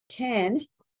10.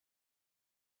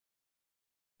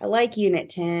 I like Unit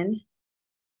 10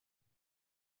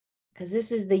 because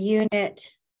this is the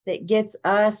unit that gets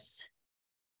us,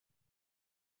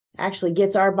 actually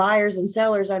gets our buyers and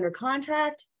sellers under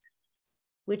contract,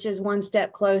 which is one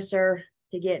step closer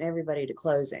to getting everybody to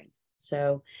closing.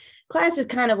 So class is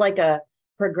kind of like a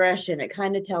progression. It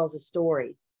kind of tells a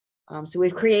story. So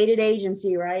we've created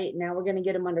agency, right? Now we're going to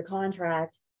get them under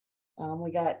contract.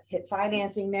 We got hit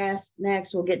financing next.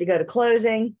 We'll get to go to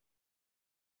closing.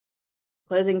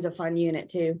 Closing's a fun unit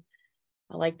too.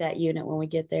 I like that unit when we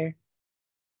get there.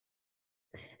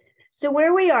 So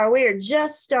where we are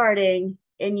just starting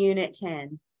in Unit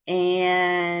 10.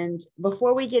 And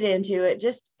before we get into it,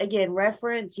 just again,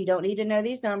 reference, you don't need to know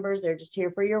these numbers. They're just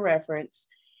here for your reference.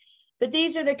 But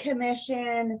these are the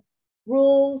commission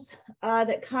rules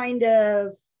that kind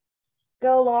of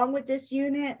go along with this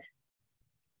unit.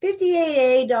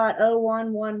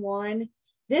 58A.0111,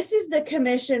 this is the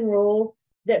commission rule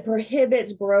that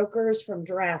prohibits brokers from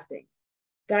drafting.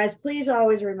 Guys, please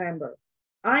always remember,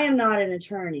 I am not an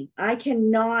attorney. I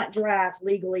cannot draft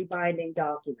legally binding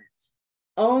documents.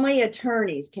 Only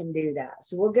attorneys can do that.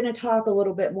 So we're going to talk a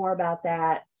little bit more about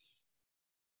that.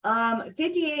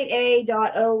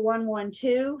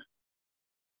 58A.0112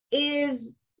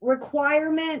 is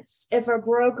requirements if a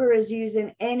broker is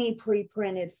using any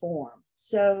pre-printed form.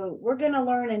 So we're going to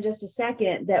learn in just a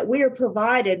second that we are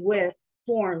provided with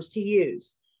forms to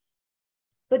use.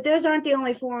 But those aren't the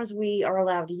only forms we are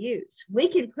allowed to use. We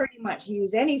can pretty much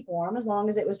use any form as long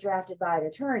as it was drafted by an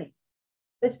attorney.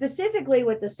 But specifically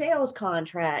with the sales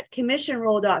contract, Commission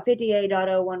Rule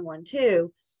 .58.0112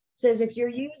 says if you're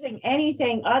using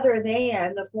anything other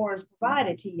than the forms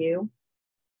provided to you,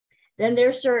 then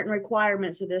there's certain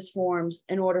requirements of this forms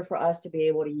in order for us to be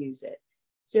able to use it.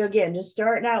 So again, just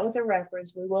starting out with a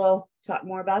reference, we will talk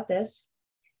more about this.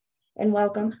 And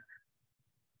welcome.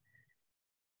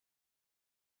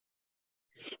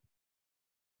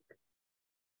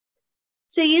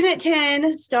 So Unit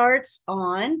 10 starts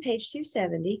on page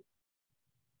 270.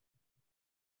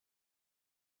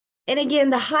 And again,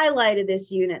 the highlight of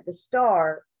this unit, the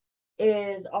star,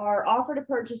 is our offer to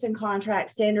purchase and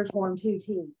contract standard form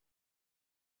 2T.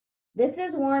 This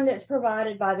is one that's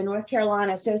provided by the North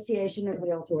Carolina Association of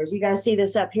Realtors. You guys see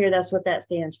this up here? That's what that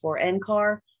stands for,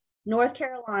 NCAR, North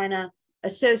Carolina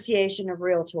Association of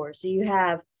Realtors. So you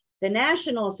have the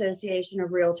National Association of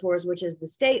Realtors, which is the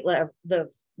state level, the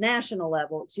national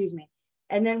level, excuse me.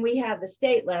 And then we have the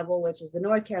state level, which is the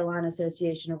North Carolina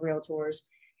Association of Realtors.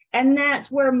 And that's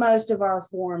where most of our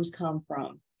forms come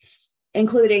from,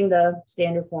 including the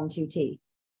standard form 2T.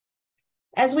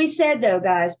 As we said, though,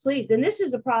 guys, please, and this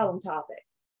is a problem topic.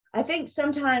 I think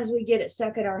sometimes we get it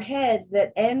stuck in our heads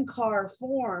that NCAR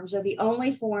forms are the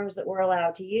only forms that we're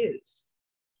allowed to use.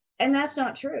 And that's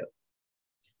not true.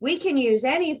 We can use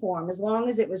any form as long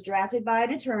as it was drafted by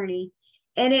an attorney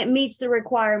and it meets the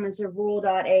requirements of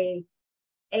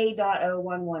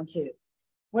Rule.A.0112.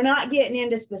 We're not getting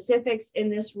into specifics in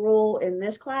this rule in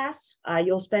this class.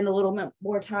 You'll spend a little bit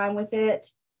more time with it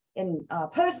in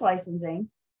post-licensing.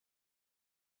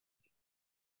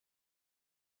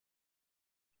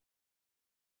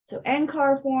 So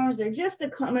NCAR forms, they're just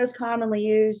the most commonly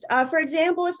used. For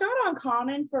example, it's not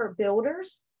uncommon for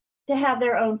builders to have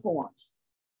their own forms.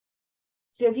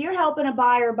 So if you're helping a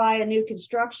buyer buy a new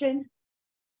construction,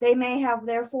 they may have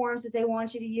their forms that they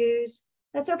want you to use.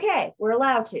 That's okay. We're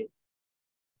allowed to,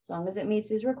 as long as it meets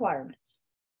these requirements.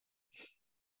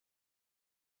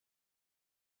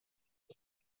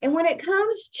 And when it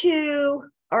comes to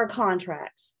our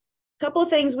contracts, a couple of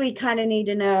things we kind of need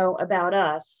to know about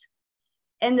us.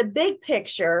 And the big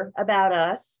picture about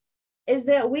us is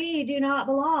that we do not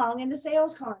belong in the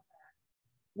sales contract.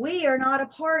 We are not a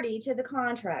party to the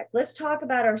contract. Let's talk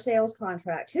about our sales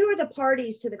contract. Who are the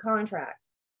parties to the contract?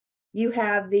 You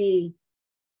have the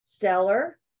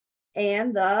seller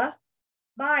and the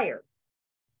buyer.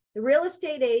 The real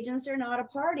estate agents are not a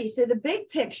party. So the big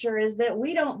picture is that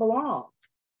we don't belong.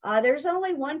 There's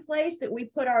only one place that we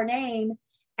put our name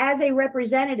as a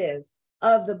representative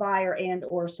of the buyer and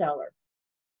or seller.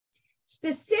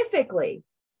 Specifically,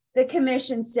 the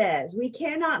commission says we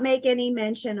cannot make any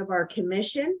mention of our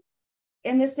commission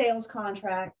in the sales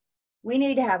contract. We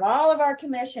need to have all of our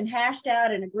commission hashed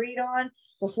out and agreed on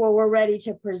before we're ready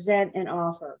to present an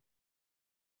offer.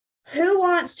 Who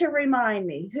wants to remind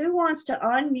me? Who wants to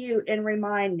unmute and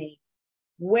remind me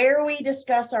where we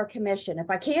discuss our commission? If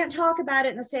I can't talk about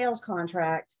it in the sales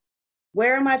contract,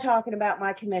 where am I talking about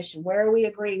my commission? Where are we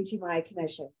agreeing to my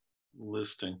commission?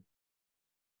 Listing.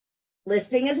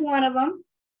 Listing is one of them.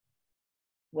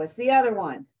 What's the other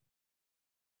one?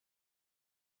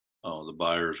 Oh, the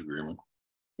buyer's agreement.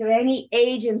 So any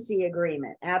agency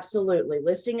agreement, absolutely.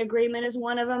 Listing agreement is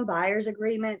one of them, buyer's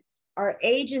agreement. Our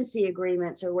agency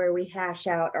agreements are where we hash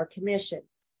out our commission.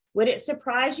 Would it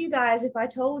surprise you guys if I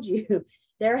told you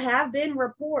there have been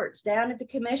reports down at the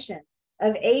commission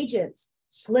of agents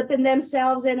slipping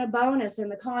themselves in a bonus in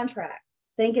the contract,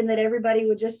 thinking that everybody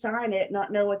would just sign it,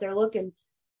 not know what they're looking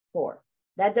for?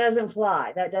 That doesn't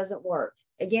fly. That doesn't work.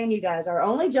 Again, you guys, our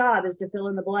only job is to fill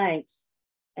in the blanks.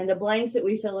 And the blanks that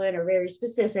we fill in are very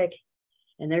specific.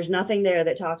 And there's nothing there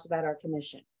that talks about our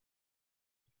commission.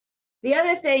 The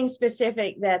other thing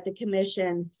specific that the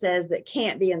commission says that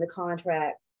can't be in the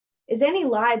contract is any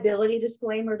liability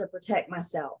disclaimer to protect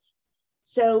myself.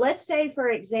 So let's say, for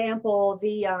example,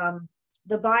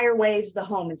 the buyer waives the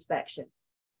home inspection.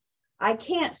 I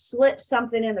can't slip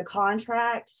something in the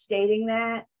contract stating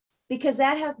that, because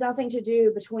that has nothing to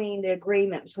do between the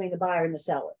agreement between the buyer and the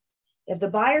seller. If the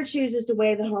buyer chooses to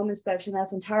waive the home inspection,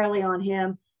 that's entirely on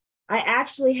him. I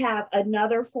actually have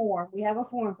another form. We have a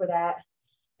form for that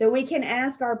we can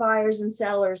ask our buyers and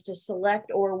sellers to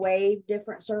select or waive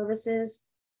different services.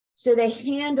 So they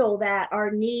handle that,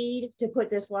 our need to put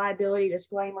this liability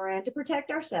disclaimer in to protect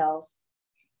ourselves.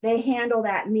 They handle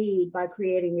that need by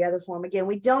creating the other form. Again,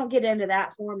 we don't get into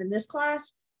that form in this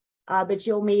class, but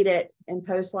you'll meet it in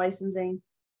post-licensing.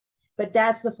 But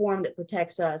that's the form that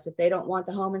protects us. If they don't want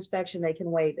the home inspection, they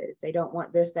can waive it. If they don't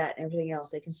want this, that, and everything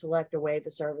else, they can select or waive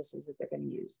the services that they're going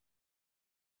to use.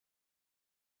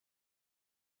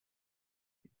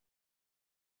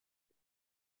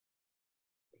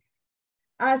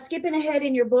 Skipping ahead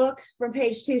in your book from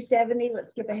page 270, let's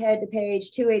skip ahead to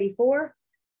page 284.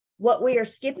 What we are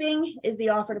skipping is the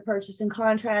offer to purchase and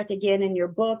contract. Again, in your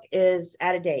book is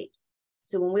out of date.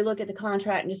 So when we look at the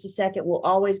contract in just a second, we'll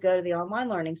always go to the online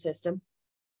learning system.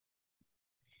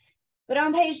 But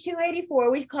on page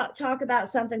 284, we talk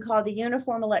about something called the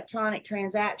Uniform Electronic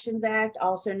Transactions Act,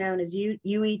 also known as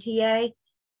UETA.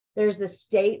 There's the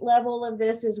state level of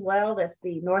this as well. That's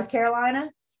the North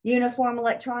Carolina Uniform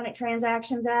Electronic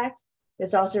Transactions Act.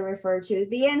 It's also referred to as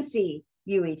the NC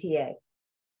UETA.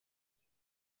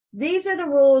 These are the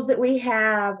rules that we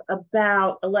have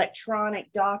about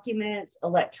electronic documents,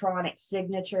 electronic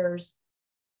signatures.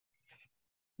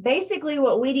 Basically,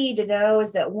 what we need to know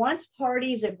is that once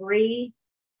parties agree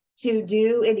to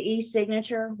do an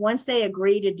e-signature, once they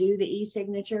agree to do the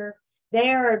e-signature,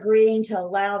 they are agreeing to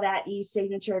allow that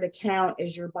e-signature to count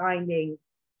as your binding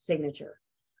signature.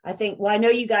 I know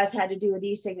you guys had to do an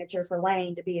e-signature for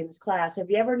Lane to be in this class. Have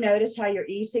you ever noticed how your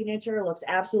e-signature looks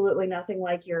absolutely nothing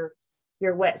like your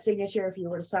wet signature if you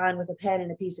were to sign with a pen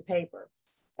and a piece of paper?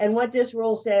 And what this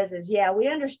rule says is, yeah, we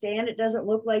understand it doesn't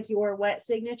look like your wet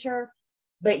signature,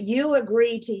 but you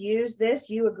agreed to use this.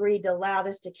 You agreed to allow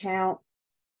this to count.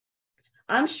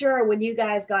 I'm sure when you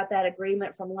guys got that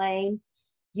agreement from Lane,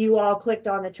 you all clicked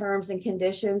on the terms and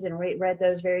conditions and read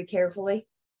those very carefully.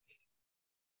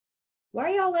 Why are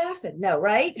y'all laughing? No,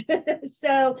 right?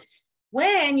 So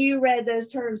when you read those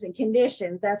terms and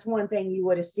conditions, that's one thing you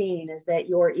would have seen, is that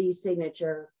your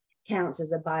e-signature counts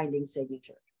as a binding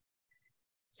signature.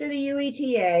 So the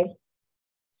UETA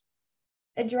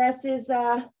addresses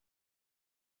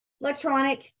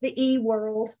electronic, the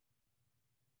e-world.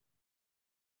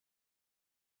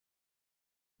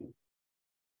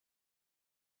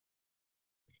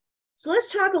 So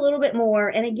let's talk a little bit more,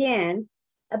 and again,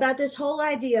 about this whole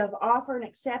idea of offer and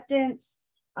acceptance.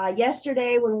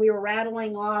 Yesterday, when we were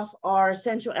rattling off our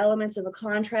essential elements of a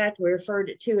contract, we referred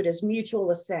to it as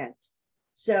mutual assent.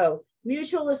 So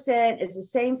mutual assent is the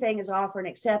same thing as offer and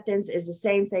acceptance, is the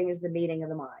same thing as the meeting of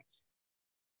the minds.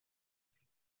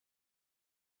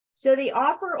 So the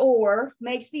offeror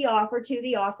makes the offer to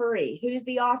the offeree. Who's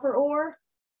the offeror?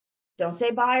 Don't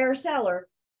say buyer or seller.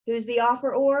 Who's the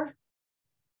offeror?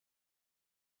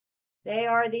 They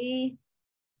are the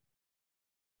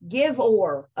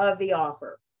giver of the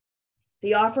offer.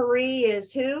 The offeree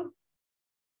is who?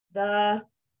 The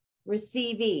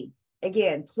receivee.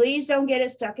 Again, please don't get it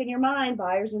stuck in your mind,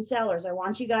 buyers and sellers. I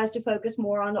want you guys to focus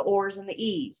more on the ors and the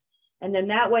e's. And then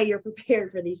that way you're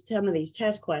prepared for some of these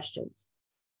test questions.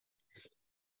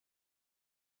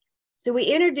 So we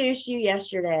introduced you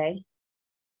yesterday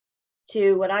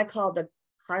to what I call the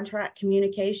contract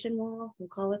communication wall. We'll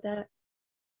call it that.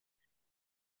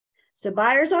 So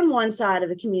buyers on one side of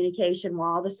the communication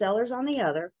wall, the sellers on the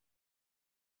other.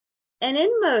 And in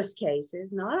most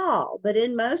cases, not all, but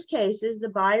in most cases, the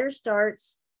buyer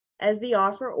starts as the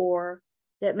offeror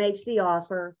that makes the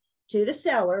offer to the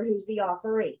seller, who's the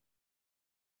offeree.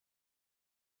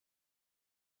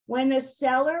 When the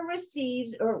seller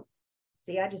receives, when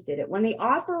the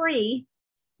offeree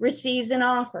receives an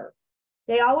offer,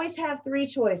 They always have three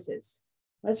choices.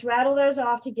 Let's rattle those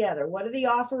off together. What are the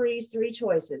offeree's three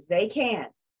choices? They can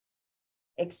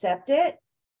accept it,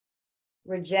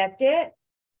 reject it,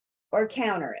 or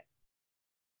counter it.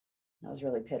 That was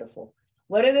really pitiful.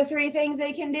 What are the three things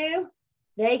they can do?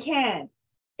 They can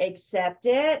accept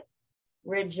it,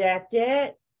 reject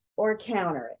it, or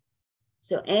counter it.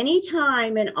 So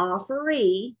anytime an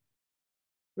offeree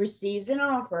receives an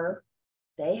offer,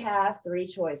 they have three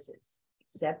choices: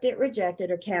 accept it, reject it,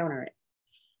 or counter it.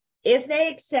 If they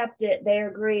accept it, they're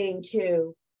agreeing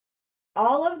to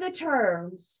all of the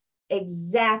terms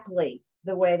exactly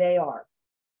the way they are.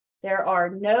 There are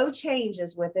no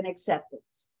changes with an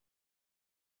acceptance.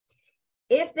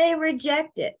 If they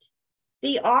reject it,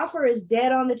 the offer is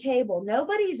dead on the table.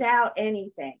 Nobody's out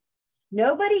anything.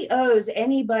 Nobody owes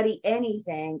anybody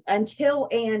anything until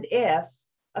and if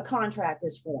a contract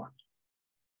is formed.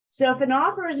 So if an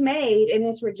offer is made and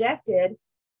it's rejected,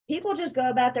 people just go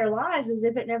about their lives as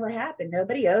if it never happened.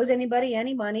 Nobody owes anybody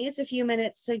any money. It's a few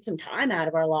minutes, take some time out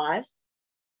of our lives.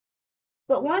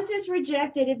 But once it's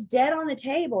rejected, it's dead on the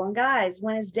table. And guys,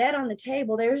 when it's dead on the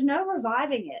table, there's no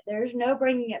reviving it. There's no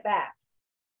bringing it back.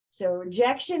 So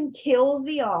rejection kills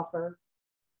the offer.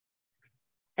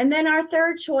 And then our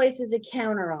third choice is a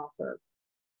counteroffer.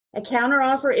 A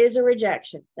counteroffer is a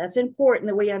rejection. That's important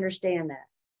that we understand that.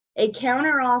 A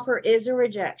counteroffer is a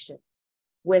rejection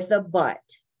with a but.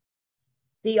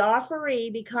 The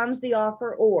offeree becomes the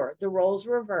offeror. The roles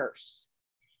reverse.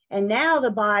 And now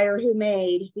the buyer who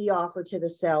made the offer to the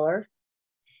seller,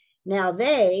 now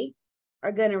they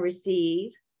are going to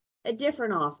receive a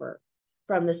different offer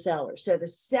from the seller. So the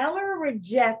seller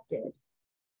rejected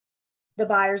the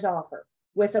buyer's offer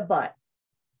with a but.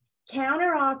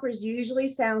 Counter offers usually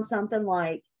sound something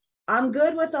like, I'm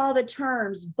good with all the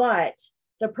terms, but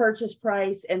the purchase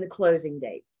price and the closing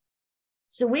date.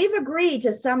 So we've agreed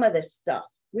to some of this stuff.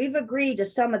 We've agreed to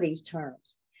some of these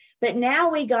terms, but now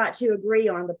we got to agree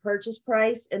on the purchase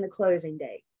price and the closing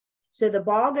date. So the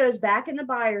ball goes back in the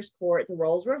buyer's court, the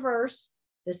roles reverse.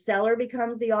 The seller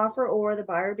becomes the offeror, the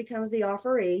buyer becomes the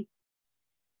offeree.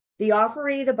 The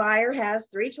offeree, the buyer, has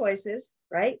three choices,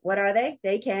 right? What are they?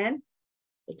 They can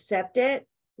accept it,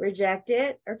 reject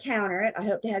it, or counter it. I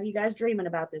hope to have you guys dreaming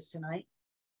about this tonight.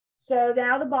 So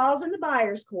now the ball's in the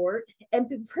buyer's court, and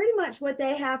pretty much what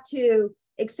they have to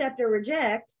accept or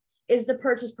reject is the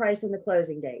purchase price and the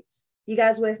closing dates. You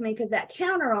guys with me? Because that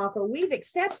counter offer, we've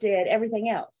accepted everything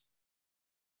else,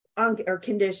 or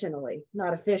conditionally,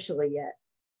 not officially yet.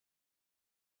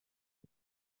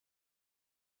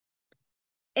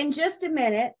 In just a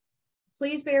minute,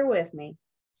 please bear with me.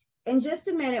 In just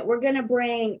a minute, we're going to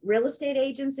bring real estate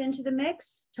agents into the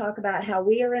mix, talk about how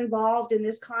we are involved in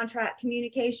this contract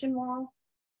communication wall.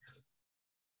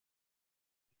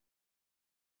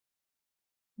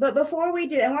 But before we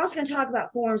do, and we're also going to talk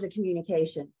about forms of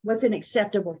communication. What's an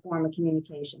acceptable form of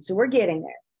communication? So we're getting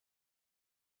there.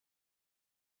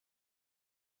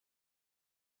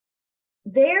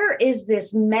 There is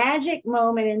this magic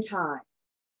moment in time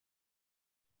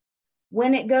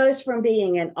when it goes from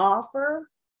being an offer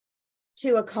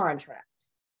to a contract.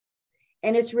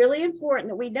 And it's really important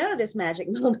that we know this magic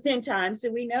moment in time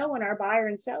so we know when our buyer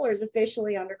and seller is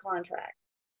officially under contract.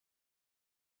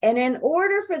 And in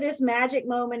order for this magic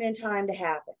moment in time to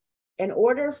happen, in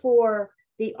order for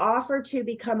the offer to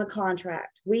become a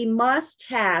contract, we must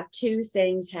have two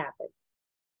things happen.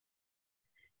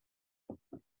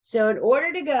 So in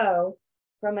order to go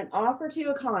from an offer to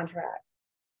a contract,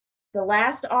 the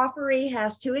last offeree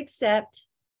has to accept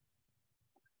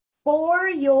for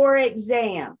your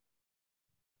exam.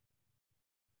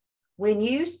 When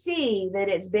you see that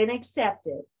it's been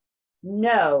accepted,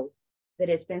 know that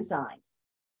it's been signed.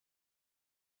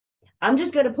 I'm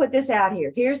just going to put this out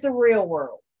here. Here's the real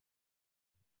world.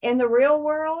 In the real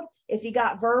world, if you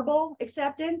got verbal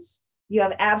acceptance, you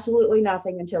have absolutely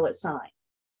nothing until it's signed.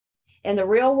 In the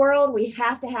real world, we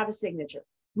have to have a signature.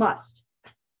 Must.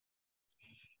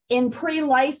 In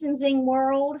pre-licensing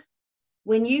world,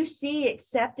 when you see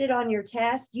accepted on your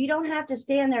test, you don't have to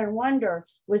stand there and wonder,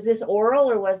 was this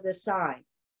oral or was this signed?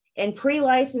 In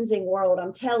pre-licensing world,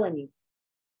 I'm telling you,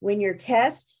 when your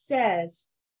test says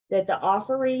that the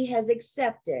offeree has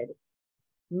accepted,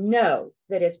 know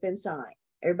that it's been signed.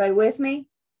 Everybody with me?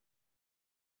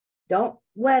 Don't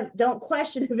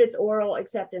question if it's oral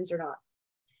acceptance or not.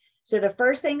 So the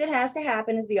first thing that has to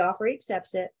happen is the offeree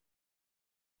accepts it.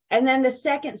 And then the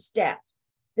second step,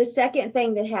 the second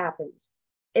thing that happens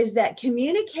is that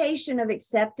communication of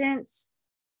acceptance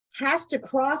has to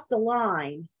cross the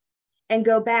line and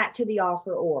go back to the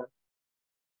offeror.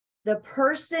 The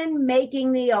person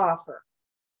making the offer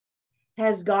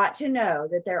has got to know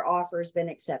that their offer has been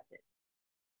accepted.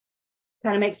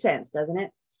 Kind of makes sense, doesn't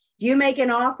it? If you make an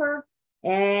offer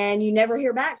and you never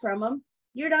hear back from them,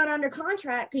 you're not under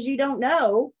contract because you don't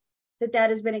know that that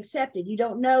has been accepted. You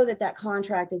don't know that that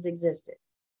contract has existed.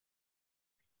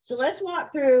 So let's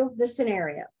walk through the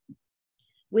scenario.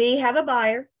 We have a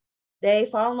buyer. They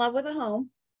fall in love with a home.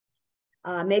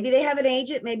 Maybe they have an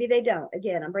agent, maybe they don't.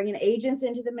 Again, I'm bringing agents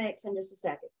into the mix in just a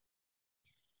second.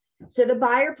 So the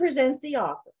buyer presents the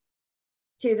offer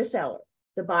to the seller.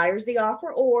 The buyer's the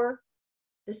offeror,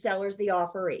 the seller's the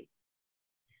offeree.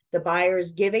 The buyer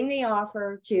is giving the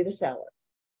offer to the seller.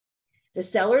 The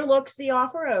seller looks the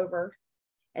offer over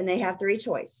and they have three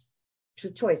choices.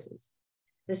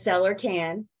 The seller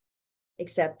can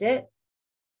accept it,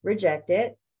 reject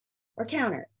it, or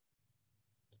counter it.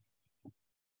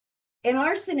 In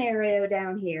our scenario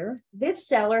down here, this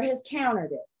seller has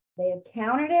countered it. They have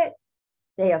countered it.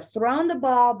 They have thrown the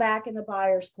ball back in the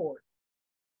buyer's court.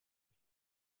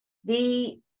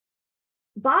 The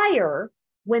buyer,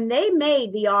 when they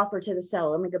made the offer to the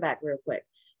seller, let me go back real quick.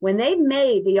 When they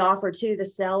made the offer to the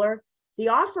seller, the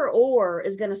offeror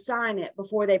is going to sign it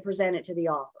before they present it to the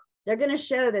offer. They're going to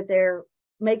show that they're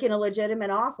making a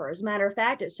legitimate offer. As a matter of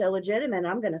fact, it's so legitimate,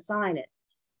 I'm going to sign it.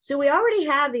 So we already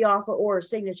have the offeror's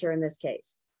signature in this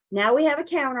case. Now we have a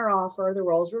counter offer, the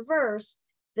roles reverse.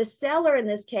 The seller in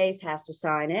this case has to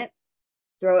sign it,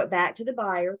 throw it back to the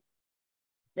buyer.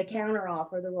 The counter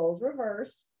offer, the roles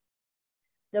reverse.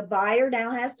 The buyer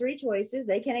now has three choices.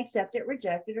 They can accept it,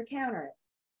 reject it, or counter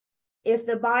it. If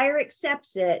the buyer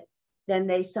accepts it, then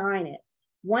they sign it.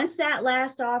 Once that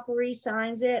last offeree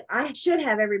signs it, I should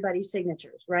have everybody's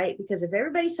signatures, right? Because if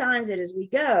everybody signs it as we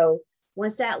go,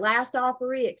 once that last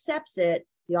offeree accepts it,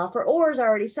 the offeror's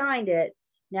already signed it.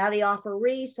 Now the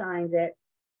offeree signs it.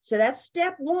 So that's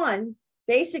step one.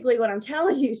 Basically, what I'm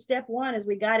telling you, step one is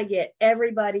we got to get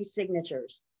everybody's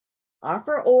signatures,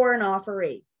 offeror and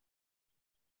offeree.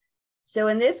 So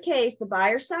in this case, the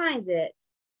buyer signs it,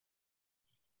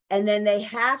 and then they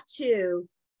have to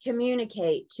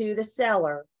communicate to the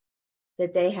seller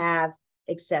that they have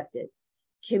accepted.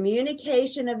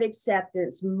 Communication of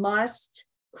acceptance must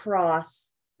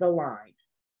cross the line,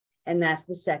 and that's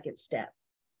the second step.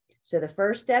 So the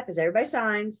first step is everybody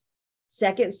signs.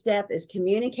 Second step is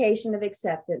communication of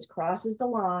acceptance crosses the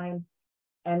line,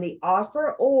 and the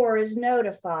offeror is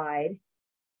notified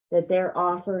that their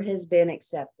offer has been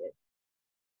accepted.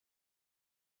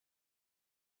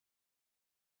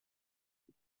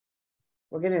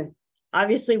 We're going to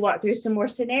obviously walk through some more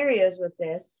scenarios with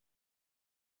this.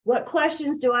 What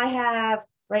questions do I have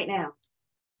right now?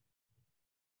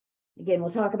 Again,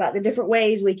 we'll talk about the different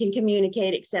ways we can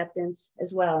communicate acceptance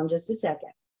as well in just a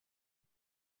second.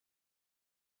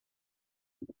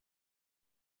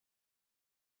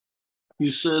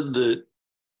 You said that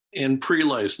in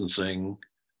pre-licensing,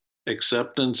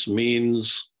 acceptance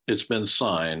means it's been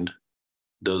signed.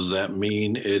 Does that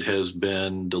mean it has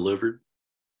been delivered?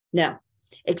 No.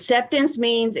 Acceptance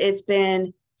means it's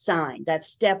been signed. That's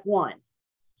step one.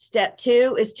 Step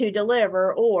two is to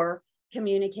deliver or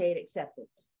communicate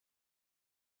acceptance.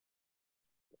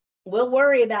 We'll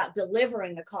worry about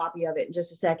delivering a copy of it in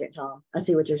just a second, Tom. I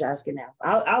see what you're asking now.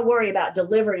 I'll worry about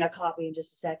delivering a copy in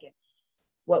just a second.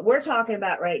 What we're talking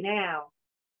about right now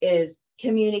is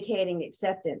communicating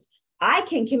acceptance. I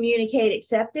can communicate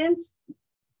acceptance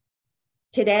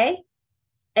today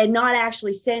and not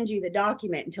actually send you the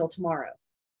document until tomorrow.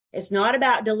 It's not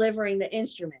about delivering the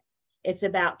instrument. It's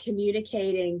about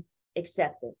communicating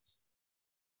acceptance.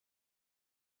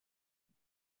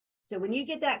 So when you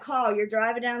get that call, you're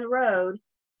driving down the road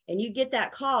and you get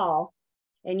that call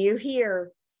and you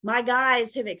hear, my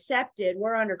guys have accepted,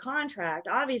 we're under contract.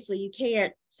 Obviously, you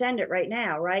can't send it right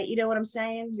now, right? You know what I'm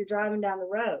saying? You're driving down the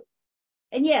road.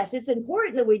 And yes, it's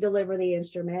important that we deliver the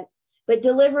instrument, but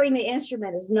delivering the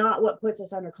instrument is not what puts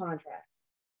us under contract.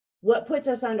 What puts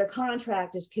us under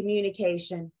contract is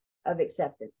communication of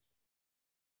acceptance.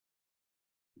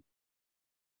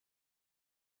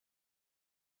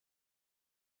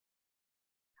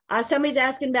 Somebody's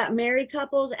asking about married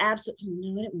couples. Absolutely,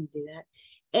 no, I didn't want to do that.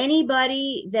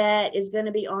 Anybody that is going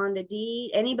to be on the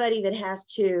deed, anybody that has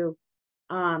to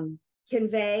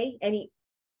convey, any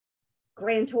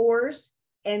grantors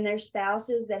and their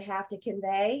spouses that have to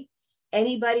convey,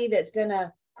 anybody that's going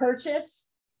to purchase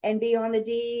and be on the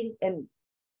deed, and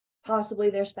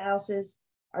possibly their spouses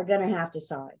are going to have to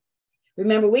sign.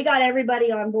 Remember, we got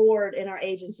everybody on board in our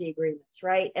agency agreements,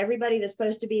 right? Everybody that's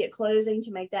supposed to be at closing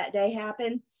to make that day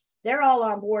happen, they're all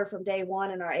on board from day one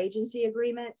in our agency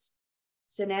agreements.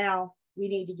 So now we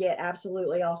need to get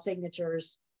absolutely all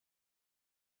signatures.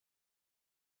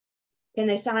 Can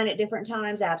they sign at different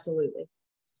times? Absolutely.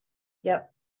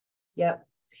 Yep. Yep.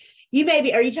 You may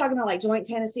be, are you talking about like joint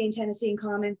tenancy and tenancy in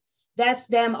common? That's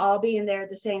them all being there at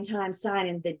the same time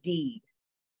signing the deed,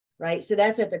 right? So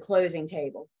that's at the closing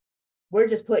table. We're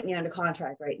just putting you under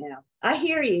contract right now. I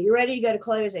hear you. You're ready to go to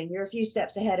closing. You're a few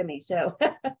steps ahead of me. So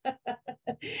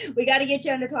we got to get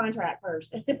you under contract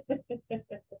first.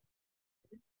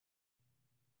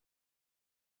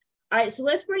 All right, so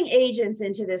let's bring agents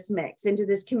into this mix, into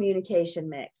this communication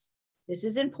mix. This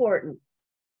is important.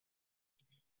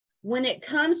 When it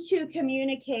comes to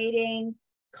communicating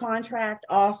contract,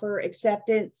 offer,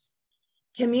 acceptance,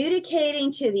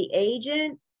 communicating to the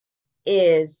agent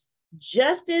is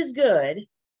just as good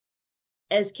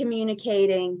as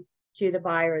communicating to the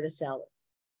buyer or the seller.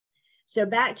 So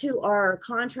back to our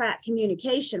contract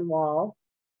communication wall.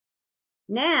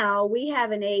 Now we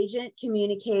have an agent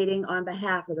communicating on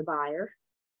behalf of the buyer,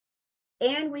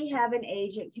 and we have an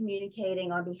agent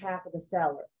communicating on behalf of the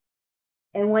seller.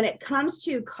 And when it comes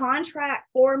to contract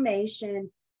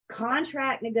formation,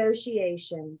 contract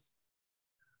negotiations,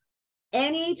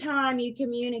 anytime you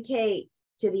communicate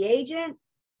to the agent,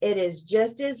 it is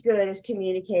just as good as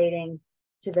communicating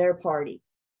to their party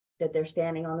that they're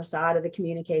standing on the side of the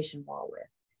communication wall with.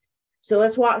 So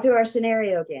let's walk through our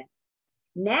scenario again.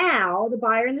 Now the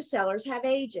buyer and the sellers have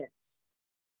agents.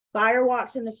 Buyer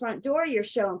walks in the front door. You're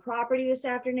showing property this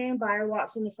afternoon. Buyer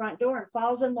walks in the front door and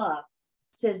falls in love.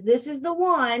 Says, this is the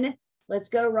one. Let's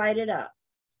go write it up.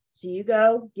 So you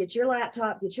go get your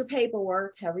laptop, get your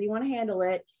paperwork, however you want to handle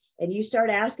it, and you start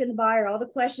asking the buyer all the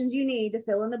questions you need to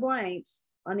fill in the blanks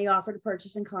on the offer to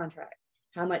purchase and contract.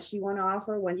 How much do you want to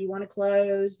offer? When do you want to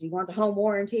close? Do you want the home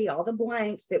warranty? All the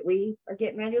blanks that we are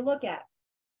getting ready to look at.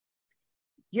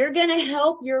 You're going to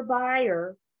help your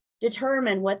buyer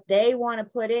determine what they want to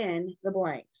put in the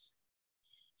blanks.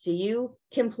 So you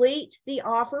complete the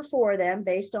offer for them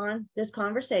based on this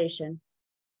conversation,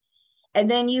 and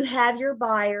then you have your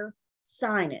buyer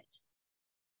sign it.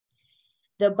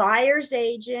 The buyer's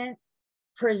agent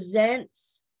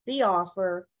presents the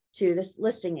offer to the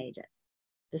listing agent.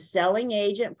 The selling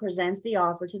agent presents the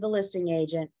offer to the listing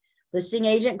agent. Listing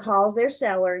agent calls their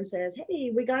seller and says,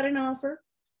 hey, we got an offer.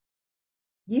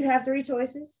 You have 3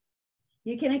 choices.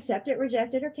 You can accept it,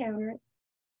 reject it, or counter it.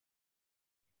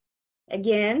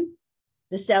 Again,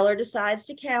 the seller decides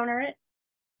to counter it.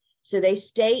 So they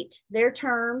state their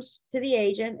terms to the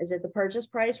agent. Is it the purchase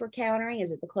price we're countering?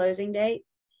 Is it the closing date?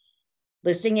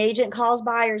 Listing agent calls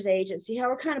buyer's agent. See how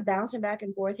we're kind of bouncing back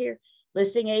and forth here?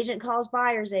 Listing agent calls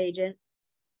buyer's agent.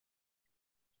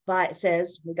 Buyer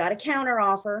says, we got a counter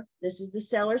offer. This is the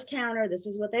seller's counter. This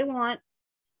is what they want.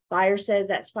 Buyer says,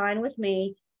 that's fine with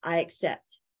me. I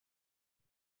accept.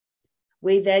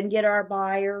 We then get our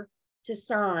buyer to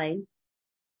sign.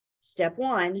 Step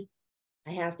 1,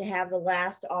 I have to have the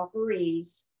last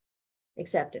offeree's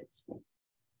acceptance.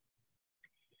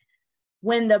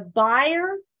 When the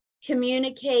buyer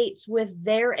communicates with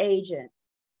their agent,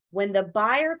 when the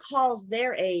buyer calls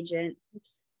their agent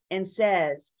and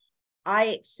says, I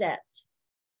accept,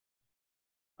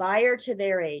 buyer to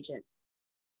their agent,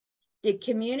 did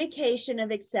communication of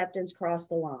acceptance cross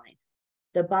the line?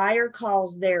 The buyer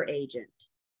calls their agent.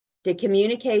 Did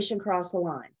communication cross the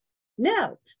line?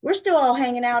 No, we're still all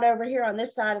hanging out over here on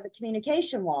this side of the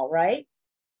communication wall, right?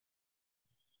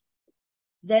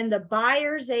 Then the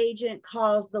buyer's agent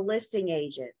calls the listing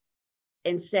agent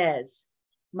and says,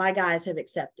 my guys have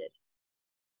accepted.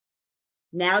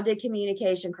 Now did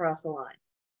communication cross the line?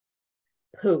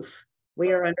 Poof,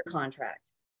 we are under contract.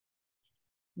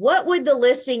 What would the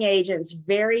listing agent's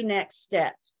very next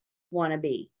step want to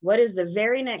be? What is the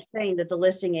very next thing that the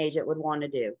listing agent would want to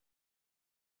do?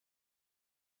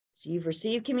 So you've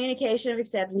received communication of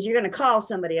acceptance. You're going to call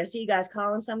somebody. I see you guys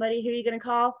calling somebody. Who are you going to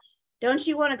call? Don't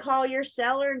you want to call your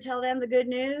seller and tell them the good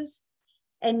news?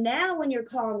 And now when you're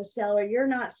calling the seller, you're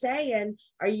not saying,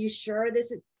 are you sure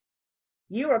this is,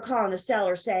 you are calling the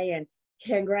seller saying,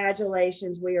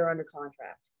 congratulations, we are under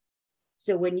contract.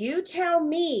 So when you tell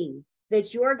me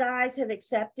that your guys have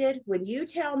accepted, when you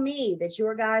tell me that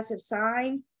your guys have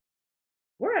signed,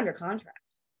 we're under contract.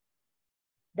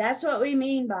 That's what we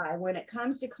mean by when it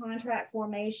comes to contract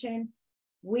formation,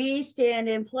 we stand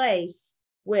in place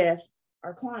with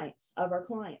our clients,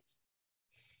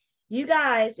 You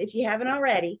guys, if you haven't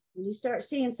already, when you start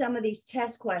seeing some of these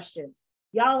test questions,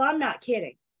 y'all, I'm not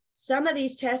kidding. Some of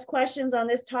these test questions on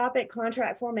this topic,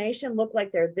 contract formation, look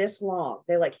like they're this long.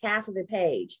 They're like half of the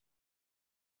page.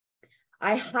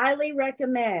 I highly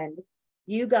recommend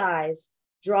you guys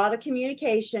draw the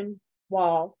communication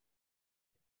wall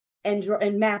and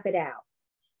map it out,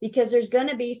 because there's going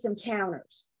to be some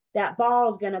counters. That ball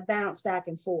is going to bounce back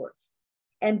and forth.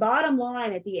 And bottom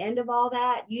line, at the end of all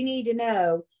that, you need to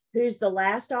know who's the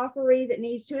last offeree that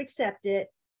needs to accept it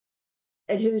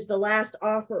and who's the last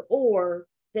offeror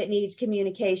that needs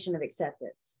communication of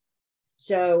acceptance.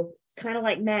 So it's kind of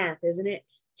like math, isn't it?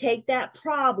 Take that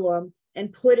problem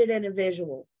and put it in a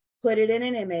visual, put it in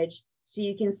an image so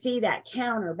you can see that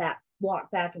counter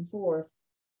walk back and forth.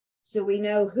 So we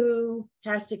know who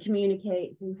has to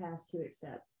communicate, who has to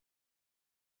accept.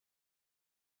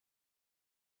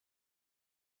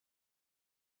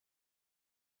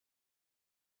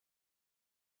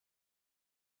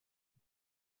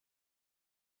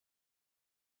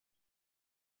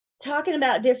 Talking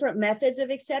about different methods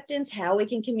of acceptance, how we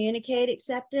can communicate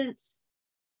acceptance.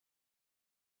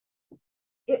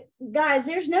 Guys,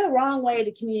 there's no wrong way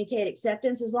to communicate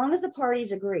acceptance as long as the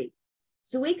parties agree.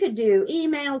 So we could do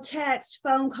email, text,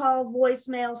 phone call,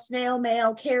 voicemail, snail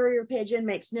mail, carrier pigeon,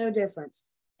 makes no difference.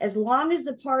 As long as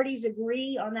the parties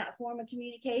agree on that form of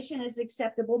communication is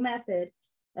acceptable method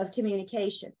of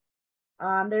communication.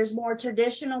 There's more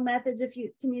traditional methods of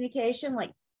communication,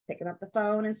 like picking up the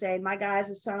phone and saying, my guys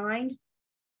have signed,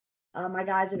 my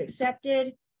guys have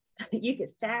accepted. You could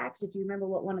fax if you remember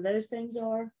what one of those things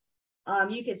are.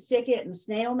 You could stick it in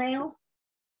snail mail.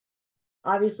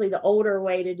 Obviously, the older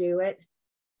way to do it.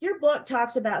 Your book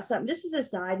talks about something. This is a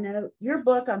side note. Your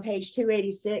book on page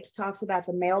 286 talks about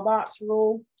the mailbox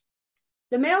rule.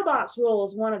 The mailbox rule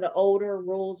is one of the older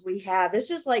rules we have. This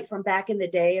is like from back in the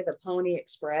day of the Pony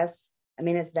Express. I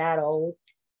mean, it's that old.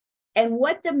 And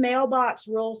what the mailbox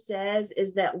rule says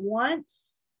is that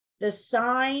once the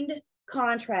signed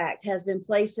contract has been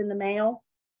placed in the mail,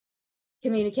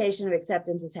 communication of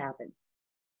acceptance has happened.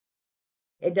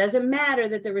 It doesn't matter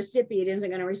that the recipient isn't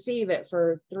going to receive it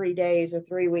for 3 days or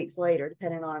 3 weeks later,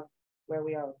 depending on where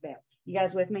we are with mail. You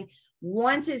guys with me?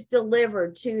 Once it's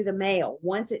delivered to the mail,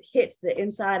 once it hits the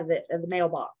inside of the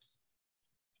mailbox.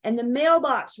 And the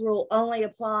mailbox rule only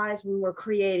applies when we're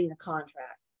creating a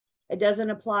contract. It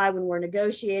doesn't apply when we're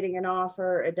negotiating an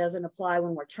offer. It doesn't apply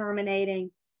when we're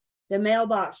terminating. The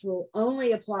mailbox rule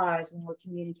only applies when we're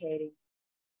communicating.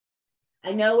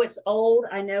 I know it's old.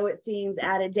 I know it seems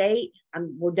out of date.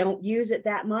 We don't use it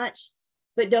that much,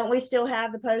 but don't we still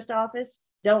have the post office?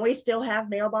 Don't we still have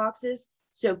mailboxes?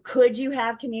 So could you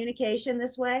have communication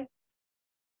this way?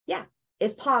 Yeah,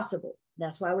 it's possible.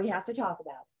 That's why we have to talk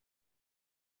about it.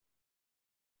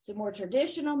 Some more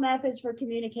traditional methods for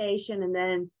communication, and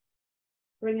then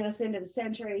bringing us into the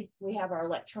century, we have our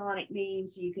electronic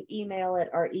means. So you could email it,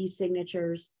 our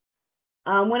e-signatures.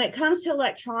 When it comes to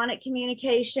electronic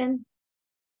communication,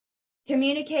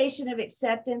 communication of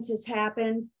acceptance has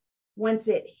happened once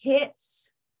it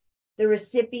hits the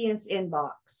recipient's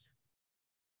inbox.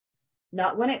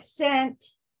 Not when it's sent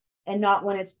and not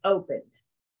when it's opened,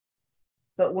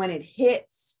 but when it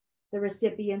hits the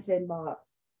recipient's inbox,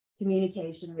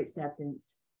 communication of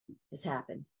acceptance has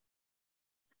happened.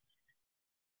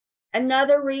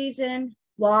 Another reason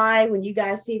why, when you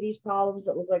guys see these problems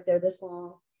that look like they're this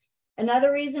long,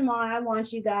 another reason why I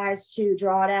want you guys to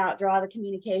draw it out, draw the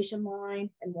communication line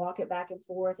and walk it back and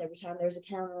forth every time there's a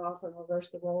counter offer and reverse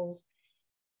the roles.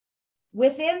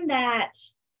 Within that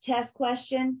test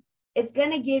question, it's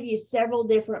going to give you several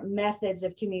different methods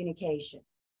of communication.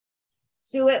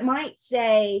 So it might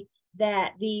say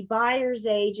that the buyer's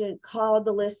agent called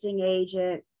the listing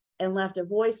agent and left a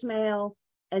voicemail,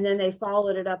 and then they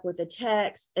followed it up with a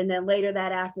text, and then later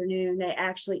that afternoon, they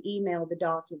actually emailed the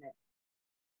document.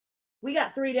 We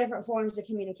got 3 different forms of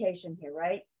communication here,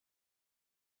 right?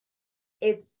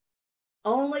 It's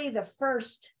only the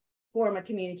first form of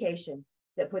communication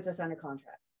that puts us under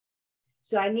contract.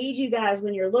 So I need you guys,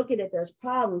 when you're looking at those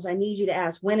problems, I need you to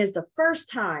ask, when is the first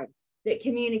time that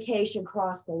communication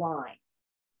crossed the line?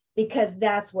 Because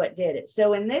that's what did it.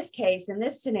 So in this case, in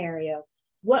this scenario,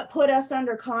 what put us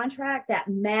under contract, that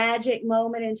magic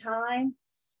moment in time,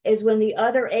 is when the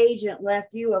other agent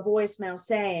left you a voicemail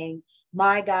saying,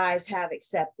 my guys have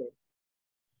accepted.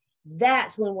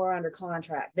 That's when we're under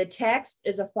contract. The text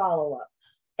is a follow-up.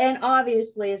 And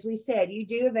obviously, as we said, you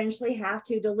do eventually have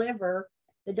to deliver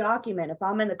the document. If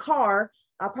I'm in the car,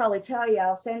 I'll probably tell you,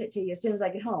 I'll send it to you as soon as I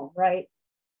get home, right?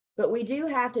 But we do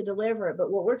have to deliver it.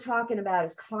 But what we're talking about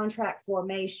is contract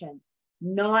formation,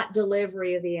 not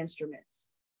delivery of the instruments,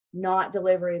 not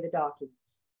delivery of the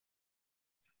documents.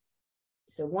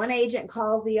 So one agent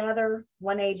calls the other,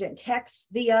 one agent texts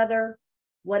the other,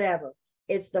 whatever.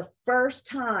 It's the first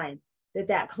time that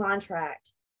that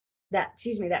contract, that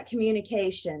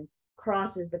communication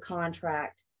crosses the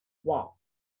contract wall.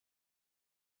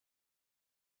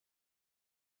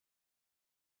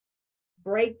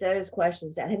 Break those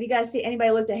questions down. Have you guys seen,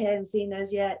 anybody looked ahead and seen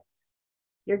those yet?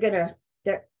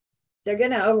 They're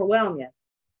going to overwhelm you.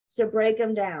 So break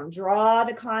them down, draw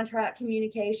the contract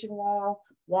communication wall,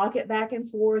 walk it back and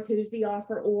forth. Who's the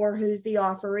offeror, who's the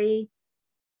offeree?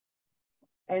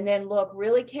 And then look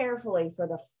really carefully for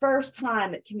the first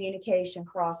time that communication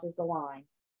crosses the line.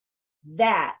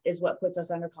 That is what puts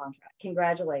us under contract.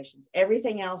 Congratulations.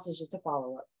 Everything else is just a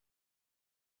follow-up.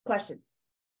 Questions?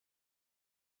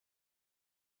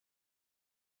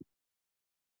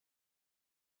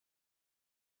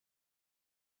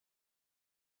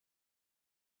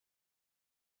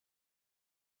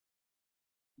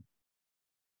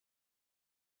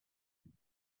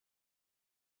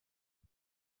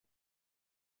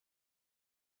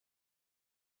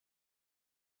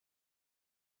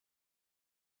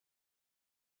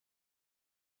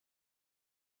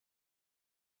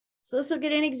 So let's look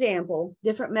at an example,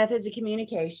 different methods of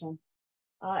communication.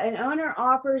 An owner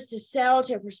offers to sell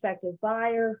to a prospective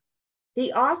buyer.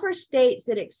 The offer states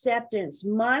that acceptance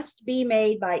must be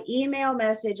made by email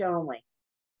message only.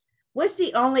 What's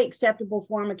the only acceptable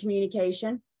form of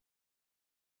communication?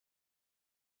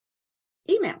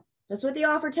 Email. That's what the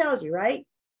offer tells you, right?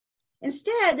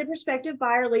 Instead, the prospective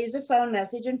buyer leaves a phone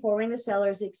message informing the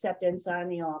sellers to accept and sign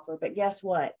the offer. But guess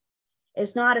what?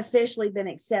 It's not officially been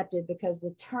accepted because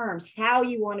the terms, how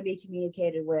you want to be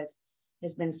communicated with,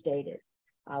 has been stated.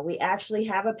 We actually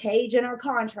have a page in our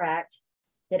contract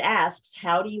that asks,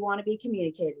 how do you want to be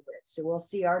communicated with? So we'll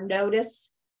see our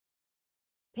notice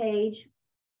page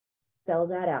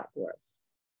spells that out for us.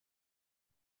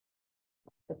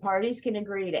 The parties can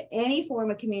agree to any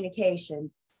form of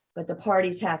communication, but the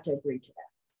parties have to agree to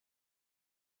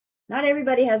that. Not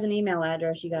everybody has an email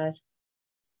address, you guys.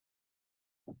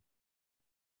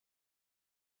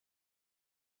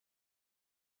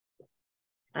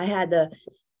 I had the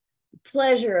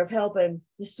pleasure of helping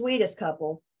the sweetest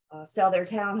couple sell their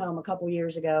townhome a couple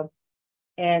years ago.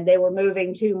 And they were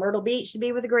moving to Myrtle Beach to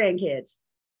be with the grandkids.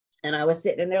 And I was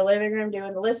sitting in their living room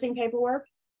doing the listing paperwork.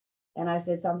 And I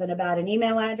said something about an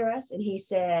email address. And he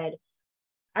said,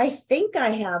 I think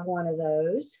I have one of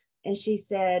those. And she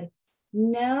said,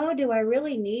 no, do I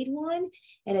really need one?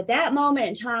 And at that moment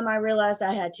in time, I realized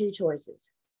I had two choices.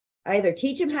 I either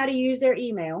teach them how to use their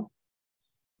email,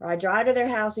 or I drive to their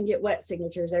house and get wet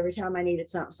signatures every time I needed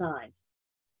something signed.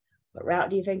 What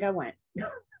route do you think I went?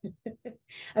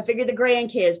 I figured the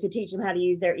grandkids could teach them how to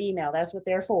use their email. That's what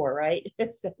they're for, right?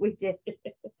 So we did.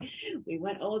 We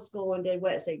went old school and did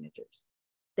wet signatures.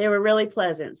 They were really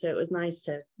pleasant, so it was nice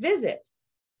to visit.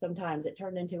 Sometimes it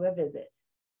turned into a visit.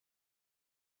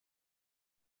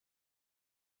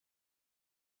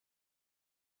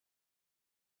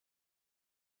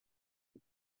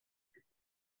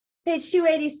 Page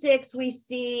 286, we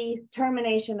see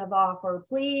termination of offer.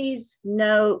 Please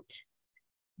note,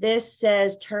 this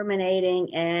says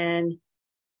terminating an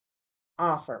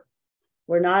offer.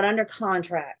 We're not under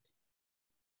contract.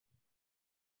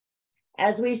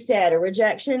 As we said, a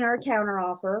rejection or a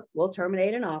counteroffer will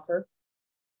terminate an offer.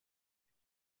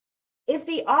 If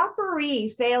the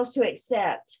offeree fails to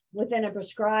accept within a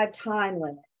prescribed time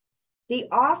limit, the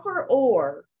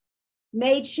offeror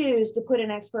may choose to put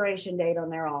an expiration date on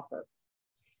their offer.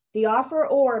 The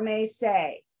offeror may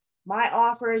say, my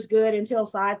offer is good until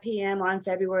 5 p.m. on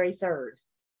February 3rd.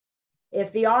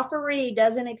 If the offeree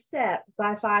doesn't accept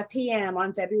by 5 p.m.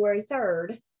 on February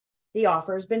 3rd, the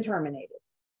offer has been terminated.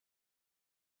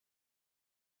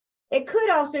 It could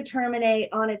also terminate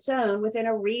on its own within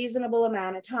a reasonable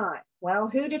amount of time. Well,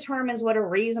 who determines what a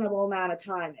reasonable amount of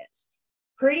time is?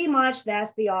 Pretty much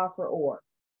that's the offeror.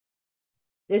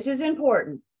 This is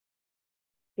important.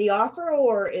 The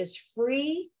offeror is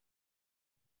free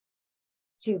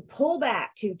to pull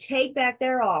back, to take back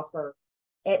their offer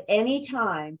at any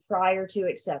time prior to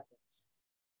acceptance.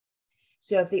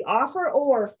 So if the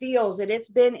offeror feels that it's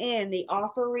been in the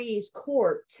offeree's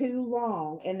court too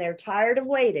long and they're tired of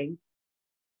waiting,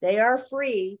 they are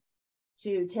free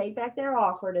to take back their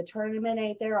offer, to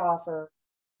terminate their offer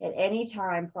at any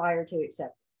time prior to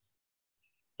acceptance.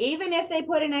 Even if they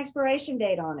put an expiration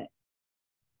date on it.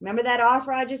 Remember that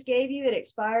offer I just gave you that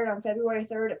expired on February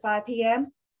 3rd at 5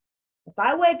 p.m.? If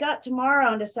I wake up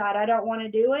tomorrow and decide I don't want to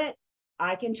do it,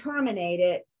 I can terminate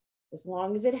it as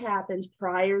long as it happens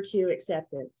prior to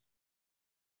acceptance.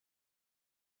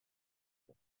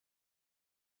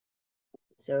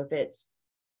 So if it's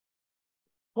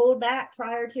pulled back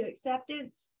prior to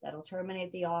acceptance, that'll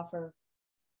terminate the offer.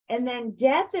 And then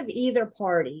death of either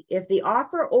party. If the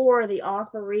offer or the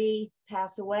offeree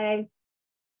pass away,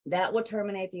 that will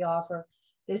terminate the offer.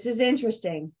 This is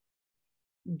interesting.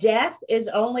 Death is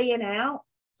only an out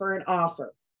for an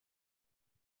offer.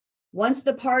 Once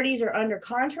the parties are under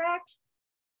contract,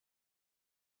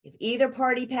 If either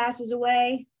party passes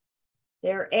away,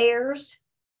 their heirs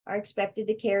are expected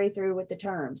to carry through with the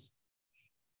terms.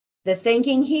 The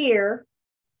thinking here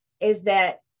is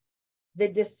that the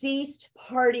deceased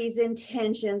party's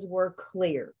intentions were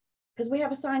clear, because we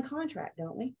have a signed contract,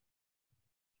 don't we?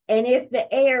 And if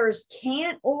the heirs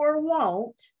can't or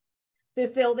won't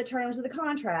fulfill the terms of the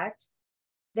contract,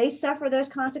 they suffer those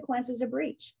consequences of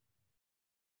breach.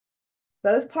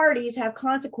 Both parties have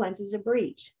consequences of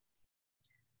breach.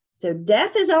 So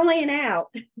death is only an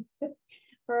out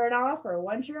for an offer.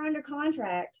 Once you're under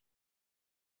contract,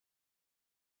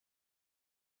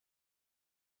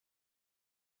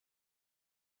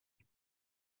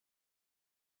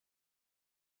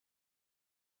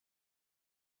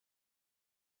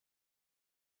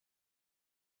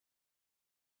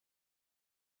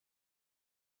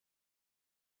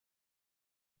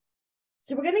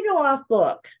 so we're going to go off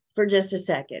book for just a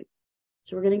second.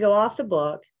 So we're going to go off the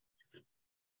book.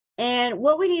 And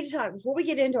what we need to talk before we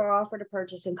get into our offer to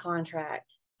purchase and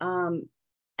contract,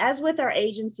 as with our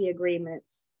agency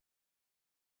agreements,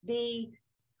 the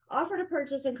offer to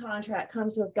purchase and contract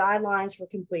comes with guidelines for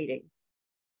completing.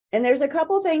 And there's a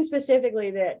couple things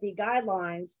specifically that the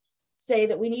guidelines say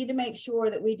that we need to make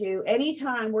sure that we do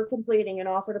anytime we're completing an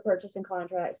offer to purchase and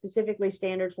contract, specifically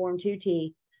standard form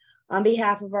 2T, on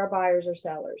behalf of our buyers or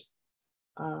sellers.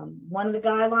 One of the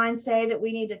guidelines say that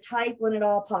we need to type when at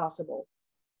all possible.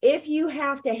 If you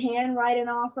have to handwrite an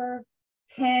offer,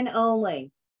 pen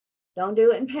only. Don't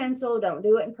do it in pencil. Don't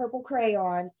do it in purple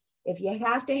crayon. If you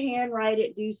have to handwrite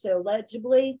it, do so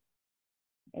legibly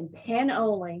and pen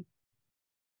only.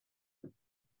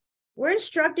 We're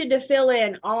instructed to fill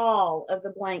in all of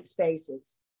the blank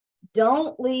spaces.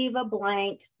 Don't leave a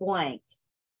blank blank.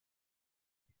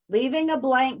 Leaving a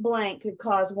blank blank could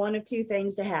cause one of two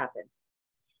things to happen.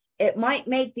 It might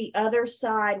make the other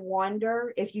side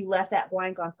wonder if you left that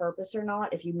blank on purpose or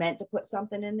not, if you meant to put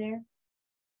something in there.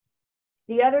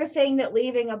 The other thing that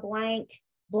leaving a blank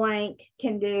blank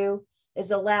can do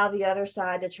is allow the other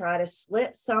side to try to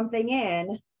slip something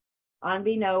in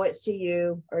unbeknownst to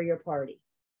you or your party.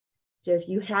 So if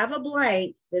you have a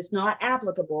blank that's not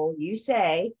applicable, you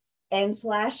say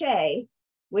N/A,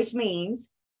 which means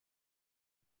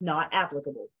not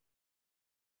applicable.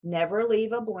 Never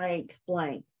leave a blank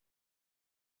blank.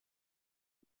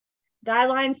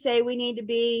 Guidelines say we need to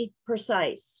be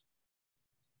precise.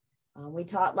 We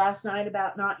talked last night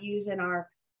about not using our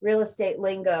real estate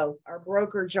lingo, our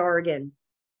broker jargon.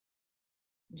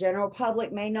 General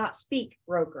public may not speak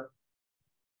broker.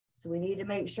 So we need to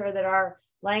make sure that our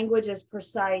language is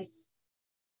precise.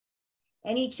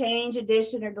 Any change,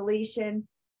 addition, or deletion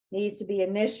needs to be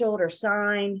initialed or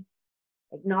signed,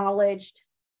 acknowledged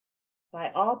by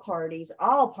all parties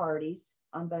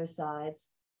on both sides.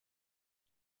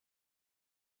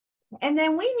 And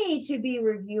then we need to be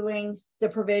reviewing the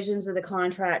provisions of the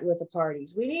contract with the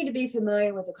parties. We need to be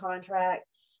familiar with the contract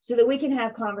so that we can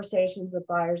have conversations with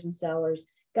buyers and sellers.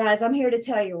 Guys, I'm here to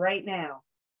tell you right now,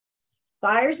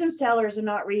 buyers and sellers are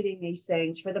not reading these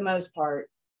things for the most part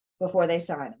before they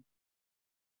sign them.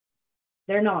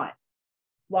 They're not.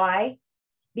 Why?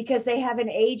 Because they have an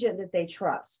agent that they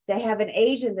trust. They have an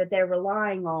agent that they're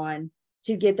relying on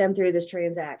to get them through this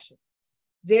transaction.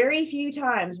 Very few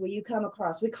times will you come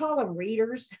across, we call them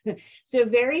readers. So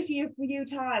very few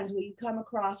times will you come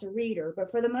across a reader, but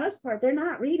for the most part, they're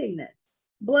not reading this.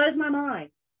 Blows my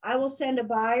mind. I will send a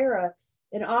buyer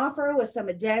an offer with some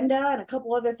addenda and a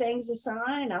couple other things to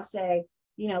sign. And I'll say,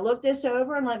 look this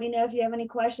over and let me know if you have any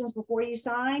questions before you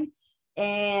sign.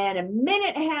 And a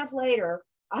minute and a half later,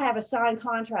 I have a signed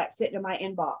contract sitting in my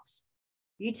inbox.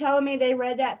 You telling me they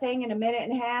read that thing in a minute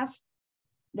and a half?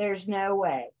 There's no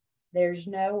way. There's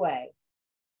no way.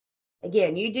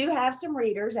 Again, you do have some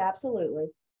readers, absolutely.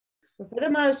 But for the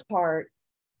most part,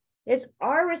 it's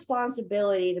our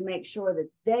responsibility to make sure that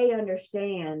they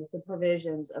understand the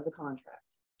provisions of the contract.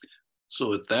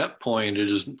 So at that point,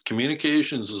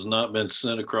 communications has not been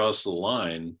sent across the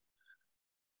line.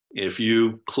 If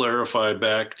you clarify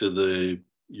back to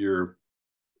your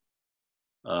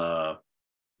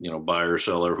buyer,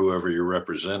 seller, whoever you're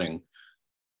representing,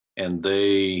 and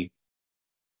they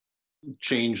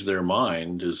change their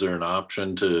mind, is there an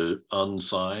option to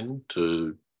unsign,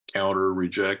 to counter,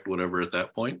 reject, whatever at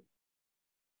that point?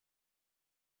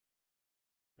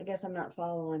 I guess I'm not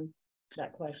following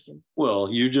that question.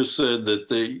 Well, you just said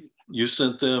that you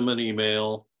sent them an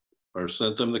email or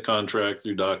sent them the contract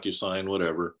through DocuSign,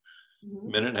 whatever. Mm-hmm.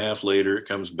 A minute and a half later, it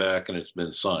comes back and it's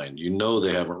been signed.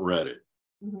 They haven't read it.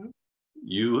 Mm-hmm.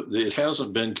 It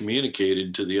hasn't been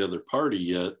communicated to the other party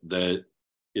yet that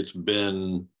it's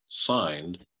been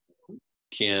signed.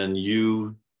 Can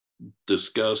you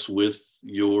discuss with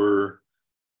your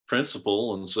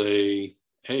principal and say,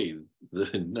 hey,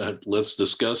 let's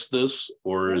discuss this,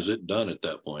 or is it done at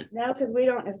that point? No, because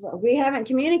we haven't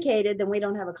communicated, then we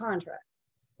don't have a contract.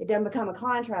 It doesn't become a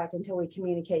contract until we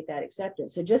communicate that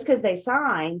acceptance. So just because they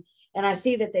sign and I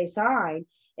see that they sign,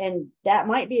 and that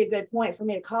might be a good point for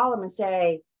me to call them and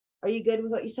say, are you good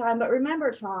with what you signed? But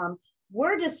remember, Tom,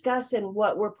 we're discussing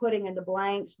what we're putting in the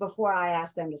blanks before I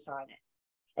ask them to sign it.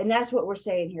 And that's what we're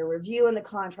saying here, reviewing the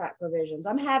contract provisions.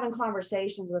 I'm having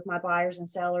conversations with my buyers and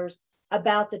sellers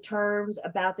about the terms,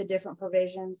 about the different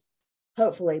provisions,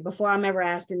 hopefully, before I'm ever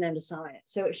asking them to sign it.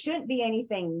 So it shouldn't be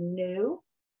anything new,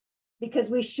 because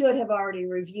we should have already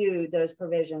reviewed those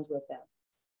provisions with them.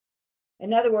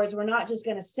 In other words, we're not just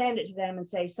going to send it to them and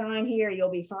say, sign here,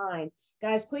 you'll be fine.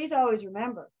 Guys, please always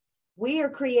remember, we are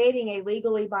creating a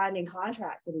legally binding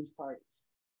contract for these parties.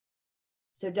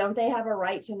 So don't they have a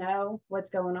right to know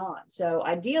what's going on? So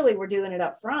ideally, we're doing it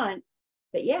up front.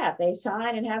 But yeah, if they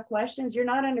sign and have questions, you're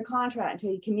not under contract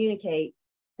until you communicate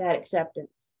that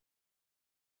acceptance.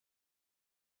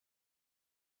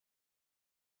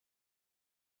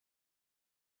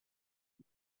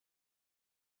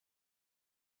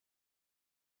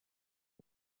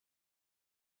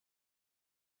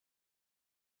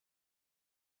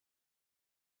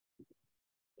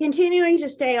 Continuing to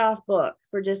stay off book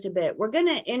for just a bit, we're going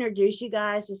to introduce you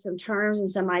guys to some terms and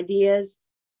some ideas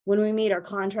when we meet our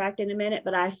contract in a minute,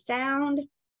 but I found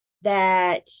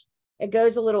that it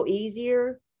goes a little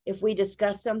easier if we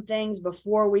discuss some things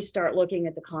before we start looking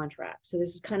at the contract. So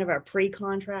this is kind of our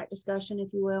pre-contract discussion,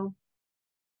 if you will.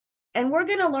 And we're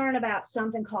going to learn about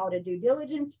something called a due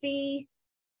diligence fee.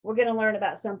 We're going to learn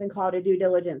about something called a due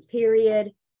diligence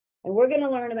period. And we're going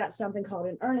to learn about something called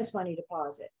an earnest money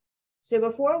deposit. So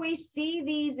before we see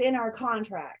these in our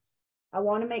contract, I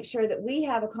want to make sure that we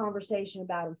have a conversation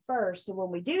about them first. So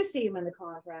when we do see them in the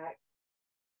contract,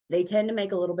 they tend to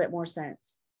make a little bit more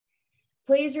sense.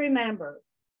 Please remember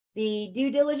the due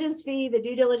diligence fee, the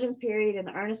due diligence period, and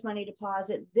the earnest money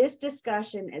deposit. This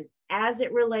discussion is as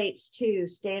it relates to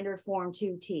standard form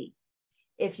 2T.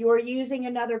 If you're using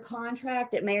another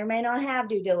contract, it may or may not have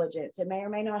due diligence. It may or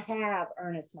may not have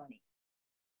earnest money.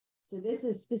 So this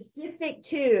is specific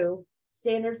to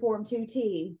standard form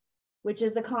 2T, which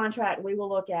is the contract we will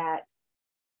look at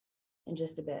in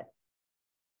just a bit.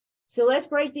 So let's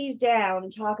break these down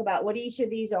and talk about what each of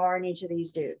these are and each of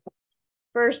these do.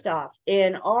 First off,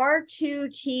 in our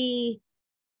 2T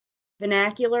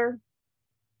vernacular,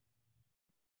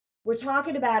 we're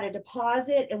talking about a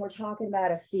deposit and we're talking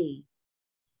about a fee.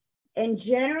 And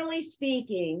generally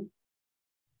speaking,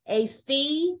 a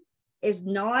fee is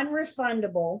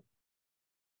non-refundable.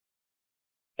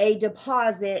 A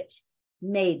deposit,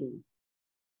 maybe.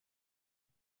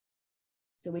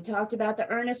 So we talked about the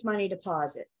earnest money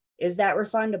deposit. Is that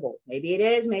refundable? Maybe it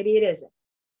is, maybe it isn't.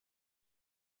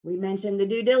 We mentioned the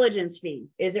due diligence fee.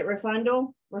 Is it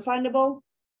refundable?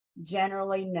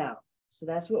 Generally, no. So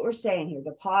that's what we're saying here.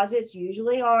 Deposits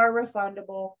usually are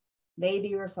refundable,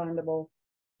 maybe refundable.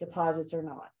 Deposits are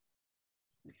not.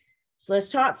 So let's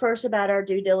talk first about our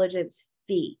due diligence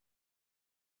fee.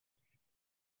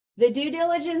 The due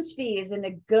diligence fee is a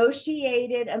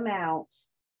negotiated amount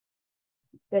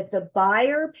that the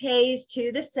buyer pays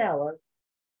to the seller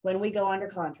when we go under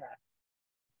contract.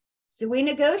 So we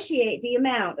negotiate the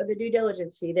amount of the due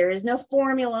diligence fee. There is no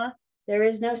formula. There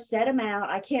is no set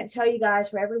amount. I can't tell you guys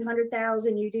for every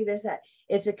 100,000 you do this, that.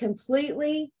 It's a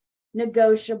completely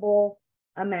negotiable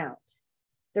amount.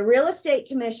 The real estate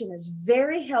commission is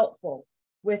very helpful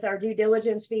with our due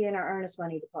diligence fee and our earnest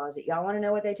money deposit. Y'all want to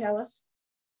know what they tell us?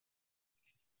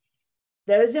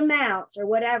 Those amounts or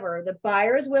whatever the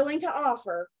buyer is willing to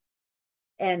offer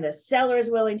and the seller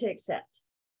is willing to accept.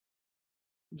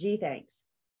 Gee, thanks.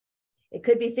 It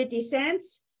could be 50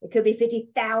 cents. It could be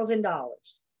 $50,000.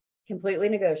 Completely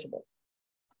negotiable.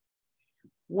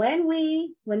 When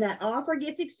that offer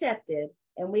gets accepted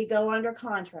and we go under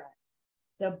contract,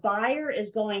 the buyer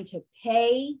is going to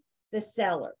pay the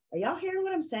seller. Are y'all hearing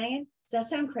what I'm saying? Does that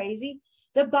sound crazy?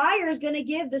 The buyer is going to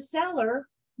give the seller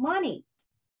money.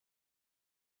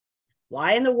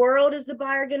 Why in the world is the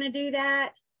buyer going to do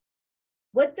that?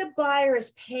 What the buyer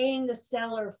is paying the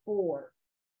seller for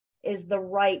is the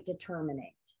right to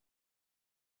terminate.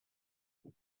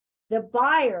 The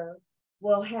buyer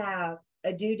will have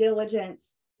a due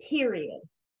diligence period,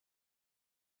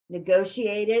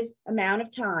 negotiated amount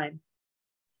of time.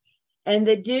 And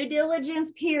the due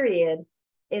diligence period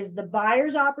is the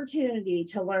buyer's opportunity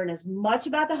to learn as much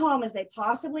about the home as they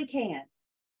possibly can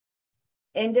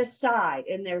and decide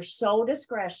in their sole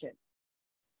discretion,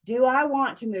 do I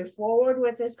want to move forward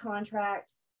with this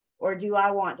contract or do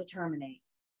I want to terminate?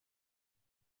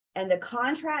 And the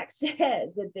contract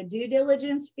says that the due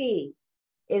diligence fee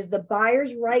is the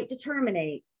buyer's right to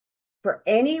terminate for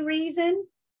any reason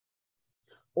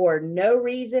or no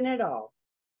reason at all.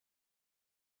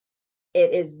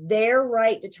 It is their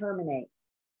right to terminate.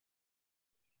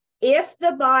 If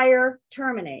the buyer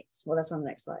terminates, well, that's on the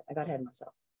next slide. I got ahead of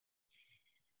myself.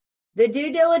 The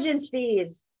due diligence fee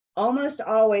is almost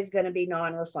always going to be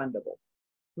non-refundable.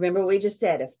 Remember, we just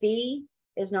said a fee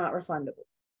is not refundable.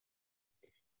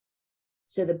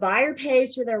 So the buyer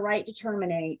pays for their right to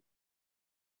terminate.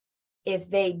 If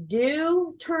they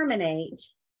do terminate,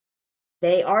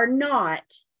 they are not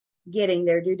getting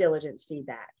their due diligence fee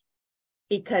back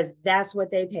because that's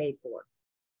what they paid for.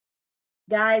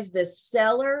 Guys, the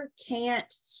seller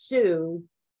can't sue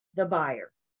the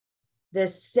buyer. The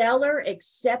seller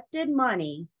accepted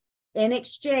money in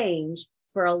exchange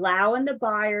for allowing the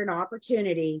buyer an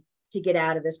opportunity to get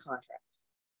out of this contract.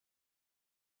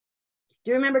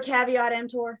 Do you remember caveat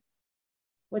emptor?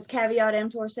 What's caveat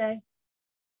emptor say?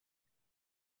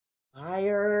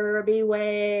 Buyer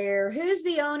beware. Who's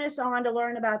the onus on to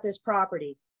learn about this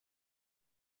property?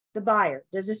 The buyer.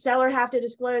 Does the seller have to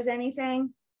disclose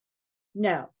anything?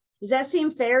 No. Does that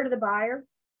seem fair to the buyer?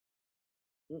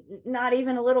 Not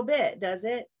even a little bit, does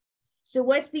it? So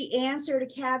what's the answer to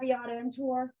caveat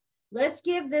emptor? Let's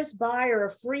give this buyer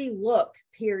a free look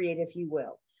period, if you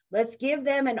will. Let's give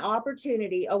them an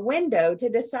opportunity, a window to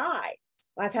decide.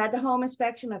 I've had the home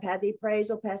inspection, I've had the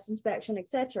appraisal, pest inspection,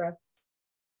 etc.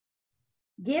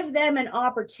 Give them an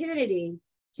opportunity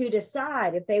to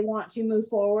decide if they want to move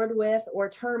forward with or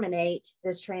terminate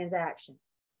this transaction.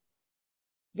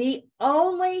 The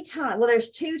only time, well, there's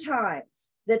two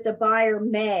times that the buyer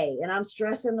may, and I'm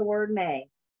stressing the word may.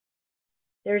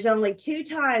 There's only two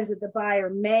times that the buyer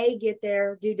may get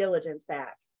their due diligence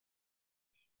back.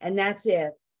 And that's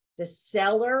if the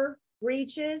seller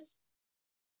breaches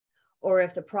or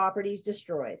if the property is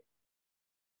destroyed.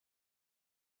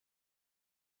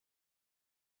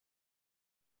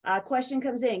 Question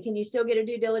comes in, can you still get a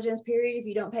due diligence period if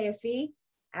you don't pay a fee?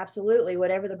 Absolutely,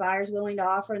 whatever the buyer's willing to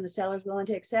offer and the seller's willing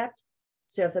to accept.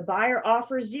 So if the buyer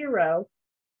offers 0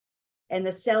 and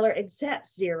the seller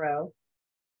accepts 0,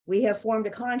 we have formed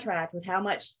a contract with how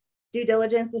much due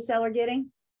diligence the seller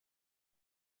getting?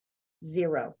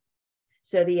 0.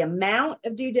 So the amount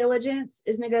of due diligence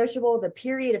is negotiable. The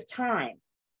period of time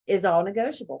is all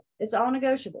negotiable. It's all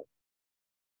negotiable.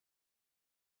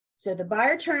 So the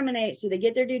buyer terminates, do they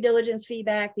get their due diligence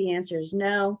feedback? The answer is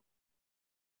no.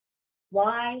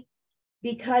 Why?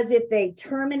 Because if they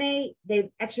terminate, they've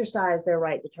exercised their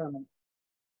right to terminate.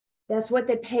 That's what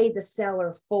they paid the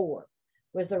seller for,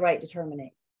 was the right to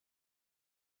terminate.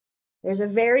 There's a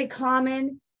very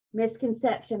common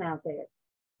misconception out there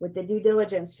with the due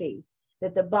diligence fee,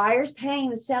 that the buyer's paying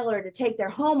the seller to take their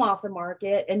home off the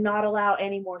market and not allow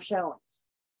any more showings.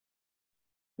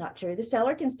 Not true. The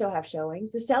seller can still have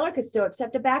showings. The seller could still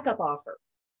accept a backup offer.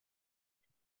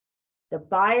 The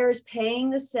buyer's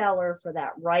paying the seller for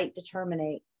that right to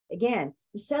terminate. Again,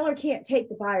 the seller can't take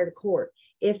the buyer to court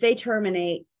if they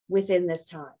terminate within this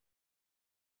time.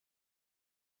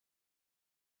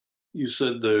 You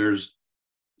said there's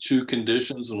 2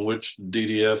 conditions in which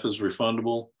DDF is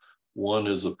refundable. One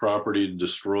is the property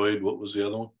destroyed. What was the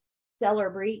other one? Seller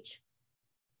breach.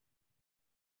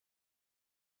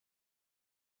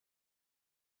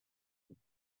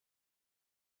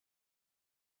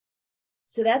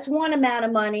 So that's one amount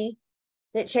of money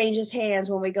that changes hands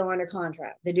when we go under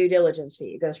contract, the due diligence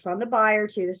fee. It goes from the buyer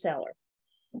to the seller.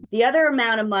 The other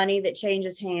amount of money that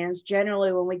changes hands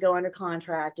generally when we go under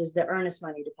contract is the earnest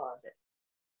money deposit.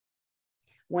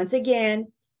 Once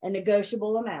again, a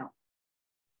negotiable amount.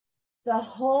 The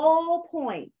whole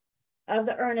point of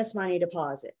the earnest money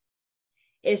deposit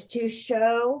is to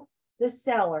show the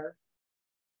seller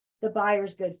the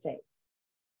buyer's good faith.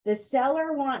 The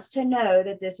seller wants to know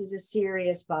that this is a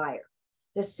serious buyer.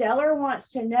 The seller wants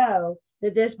to know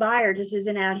that this buyer just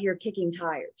isn't out here kicking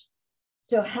tires.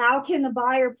 So how can the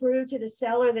buyer prove to the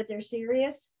seller that they're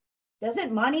serious?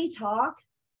 Doesn't money talk?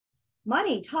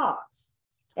 Money talks.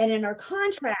 And in our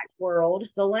contract world,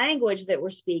 the language that we're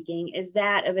speaking is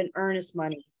that of an earnest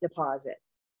money deposit.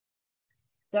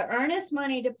 The earnest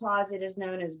money deposit is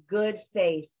known as good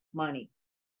faith money.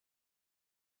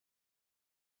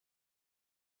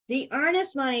 The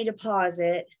earnest money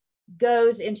deposit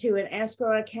goes into an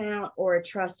escrow account or a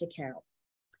trust account.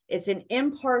 It's an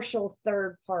impartial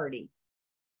third party.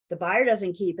 The buyer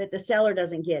doesn't keep it, the seller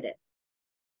doesn't get it.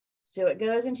 So it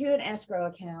goes into an escrow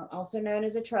account, also known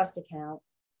as a trust account.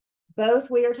 Both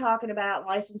we are talking about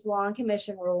licensed law and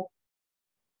commission rule.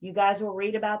 You guys will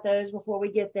read about those before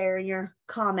we get there in your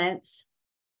comments.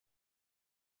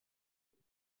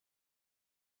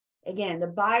 Again, the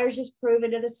buyer's just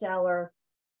proven to the seller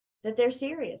that they're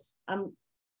serious. I'm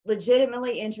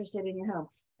legitimately interested in your home.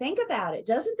 Think about it.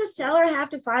 Doesn't the seller have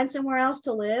to find somewhere else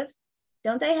to live?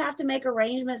 Don't they have to make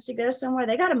arrangements to go somewhere?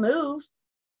 They got to move.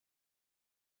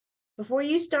 Before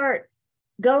you start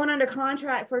going under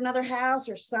contract for another house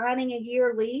or signing a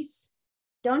year lease,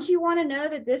 don't you want to know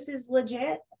that this is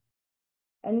legit?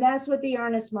 And that's what the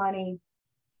earnest money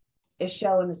is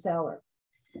showing the seller.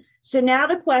 So now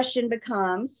the question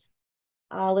becomes,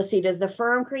 let's see, does the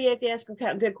firm create the escrow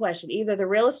account? Good question. Either the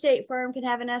real estate firm can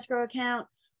have an escrow account,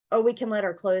 or we can let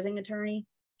our closing attorney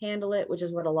handle it, which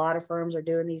is what a lot of firms are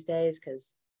doing these days.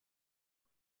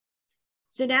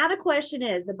 So now the question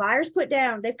is, the buyer's put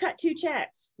down, they've cut 2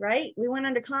 checks, right? We went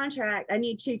under contract. I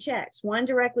need 2 checks, one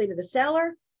directly to the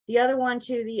seller, the other one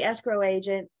to the escrow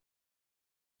agent.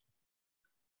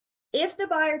 If the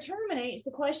buyer terminates,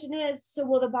 the question is, so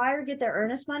will the buyer get their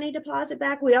earnest money deposit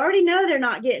back? We already know they're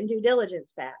not getting due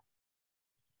diligence back.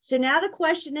 So now the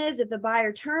question is, if the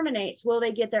buyer terminates, will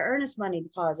they get their earnest money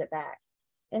deposit back?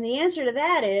 And the answer to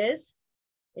that is,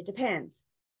 it depends.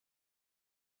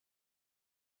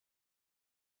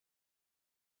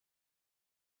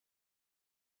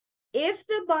 If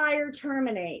the buyer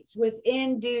terminates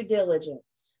within due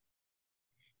diligence,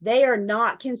 they are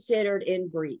not considered in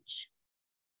breach.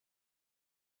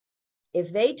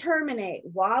 If they terminate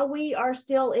while we are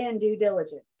still in due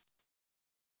diligence,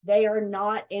 they are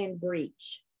not in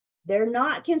breach. They're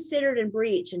not considered in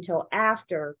breach until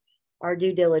after our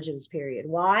due diligence period.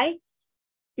 Why?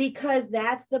 Because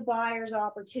that's the buyer's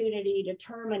opportunity to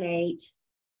terminate,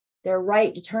 their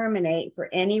right to terminate for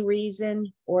any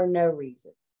reason or no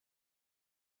reason.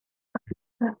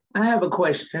 I have a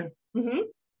question. Mm-hmm.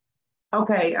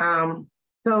 Okay,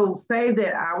 so say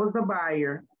that I was the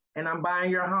buyer and I'm buying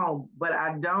your home, but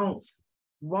I don't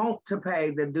want to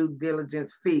pay the due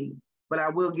diligence fee, but I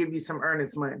will give you some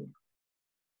earnest money.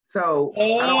 So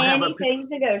I don't have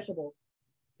anything's negotiable.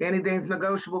 Anything's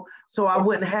negotiable. So I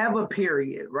wouldn't have a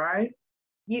period, right?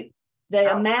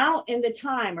 The amount and the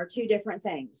time are 2 different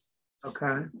things.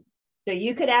 Okay. So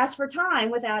you could ask for time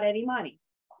without any money.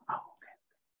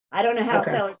 I don't know how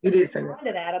sellers respond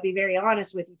to that. I'll be very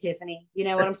honest with you, Tiffany. You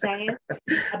know what I'm saying?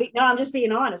 I'm just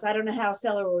being honest. I don't know how a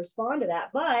seller will respond to that,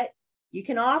 but you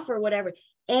can offer whatever.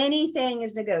 Anything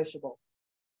is negotiable.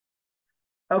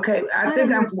 Okay, I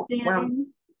think I'm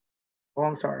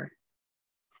sorry.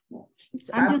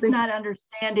 I'm just not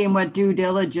understanding what due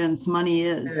diligence money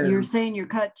is. Yeah. You're saying you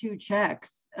cut 2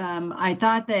 checks. I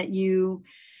thought that you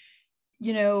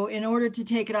know, in order to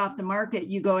take it off the market,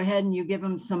 you go ahead and you give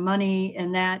them some money,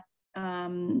 and that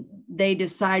they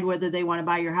decide whether they want to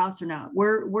buy your house or not.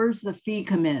 Where's the fee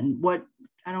come in? What?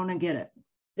 I don't get it.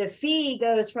 The fee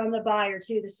goes from the buyer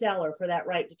to the seller for that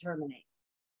right to terminate.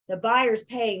 The buyer's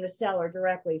paying the seller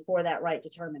directly for that right to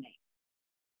terminate.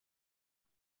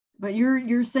 But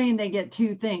you're saying they get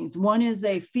 2 things. One is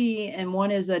a fee and one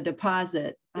is a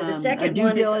deposit. So the second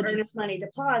one is the earnest money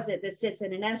deposit that sits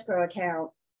in an escrow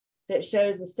account that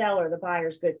shows the seller the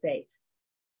buyer's good faith.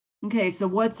 Okay, so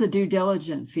what's the due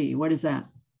diligence fee? What is that?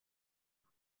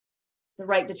 The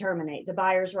right to terminate, the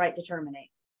buyer's right to terminate.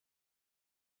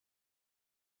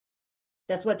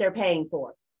 That's what they're paying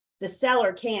for. The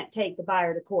seller can't take the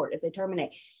buyer to court if they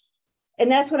terminate. And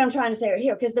that's what I'm trying to say right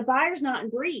here, because the buyer's not in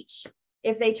breach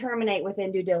if they terminate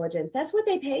within due diligence. That's what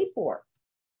they paid for.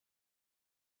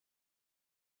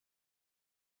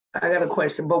 I got a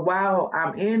question, but while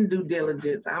I'm in due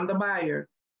diligence, I'm the buyer.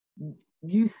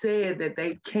 You said that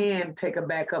they can take a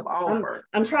backup offer.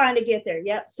 I'm trying to get there.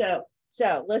 Yep.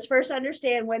 So let's first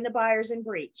understand when the buyer's in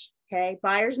breach. Okay.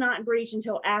 Buyer's not in breach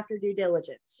until after due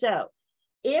diligence. So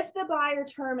if the buyer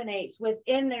terminates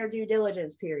within their due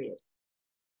diligence period,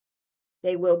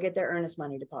 they will get their earnest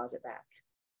money deposit back.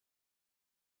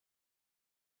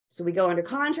 So we go under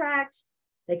contract.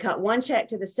 They cut 1 check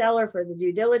to the seller for the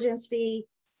due diligence fee.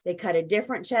 They cut a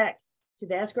different check to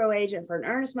the escrow agent for an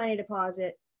earnest money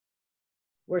deposit.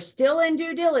 We're still in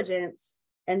due diligence,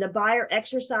 and the buyer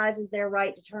exercises their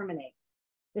right to terminate.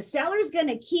 The seller's going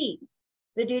to keep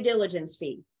the due diligence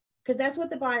fee because that's what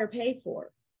the buyer paid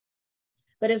for.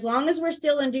 But as long as we're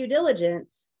still in due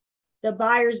diligence, the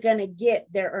buyer's going to get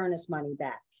their earnest money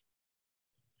back.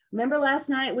 Remember last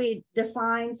night we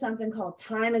defined something called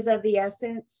time is of the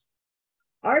essence?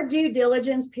 Our due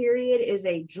diligence period is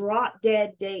a drop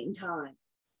dead date and time.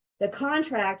 The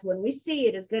contract, when we see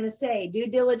it, is going to say due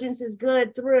diligence is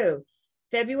good through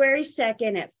February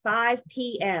 2nd at 5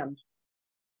 p.m.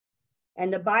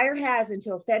 And the buyer has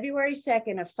until February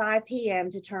 2nd at 5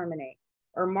 p.m. to terminate.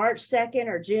 or March 2nd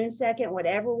or June 2nd,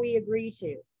 whatever we agree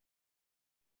to.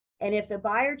 And if the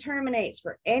buyer terminates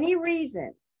for any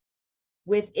reason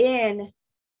within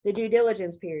the due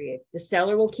diligence period, the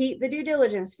seller will keep the due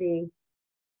diligence fee.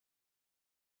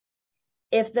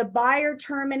 If the buyer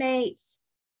terminates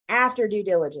after due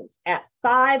diligence at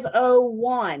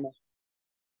 5:01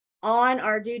 on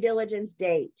our due diligence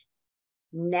date,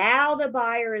 now the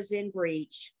buyer is in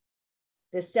breach.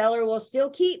 The seller will still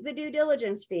keep the due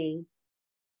diligence fee,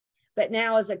 but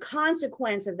now as a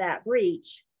consequence of that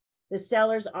breach, the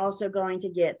seller's also going to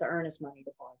get the earnest money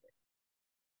deposit.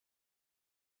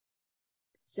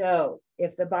 So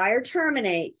if the buyer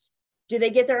terminates, do they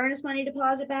get their earnest money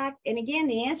deposit back? And again,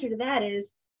 the answer to that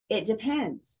is it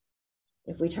depends.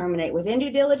 If we terminate within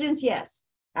due diligence, yes.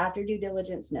 After due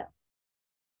diligence, no.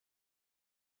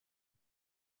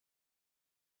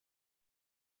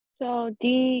 So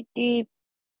DDP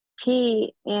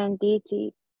and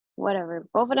DT, whatever,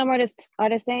 both of them are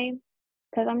the same?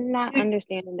 Because I'm not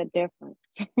understanding the difference.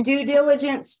 Due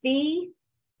diligence fee?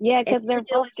 Yeah, because they're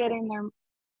both getting their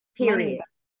period. Money back.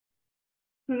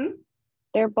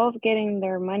 They're both getting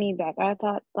their money back. I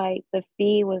thought like the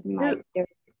fee was like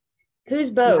who's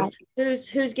both?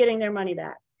 Who's getting their money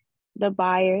back? The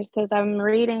buyers, because I'm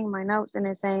reading my notes and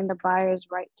it's saying the buyer's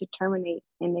right to terminate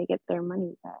and they get their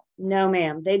money back. No,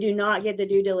 ma'am. They do not get the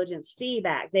due diligence fee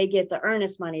back. They get the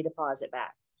earnest money deposit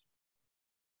back.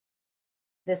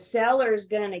 The seller's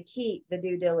going to keep the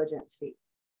due diligence fee.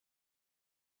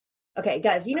 Okay,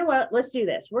 guys, you know what? Let's do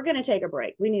this. We're going to take a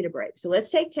break. We need a break. So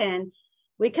let's take 10.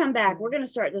 We come back. We're going to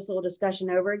start this little discussion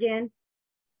over again.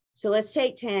 So let's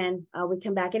take 10. We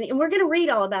come back and we're going to read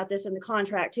all about this in the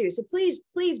contract too. So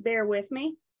please bear with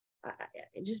me.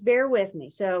 Just bear with me.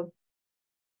 So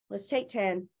let's take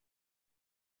 10.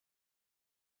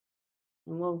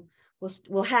 And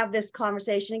we'll have this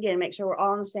conversation again, make sure we're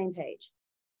all on the same page.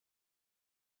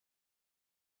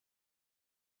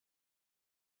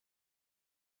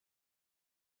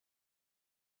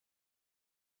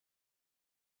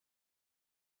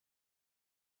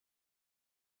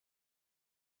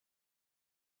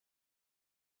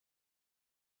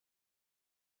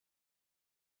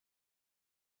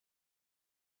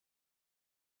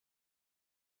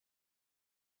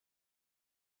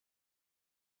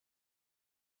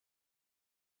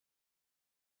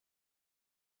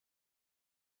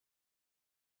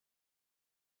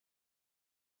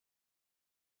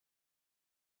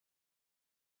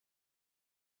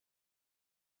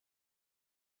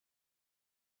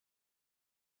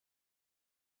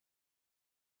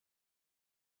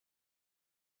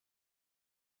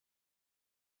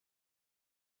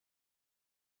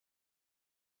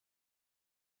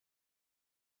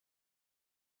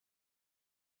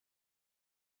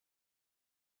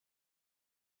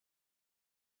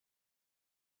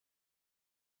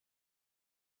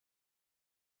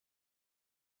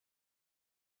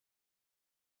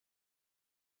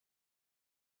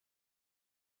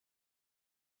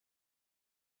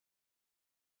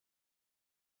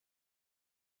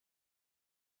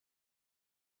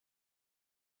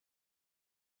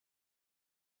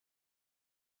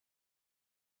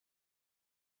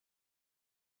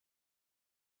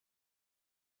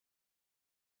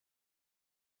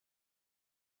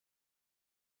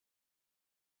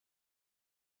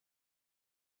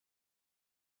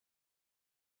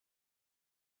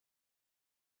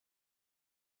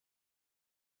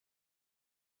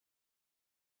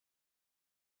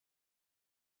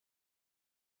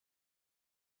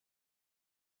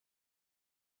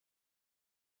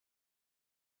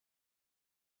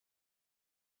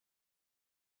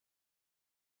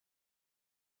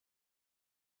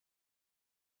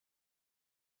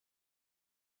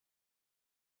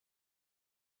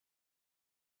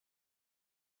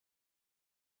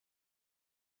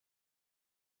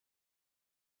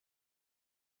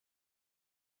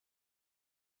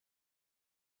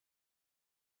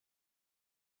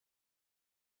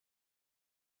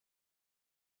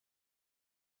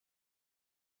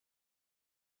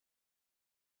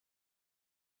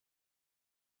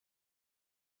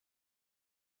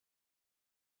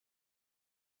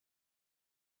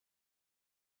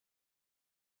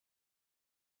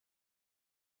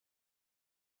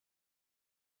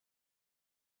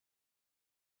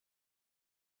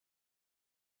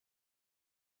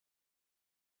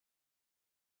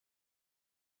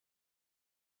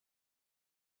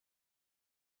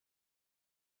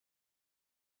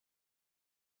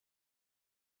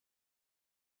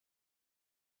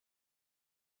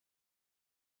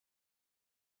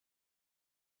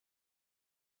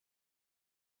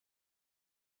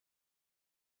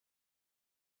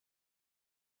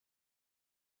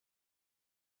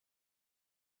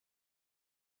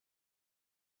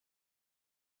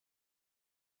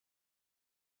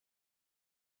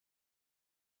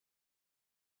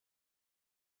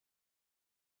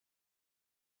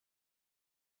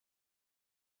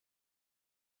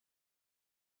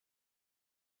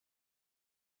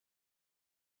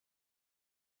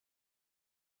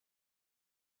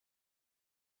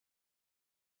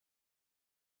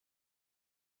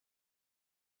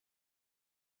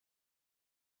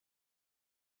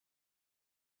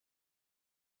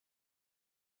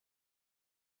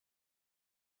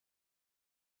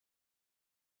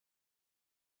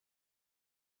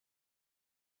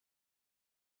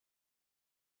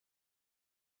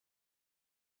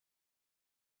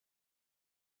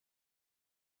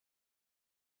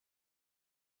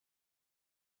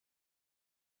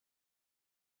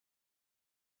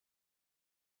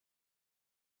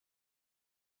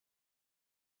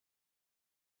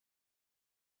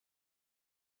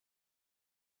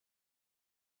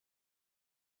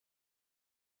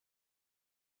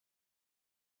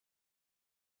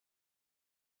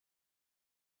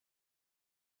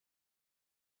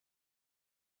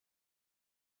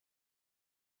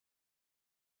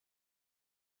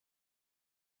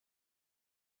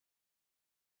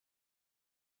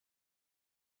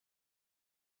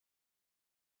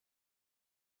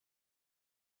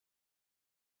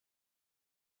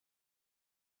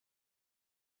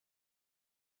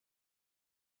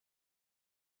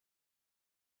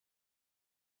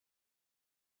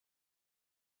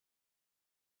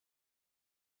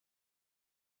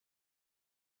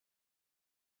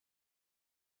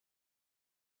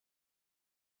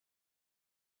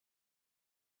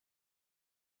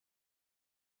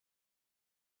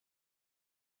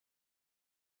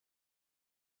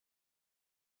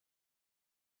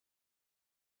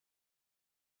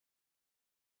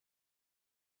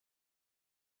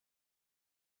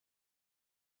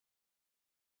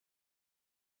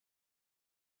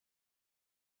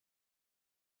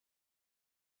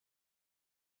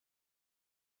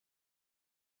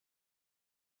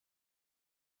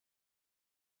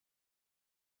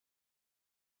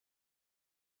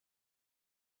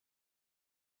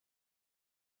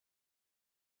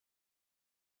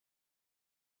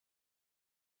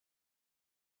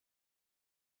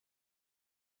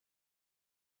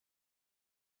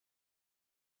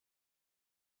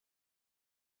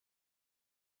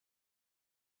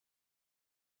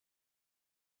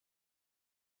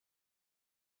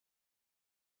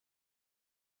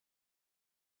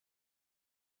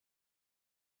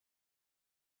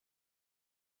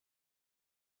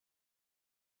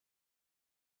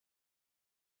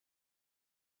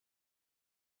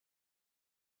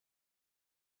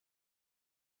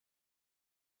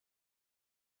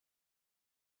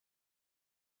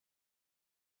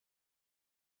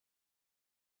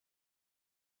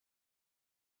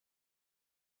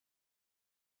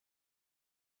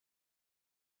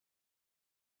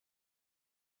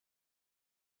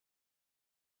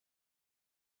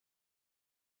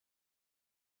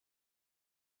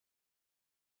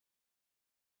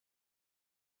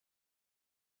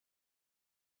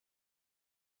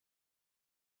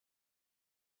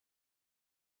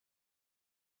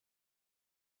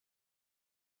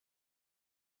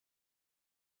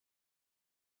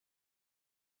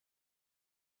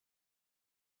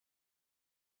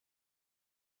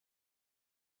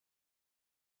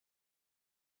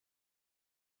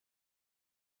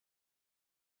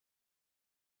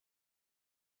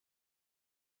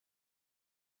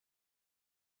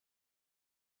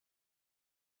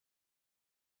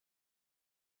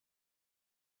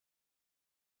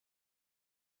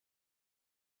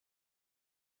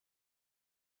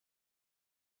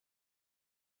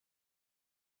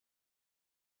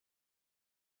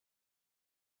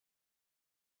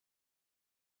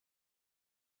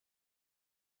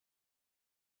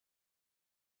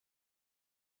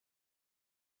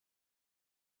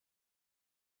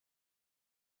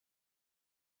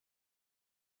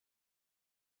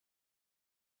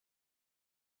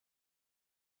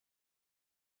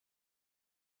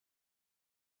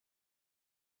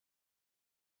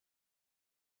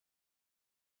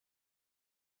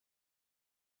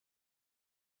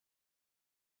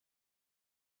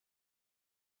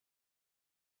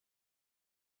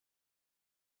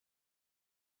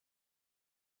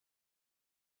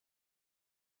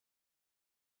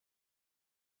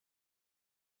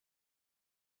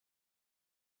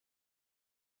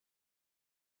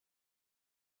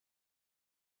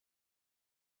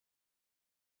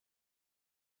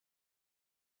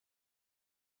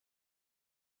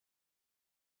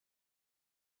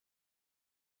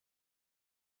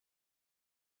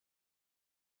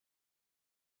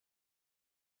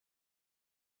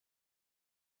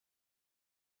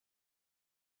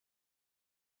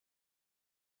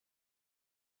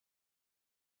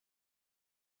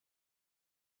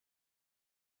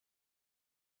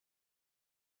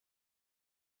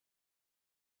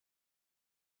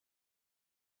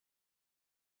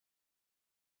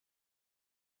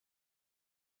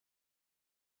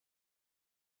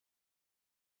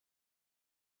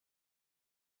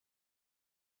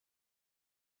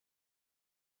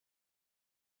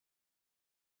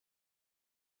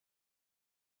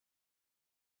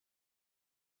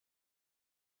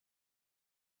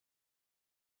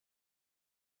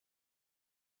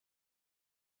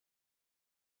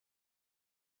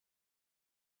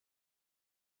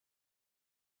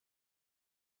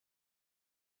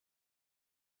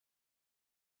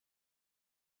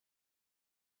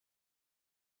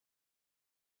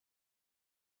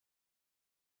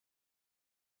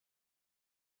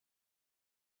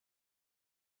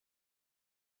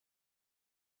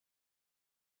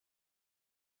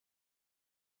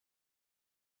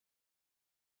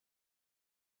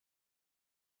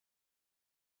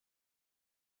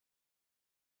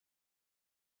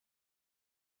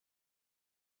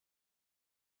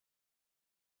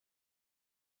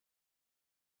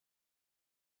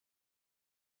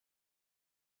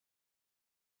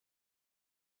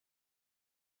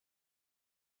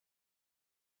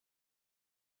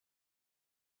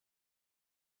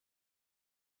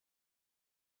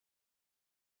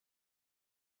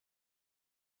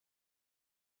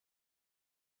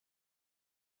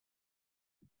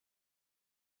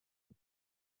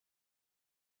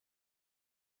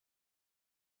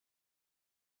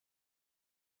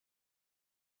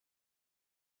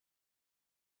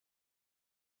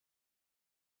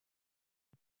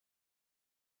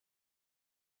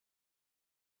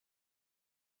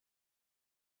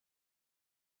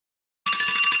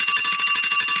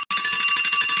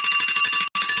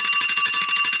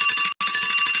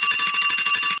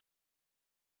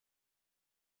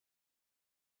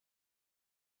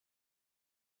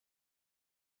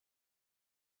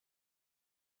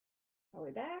 Are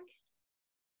we back?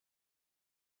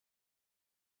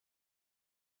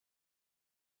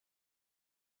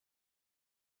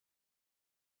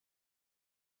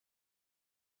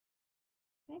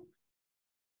 Okay.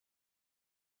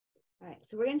 All right,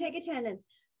 so we're going to take attendance.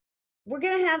 We're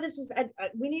going to have this,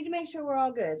 we need to make sure we're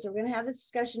all good. So we're going to have this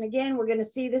discussion again. We're going to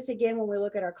see this again when we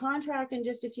look at our contract in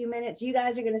just a few minutes. You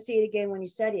guys are going to see it again when you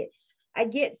study it. I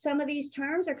get some of these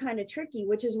terms are kind of tricky,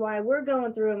 which is why we're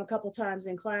going through them a couple times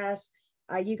in class.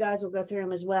 You guys will go through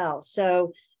them as well.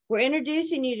 So we're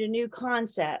introducing you to new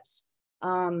concepts.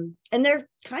 And they're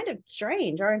kind of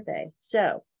strange, aren't they?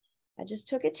 So I just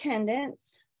took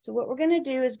attendance. So what we're going to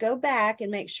do is go back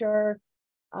and make sure,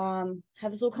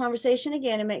 have this little conversation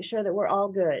again and make sure that we're all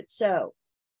good. So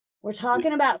we're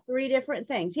talking about 3 different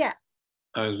things. Yeah.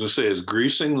 I was going to say, is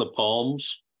greasing the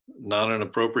palms not an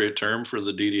appropriate term for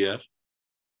the DDF?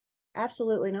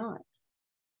 Absolutely not.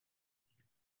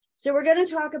 So we're going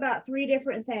to talk about 3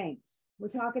 different things. We're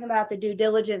talking about the due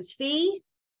diligence fee,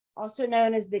 also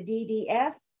known as the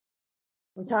DDF.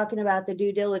 We're talking about the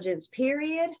due diligence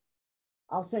period,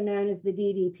 also known as the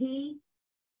DDP.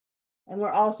 And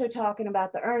we're also talking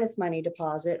about the earnest money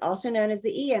deposit, also known as the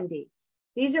EMD.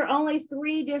 These are only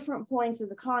 3 different points of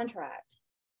the contract,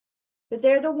 but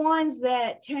they're the ones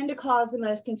that tend to cause the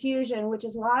most confusion, which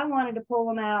is why I wanted to pull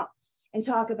them out and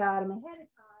talk about them ahead of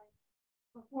time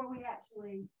before we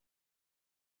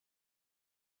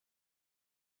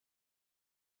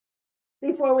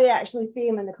actually see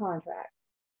them in the contract.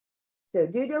 So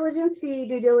due diligence fee,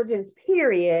 due diligence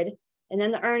period, and then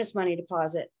the earnest money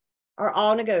deposit are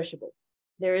all negotiable.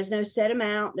 There is no set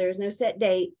amount. There is no set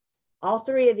date. All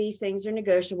 3 of these things are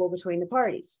negotiable between the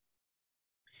parties.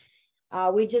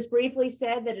 We just briefly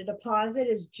said that a deposit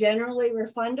is generally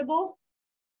refundable,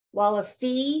 while a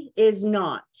fee is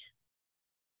not.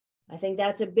 I think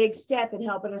that's a big step in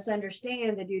helping us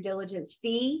understand the due diligence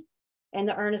fee and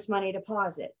the earnest money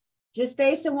deposit. Just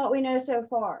based on what we know so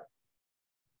far,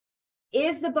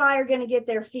 is the buyer going to get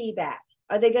their fee back?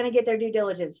 Are they going to get their due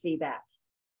diligence fee back?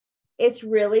 It's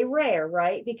really rare,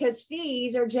 right? Because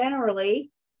fees are generally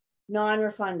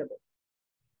non-refundable.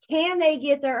 Can they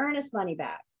get their earnest money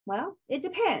back? Well, it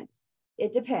depends.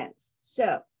 It depends.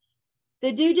 So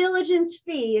the due diligence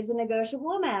fee is a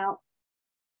negotiable amount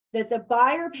that the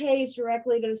buyer pays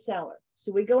directly to the seller.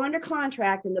 So we go under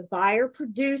contract and the buyer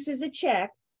produces a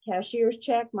check, cashier's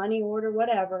check, money order,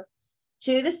 whatever,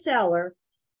 to the seller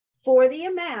for the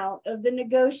amount of the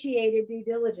negotiated due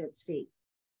diligence fee.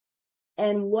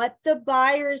 And what the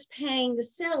buyer is paying the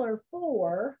seller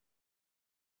for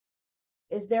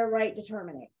is their right to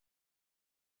terminate.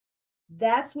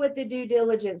 That's what the due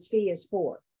diligence fee is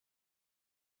for.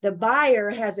 The buyer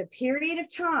has a period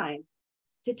of time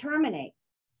to terminate.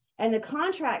 And the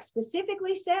contract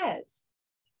specifically says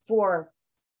for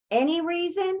any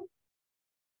reason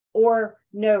or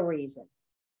no reason.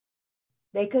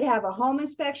 They could have a home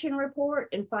inspection report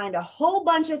and find a whole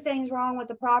bunch of things wrong with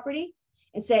the property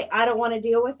and say, I don't want to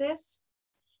deal with this.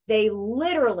 They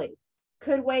literally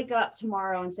could wake up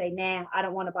tomorrow and say, nah, I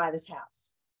don't want to buy this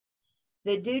house.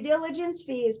 The due diligence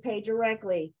fee is paid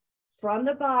directly from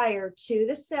the buyer to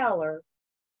the seller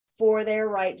for their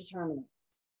right to terminate.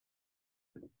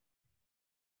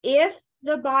 If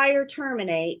the buyer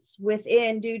terminates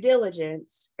within due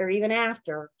diligence or even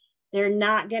after, they're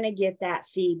not going to get that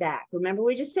fee back. Remember,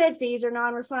 we just said fees are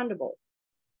non-refundable.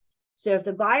 So if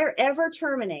the buyer ever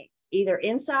terminates, either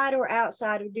inside or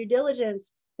outside of due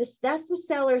diligence, that's the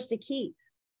seller's to keep.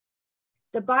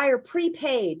 The buyer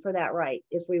prepaid for that right,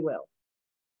 if we will.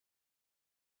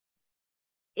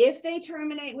 If they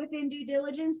terminate within due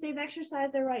diligence, they've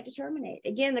exercised their right to terminate.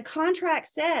 Again, the contract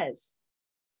says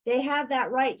they have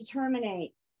that right to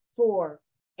terminate for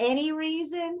any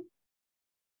reason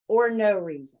or no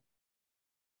reason.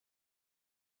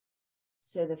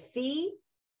 So the fee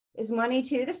is money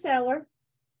to the seller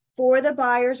for the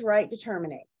buyer's right to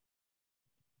terminate.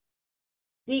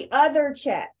 The other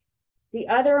check, the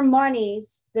other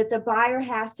monies that the buyer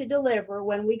has to deliver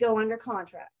when we go under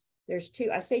contract. There's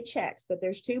 2, I say checks, but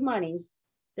there's 2 monies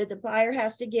that the buyer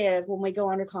has to give when we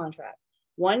go under contract.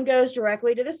 One goes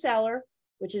directly to the seller,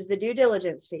 which is the due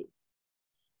diligence fee.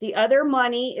 The other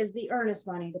money is the earnest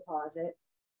money deposit.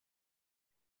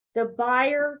 The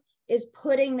buyer is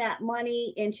putting that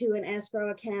money into an escrow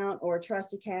account or a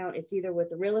trust account. It's either with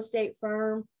the real estate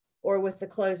firm or with the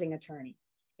closing attorney.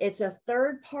 It's a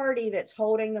third party that's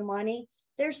holding the money.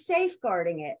 They're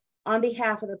safeguarding it on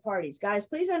behalf of the parties. Guys,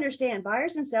 please understand,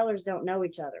 buyers and sellers don't know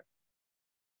each other.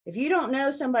 If you don't know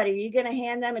somebody, are you going to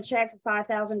hand them a check for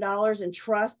 $5,000 and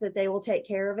trust that they will take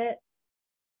care of it?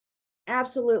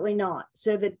 Absolutely not.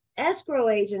 So the escrow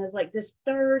agent is like this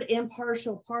third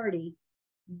impartial party.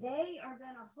 They are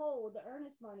going to hold the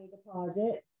earnest money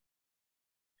deposit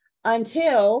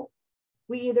until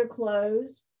we either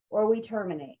close or we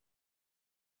terminate.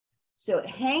 So it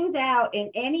hangs out in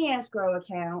any escrow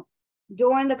account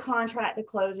during the contract to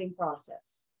closing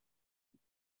process.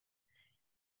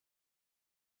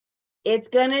 It's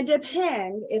going to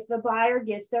depend if the buyer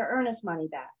gets their earnest money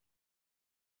back.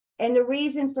 And the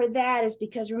reason for that is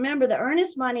because, remember, the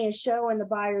earnest money is showing the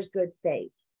buyer's good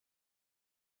faith.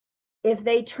 If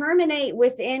they terminate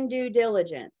within due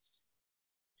diligence,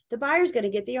 the buyer's going to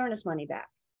get the earnest money back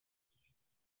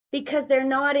because they're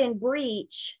not in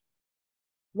breach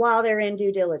while they're in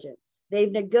due diligence.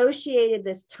 They've negotiated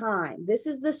this time. This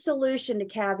is the solution to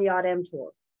caveat emptor.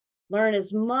 Learn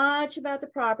as much about the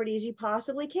property as you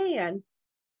possibly can.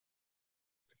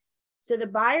 So the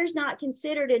buyer's not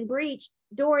considered in breach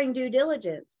during due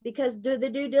diligence, because the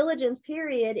due diligence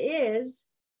period is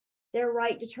their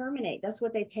right to terminate. That's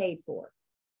what they paid for.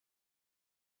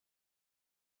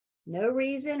 No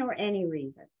reason or any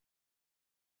reason.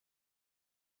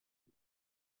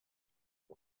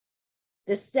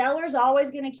 The seller's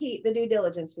always going to keep the due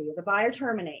diligence fee. If the buyer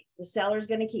terminates, the seller's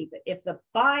going to keep it. If the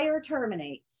buyer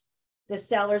terminates, the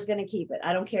seller's going to keep it.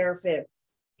 I don't care if it's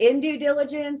in due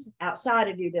diligence, outside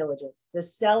of due diligence, the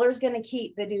seller's going to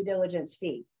keep the due diligence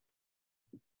fee.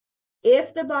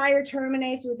 If the buyer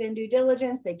terminates within due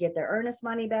diligence, they get their earnest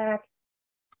money back.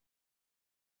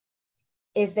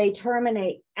 If they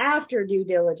terminate after due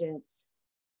diligence,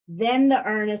 then the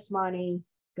earnest money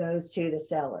goes to the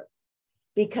seller.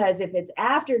 Because if it's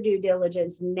after due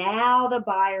diligence, now the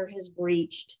buyer has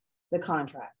breached the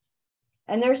contract.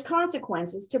 And there's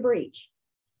consequences to breach.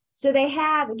 So they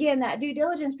have, again, that due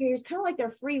diligence period is kind of like their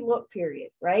free look period,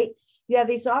 right? You have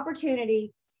this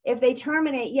opportunity. If they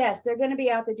terminate, yes, they're going to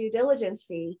be out the due diligence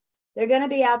fee. They're going to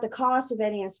be out the cost of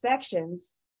any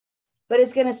inspections, but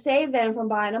it's going to save them from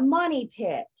buying a money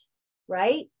pit,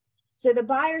 right? So the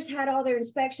buyers had all their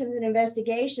inspections and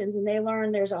investigations, and they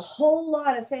learned there's a whole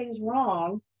lot of things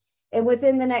wrong. And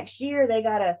within the next year, they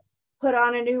got to put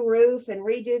on a new roof and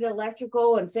redo the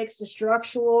electrical and fix the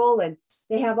structural. And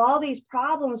they have all these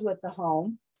problems with the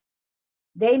home.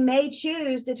 They may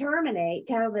choose to terminate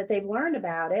now that they've learned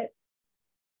about it.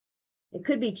 It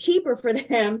could be cheaper for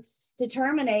them to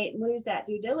terminate and lose that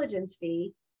due diligence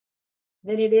fee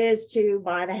than it is to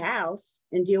buy the house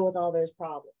and deal with all those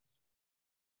problems.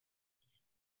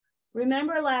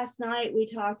 Remember last night we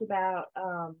talked about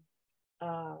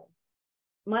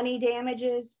money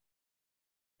damages,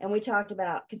 and we talked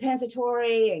about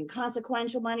compensatory and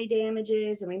consequential money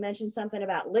damages, and we mentioned something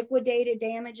about liquidated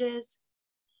damages.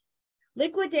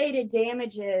 Liquidated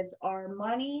damages are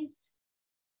monies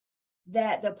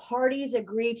that the parties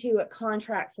agree to at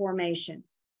contract formation.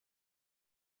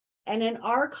 And in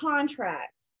our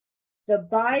contract, the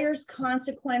buyer's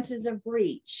consequences of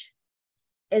breach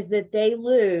is that they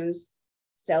lose,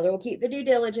 seller will keep the due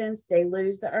diligence, they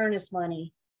lose the earnest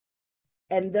money.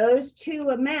 And those two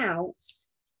amounts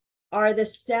are the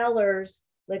seller's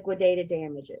liquidated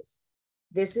damages.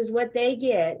 This is what they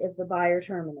get if the buyer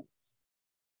terminates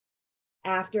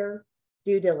after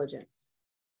due diligence.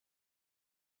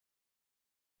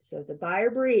 So if the buyer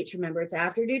breach, remember it's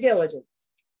after due diligence,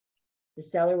 the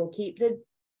seller will keep the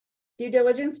due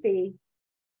diligence fee.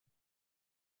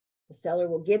 The seller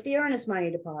will get the earnest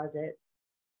money deposit.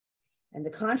 And the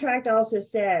contract also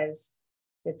says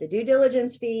that the due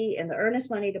diligence fee and the earnest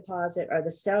money deposit are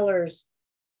the seller's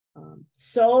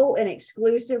sole and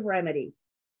exclusive remedy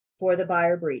for the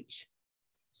buyer breach.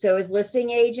 So as listing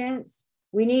agents,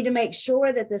 we need to make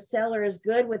sure that the seller is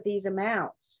good with these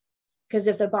amounts. Because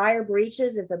if the buyer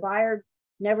breaches, if the buyer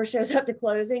never shows up to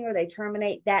closing or they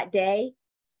terminate that day,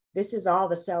 this is all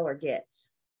the seller gets.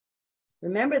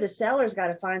 Remember, the seller's got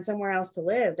to find somewhere else to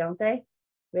live, don't they?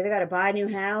 They either got to buy a new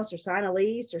house or sign a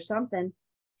lease or something.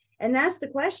 And that's the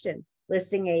question,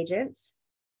 listing agents.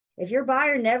 If your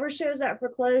buyer never shows up for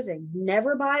closing,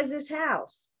 never buys this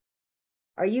house,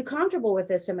 are you comfortable with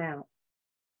this amount?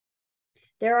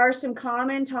 There are some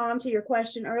common, Tom, to your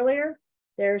question earlier,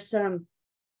 there's some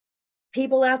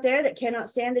people out there that cannot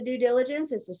stand the due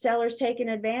diligence. It's the sellers taking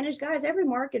advantage. Guys, every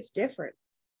market's different.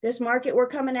 This market we're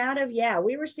coming out of, yeah,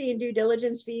 we were seeing due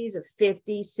diligence fees of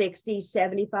 $50,000,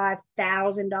 $60,000,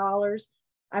 $75,000.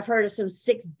 I've heard of some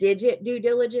 6-digit due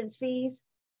diligence fees.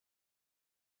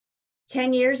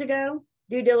 10 years ago,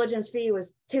 due diligence fee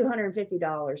was $250,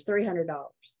 $300.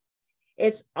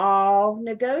 It's all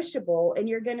negotiable, and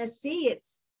you're going to see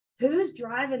it's who's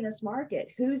driving this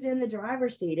market, who's in the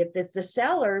driver's seat. If it's the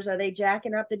sellers, are they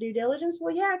jacking up the due diligence?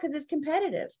 Well, yeah, because it's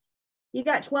competitive. You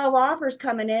got 12 offers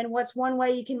coming in. What's one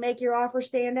way you can make your offer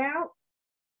stand out?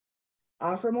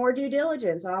 Offer more due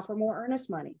diligence, offer more earnest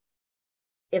money.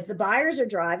 If the buyers are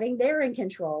driving, they're in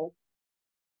control.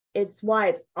 It's why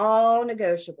it's all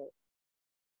negotiable.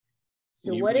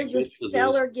 So what does the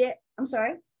seller get? I'm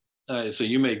sorry. So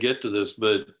you may get to this,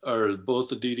 but are both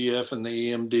the DDF and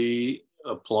the EMD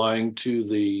applying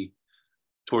to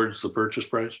towards the purchase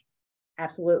price?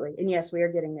 Absolutely. And yes, we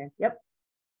are getting there. Yep.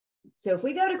 So if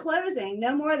we go to closing,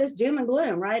 no more of this doom and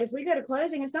gloom, right? If we go to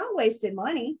closing, it's not wasted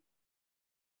money.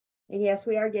 And yes,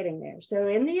 we are getting there. So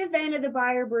in the event of the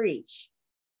buyer breach,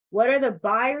 what are the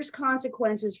buyer's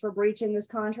consequences for breaching this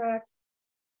contract?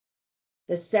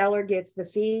 The seller gets the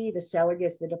fee, the seller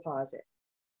gets the deposit.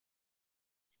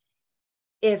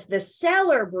 If the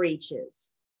seller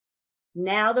breaches,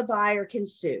 now the buyer can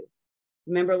sue.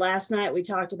 Remember last night we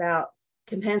talked about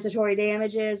compensatory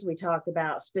damages, we talked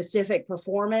about specific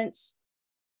performance.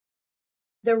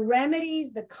 The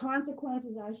remedies, the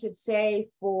consequences, I should say,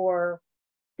 for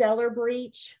seller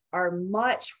breach are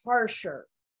much harsher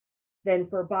than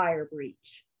for buyer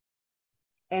breach.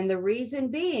 And the reason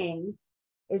being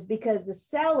is because the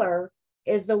seller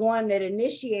is the one that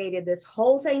initiated this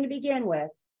whole thing to begin with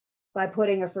by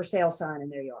putting a for sale sign in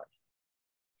their yard.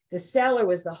 The seller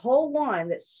was the whole one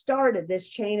that started this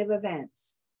chain of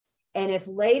events. And if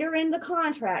later in the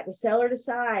contract, the seller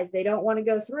decides they don't want to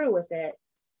go through with it,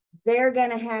 they're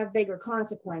going to have bigger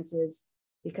consequences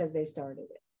because they started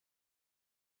it.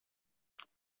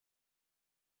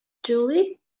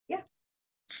 Julie? Yeah.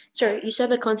 Sorry, you said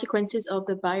the consequences of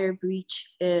the buyer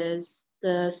breach is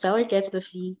the seller gets the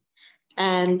fee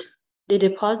and the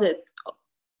deposit.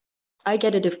 I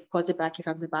get a deposit back if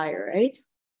I'm the buyer, right?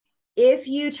 If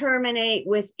you terminate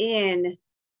within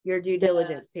your due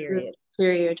diligence period.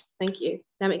 Thank you.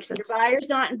 That makes sense. Your buyer's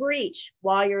not in breach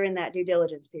while you're in that due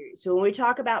diligence period. So when we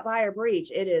talk about buyer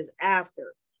breach, it is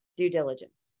after due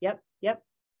diligence. Yep.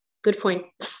 Good point.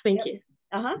 Thank you.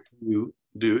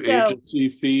 Do agency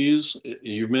fees,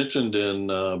 you mentioned in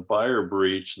buyer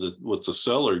breach that what the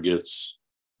seller gets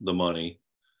the money,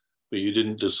 but you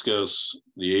didn't discuss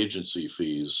the agency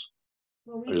fees.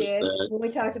 Well, we did when we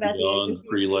talked about the agency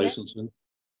pre-licensing.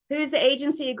 Who's the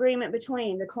agency agreement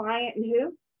between the client and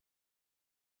who?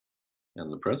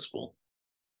 And the principal.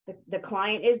 The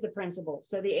client is the principal.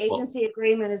 So the agency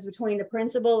agreement is between the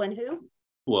principal and who?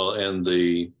 Well, and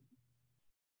the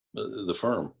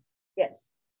firm. Yes.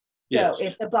 Yes. So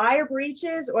if the buyer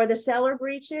breaches or the seller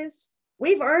breaches,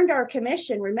 we've earned our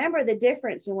commission. Remember the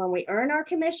difference in when we earn our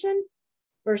commission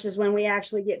versus when we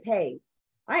actually get paid.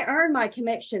 I earn my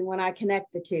commission when I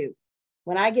connect the two,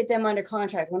 when I get them under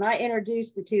contract, when I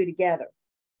introduce the two together.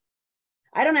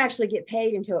 I don't actually get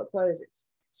paid until it closes.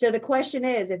 So the question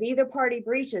is, if either party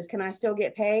breaches, can I still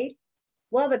get paid?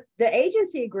 Well, the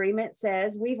agency agreement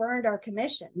says we've earned our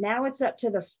commission. Now it's up to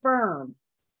the firm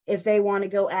if they want to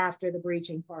go after the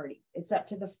breaching party. It's up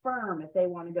to the firm if they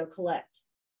want to go collect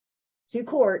to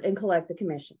court and collect the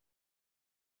commission.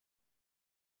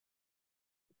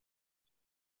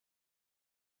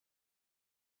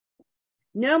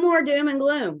 No more doom and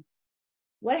gloom.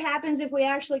 What happens if we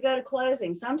actually go to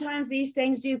closing? Sometimes these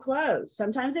things do close.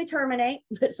 Sometimes they terminate,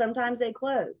 but sometimes they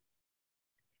close.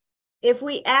 If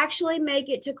we actually make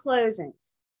it to closing,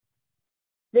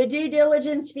 the due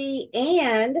diligence fee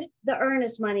and the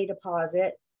earnest money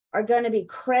deposit are going to be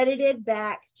credited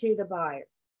back to the buyer.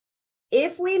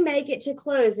 If we make it to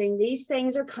closing, these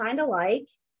things are kind of like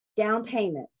down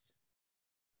payments.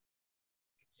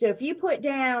 So if you put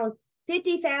down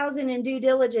 $50,000 in due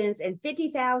diligence and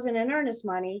 $50,000 in earnest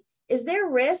money, is there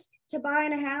risk to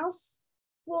buying a house?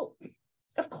 Well,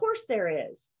 of course there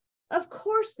is. Of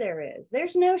course there is.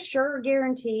 There's no sure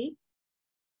guarantee.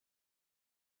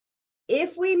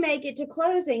 If we make it to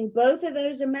closing, both of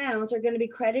those amounts are going to be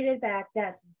credited back.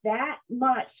 That's that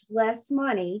much less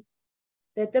money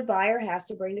that the buyer has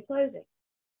to bring to closing.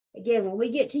 Again, when we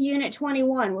get to Unit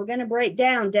 21, we're going to break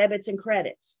down debits and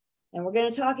credits. And we're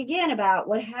going to talk again about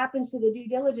what happens to the due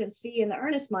diligence fee and the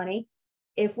earnest money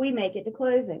if we make it to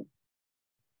closing.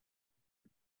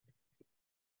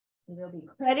 So they'll be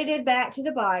credited back to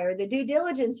the buyer. The due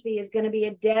diligence fee is going to be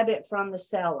a debit from the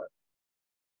seller.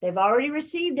 They've already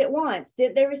received it once.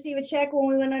 Didn't they receive a check when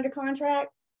we went under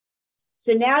contract?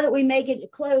 So now that we make it to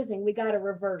closing, we got to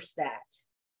reverse that.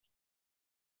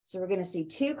 So we're going to see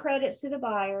 2 credits to the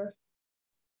buyer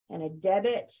and a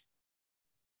debit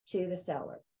to the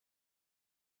seller.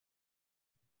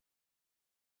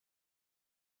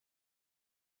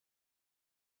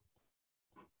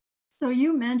 So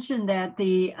you mentioned that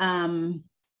the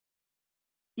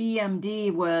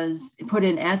EMD was put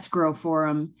in escrow for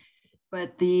them.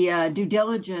 but the due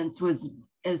diligence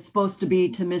is supposed to be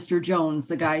to Mr. Jones,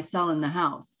 the guy selling the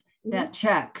house, that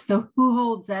check. So who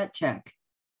holds that check?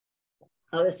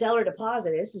 Oh, the seller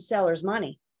deposit. It's the seller's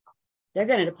money. They're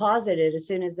going to deposit it as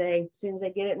soon as they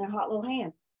get it in their hot little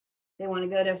hand. They want to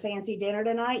go to a fancy dinner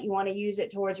tonight. You want to use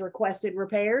it towards requested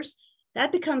repairs.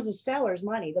 That becomes the seller's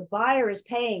money. The buyer is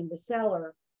paying the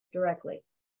seller directly.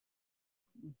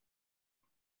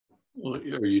 Well,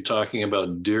 are you talking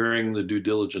about during the due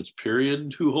diligence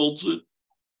period, who holds it?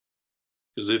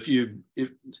 Because if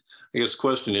I guess the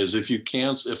question is,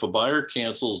 if a buyer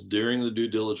cancels during the due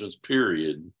diligence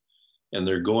period and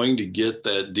they're going to get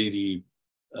that due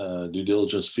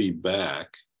diligence fee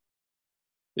back,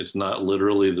 it's not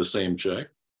literally the same check?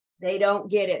 They don't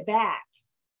get it back.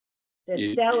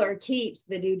 The seller keeps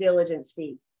the due diligence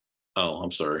fee. Oh,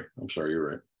 I'm sorry. You're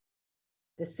right.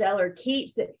 The seller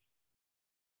keeps it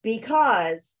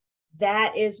because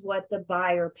that is what the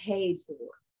buyer paid for.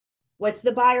 What's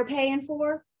the buyer paying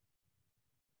for?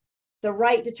 The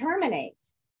right to terminate.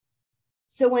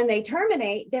 So when they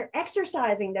terminate, they're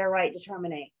exercising their right to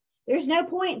terminate. There's no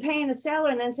point paying the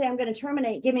seller and then say, I'm going to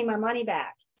terminate, give me my money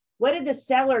back. What did the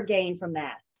seller gain from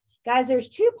that? Guys, there's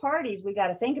two parties we got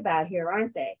to think about here,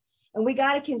 aren't they? And we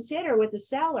got to consider with the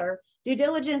seller, due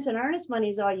diligence and earnest money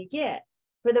is all you get.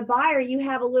 For the buyer, you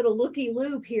have a little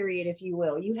looky-loo period, if you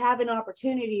will. You have an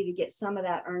opportunity to get some of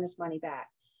that earnest money back.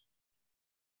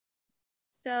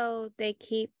 So they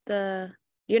keep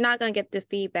you're not going to get the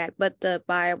feedback, but the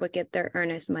buyer would get their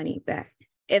earnest money back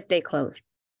if they close.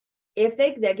 If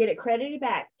they get it credited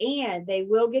back, and they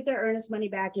will get their earnest money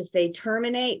back if they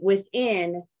terminate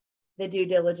within the due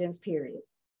diligence period.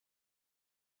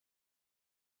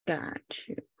 Got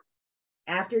you.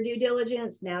 After due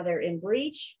diligence, now they're in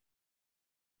breach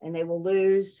and they will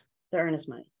lose the earnest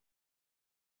money.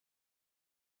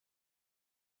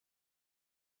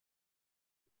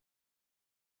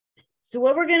 So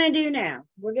what we're going to do now,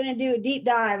 we're going to do a deep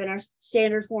dive in our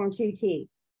standard form 2T.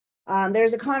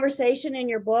 There's a conversation in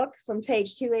your book from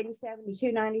page 287 to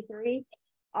 293.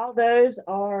 All those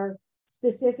are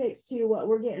specifics to what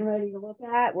we're getting ready to look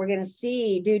at. We're going to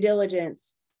see due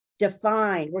diligence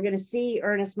defined. We're going to see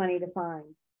earnest money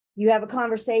defined. You have a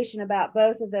conversation about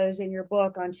both of those in your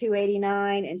book on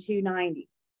 289 and 290.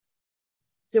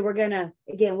 So we're going to,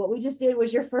 again, what we just did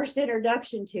was your first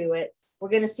introduction to it. We're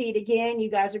going to see it again.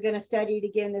 You guys are going to study it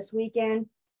again this weekend.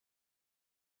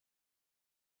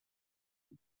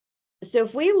 So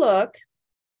if we look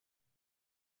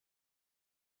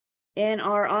in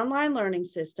our online learning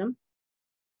system,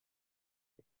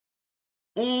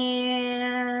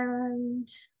 and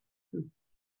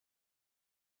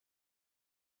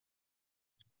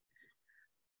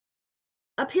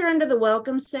up here under the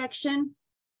welcome section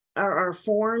are our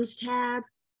forms tab.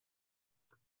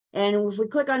 And if we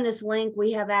click on this link,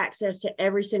 we have access to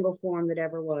every single form that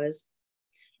ever was.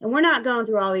 And we're not going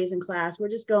through all these in class. We're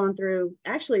just going through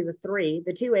actually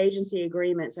the two agency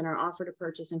agreements and our offer to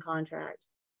purchase and contract.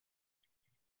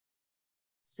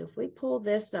 So if we pull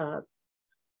this up,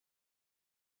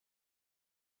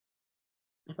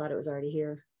 I thought it was already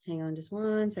here. Hang on just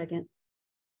 1 second.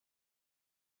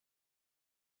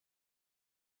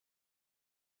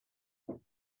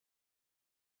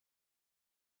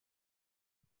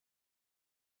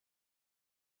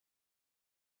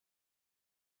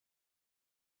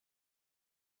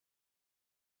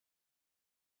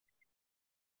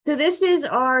 So this is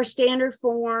our standard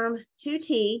form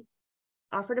 2T,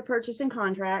 offer to purchase and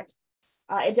contract.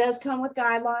 It does come with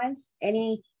guidelines.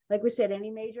 Like we said,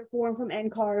 any major form from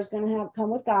NCAR is going to come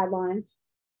with guidelines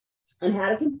on how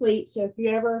to complete. So if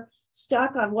you're ever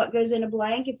stuck on what goes in a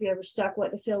blank, if you're ever stuck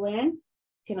what to fill in, you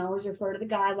can always refer to the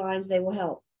guidelines. They will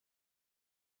help.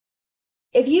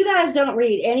 If you guys don't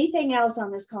read anything else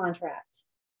on this contract,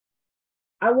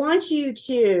 I want you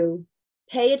to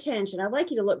pay attention. I'd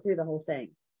like you to look through the whole thing.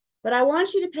 But I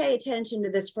want you to pay attention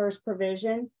to this first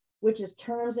provision, which is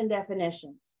terms and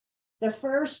definitions. The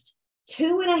first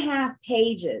 2.5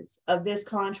 pages of this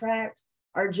contract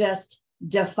are just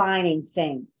defining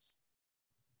things,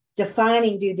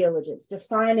 defining due diligence,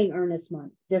 defining earnest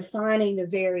money, defining the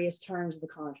various terms of the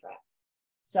contract.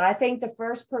 So I think the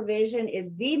first provision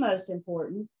is the most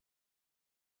important.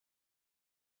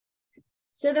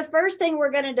 So the first thing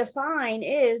we're going to define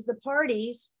is the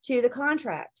parties to the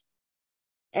contract.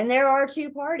 And there are two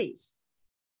parties.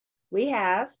 We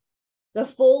have the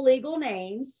full legal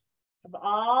names of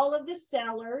all of the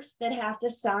sellers that have to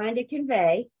sign to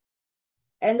convey,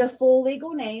 and the full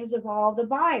legal names of all the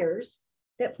buyers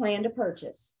that plan to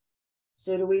purchase.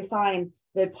 So do we find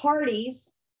the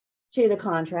parties to the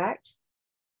contract?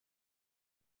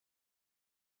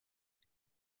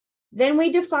 Then we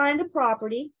define the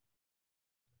property.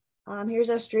 Here's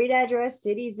our street address,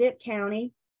 city, zip,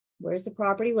 county. Where's the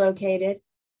property located?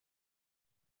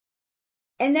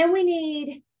 And then we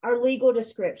need our legal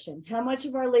description. How much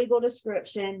of our legal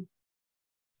description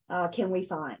can we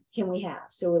find? Can we have?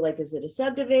 So we're like, is it a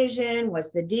subdivision? What's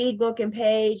the deed book and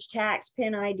page, tax,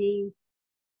 PIN ID?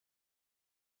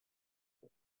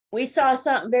 We saw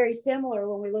something very similar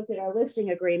when we looked at our listing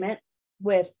agreement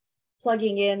with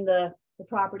plugging in the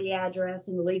property address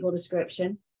and the legal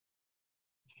description.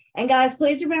 And guys,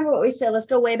 please remember what we said. Let's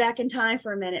go way back in time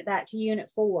for a minute, back to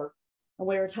Unit 4. And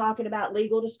we were talking about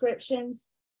legal descriptions.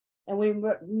 And we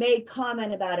made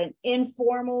comment about an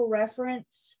informal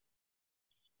reference.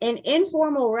 An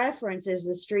informal reference is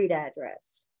the street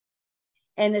address.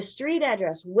 And the street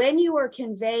address, when you are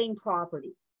conveying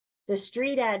property, the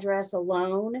street address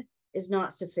alone is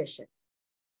not sufficient.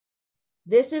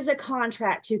 This is a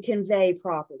contract to convey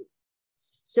property.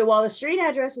 So while the street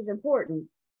address is important,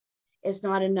 it's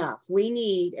not enough. We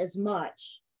need as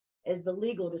much as the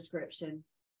legal description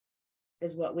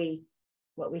as what we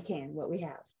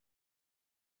have.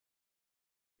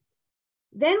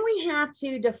 Then we have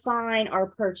to define our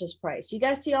purchase price. You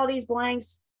guys see all these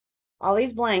blanks? All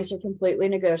these blanks are completely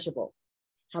negotiable.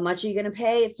 How much are you going to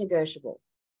pay? It's negotiable.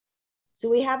 So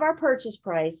we have our purchase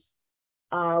price.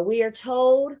 We are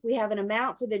told we have an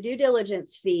amount for the due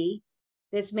diligence fee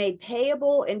that's made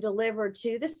payable and delivered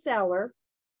to the seller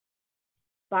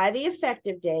by the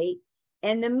effective date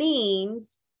and the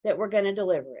means that we're going to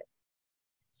deliver it.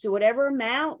 So whatever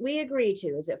amount we agree to,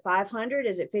 is it 500?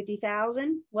 Is it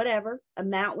 50,000? Whatever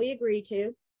amount we agree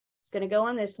to, it's going to go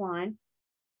on this line.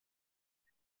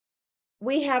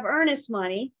 We have earnest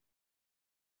money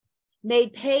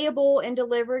made payable and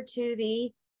delivered to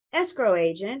the escrow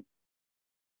agent.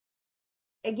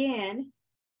 Again,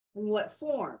 in what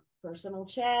form? Personal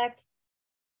check.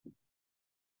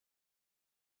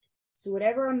 So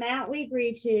whatever amount we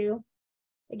agree to,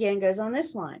 again, goes on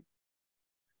this line.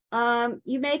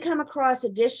 You may come across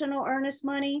additional earnest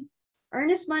money.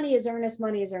 Earnest money is earnest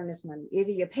money is earnest money.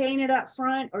 Either you're paying it up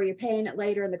front or you're paying it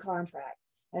later in the contract.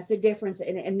 That's the difference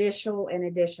in initial and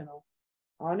additional.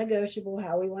 All negotiable,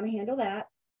 how we want to handle that.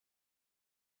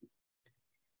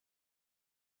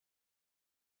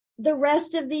 The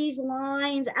rest of these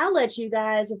lines, I'll let you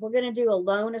guys, if we're going to do a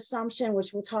loan assumption,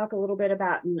 which we'll talk a little bit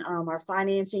about in our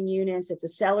financing units, if the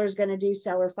seller's going to do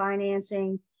seller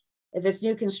financing, if it's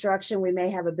new construction, we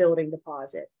may have a building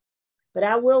deposit. But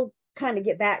I will kind of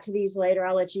get back to these later.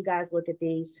 I'll let you guys look at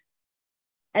these.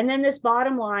 And then this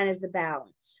bottom line is the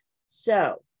balance.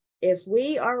 So if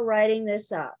we are writing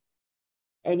this up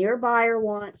and your buyer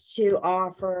wants to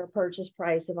offer a purchase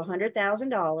price of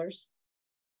 $100,000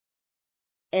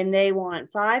 and they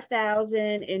want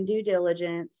 $5,000 in due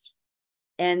diligence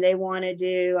and they want to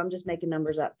do, I'm just making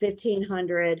numbers up,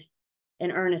 $1,500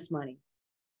 in earnest money.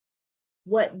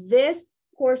 What this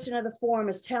portion of the form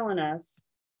is telling us,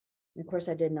 and of course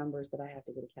I did numbers, but I have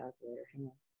to get a calculator, hang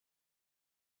on.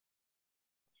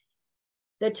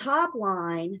 The top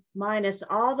line minus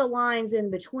all the lines in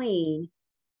between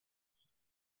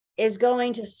is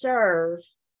going to serve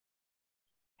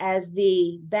as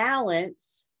the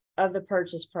balance of the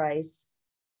purchase price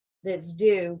that's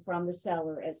due from the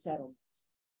seller at settlement.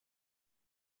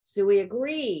 So we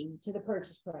agree to the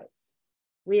purchase price.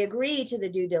 We agree to the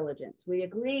due diligence. We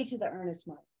agree to the earnest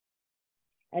money.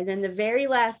 And then the very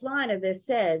last line of this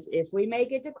says, if we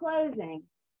make it to closing,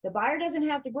 the buyer doesn't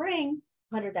have to bring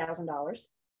 $100,000.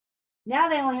 Now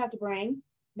they only have to bring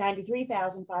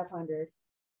 $93,500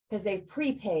 because they've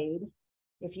prepaid,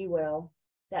 if you will,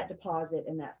 that deposit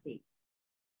and that fee.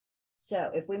 So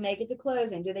if we make it to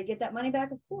closing, do they get that money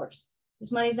back? Of course.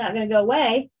 This money's not going to go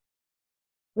away.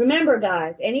 Remember,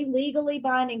 guys, any legally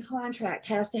binding contract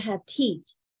has to have teeth.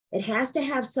 It has to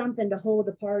have something to hold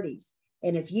the parties.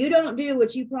 And if you don't do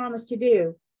what you promised to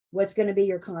do, what's going to be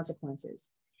your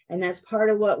consequences? And that's part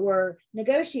of what we're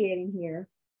negotiating here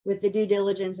with the due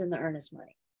diligence and the earnest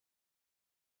money.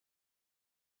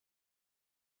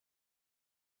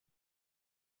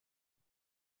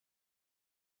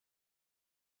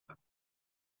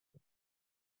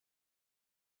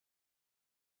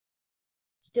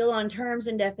 Still on terms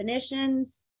and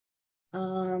definitions.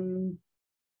 Here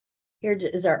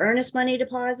is our earnest money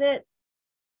deposit.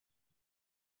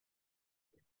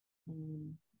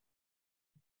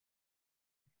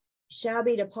 Shall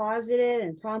be deposited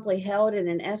and promptly held in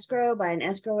an escrow by an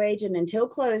escrow agent until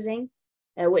closing,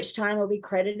 at which time will be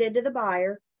credited to the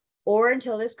buyer, or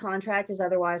until this contract is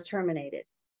otherwise terminated.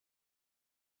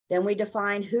 Then we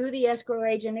define who the escrow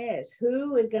agent is,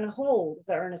 who is going to hold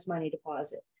the earnest money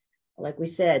deposit. Like we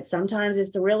said, sometimes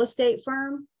it's the real estate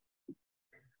firm,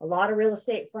 A lot of real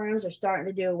estate firms are starting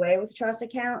to do away with trust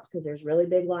accounts because there's really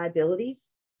big liabilities.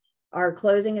 Our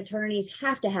closing attorneys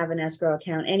have to have an escrow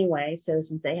account anyway. So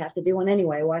since they have to do one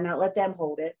anyway, why not let them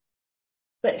hold it?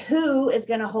 But who is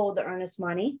going to hold the earnest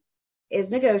money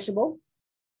is negotiable.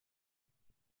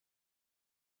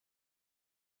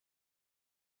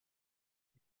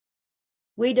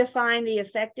 We define the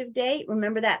effective date.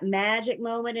 Remember that magic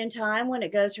moment in time when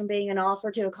it goes from being an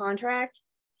offer to a contract?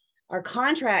 Our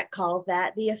contract calls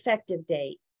that the effective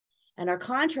date. And our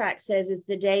contract says it's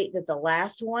the date that the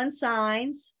last one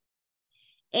signs,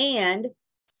 and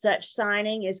such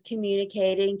signing is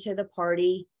communicating to the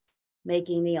party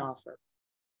making the offer.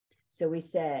 So we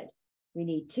said we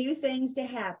need two things to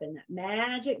happen, that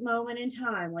magic moment in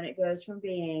time when it goes from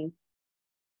being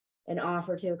an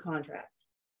offer to a contract.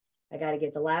 I got to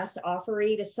get the last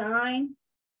offeree to sign,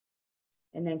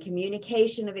 and then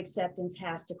communication of acceptance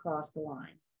has to cross the line.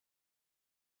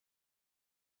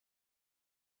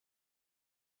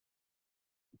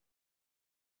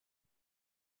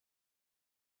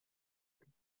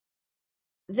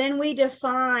 Then we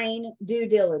define due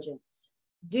diligence.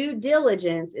 Due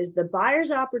diligence is the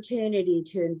buyer's opportunity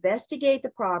to investigate the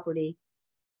property,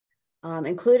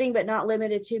 including but not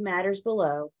limited to matters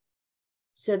below,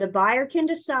 so the buyer can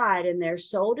decide in their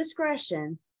sole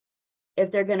discretion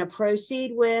if they're going to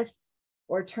proceed with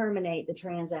or terminate the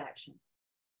transaction.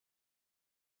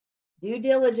 Due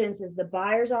diligence is the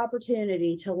buyer's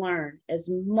opportunity to learn as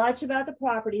much about the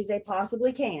property as they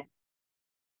possibly can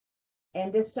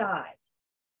and decide,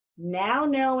 now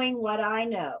knowing what I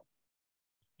know,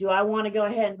 do I want to go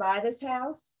ahead and buy this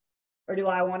house or do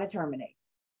I want to terminate?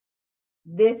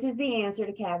 This is the answer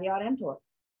to caveat emptor.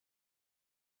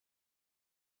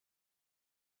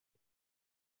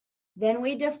 Then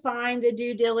we define the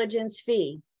due diligence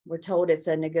fee. We're told it's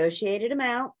a negotiated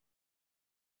amount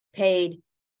paid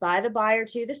by the buyer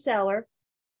to the seller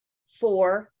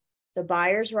for the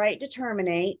buyer's right to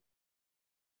terminate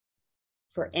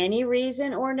for any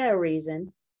reason or no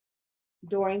reason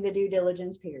during the due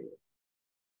diligence period.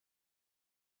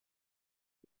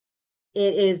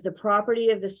 It is the property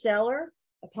of the seller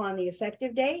upon the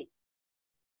effective date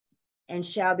and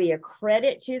shall be a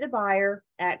credit to the buyer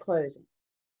at closing.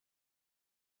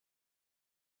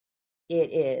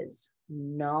 It is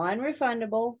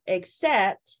non-refundable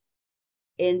except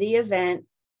in the event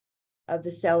of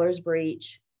the seller's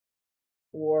breach,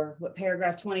 or what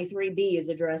paragraph 23B is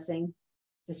addressing,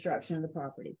 destruction of the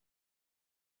property.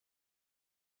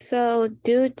 So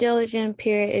due diligence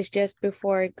period is just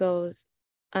before it goes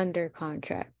under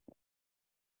contract.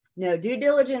 No, due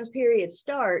diligence period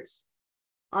starts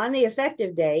on the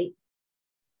effective date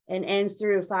and ends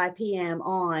through 5 p.m.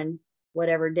 on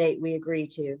whatever date we agree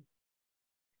to.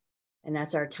 And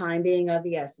that's our time being of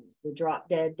the essence, the drop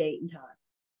dead date and time.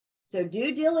 So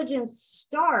due diligence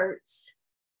starts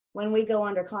when we go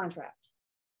under contract.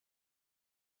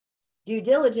 Due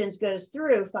diligence goes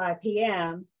through 5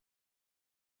 p.m.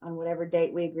 on whatever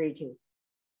date we agree to.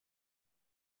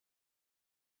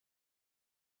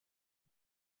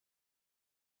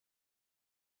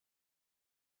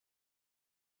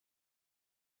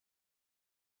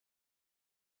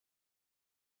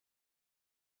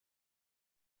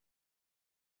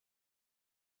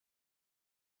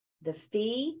 The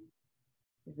fee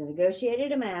is the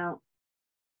negotiated amount.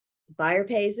 The buyer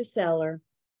pays the seller,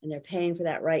 and they're paying for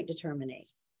that right to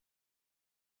terminate.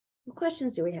 What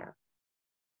questions do we have?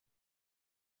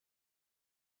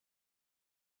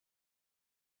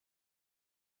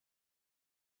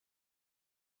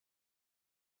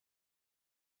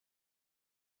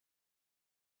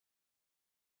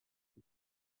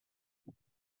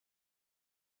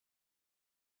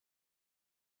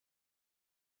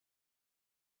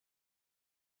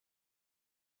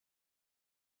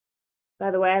 By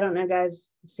the way, I don't know,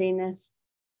 guys, have seen this,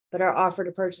 but our offer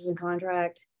to purchase and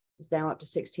contract is now up to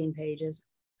 16 pages.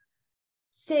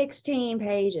 16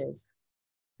 pages.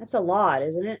 That's a lot,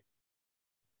 isn't it?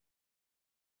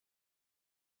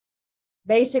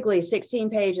 Basically,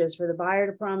 16 pages for the buyer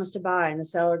to promise to buy and the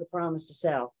seller to promise to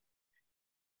sell.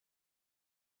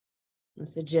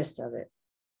 That's the gist of it.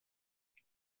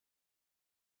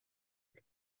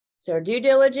 So our due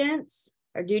diligence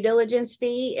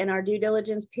fee, and our due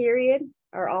diligence period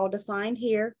are all defined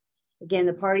here. Again,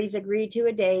 the parties agreed to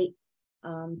a date.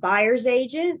 Buyer's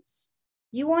agents,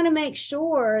 you want to make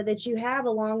sure that you have a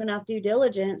long enough due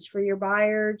diligence for your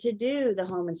buyer to do the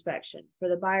home inspection, for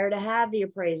the buyer to have the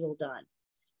appraisal done.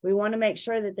 We want to make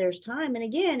sure that there's time. And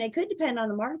again, it could depend on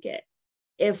the market.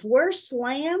 If we're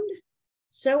slammed,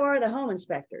 so are the home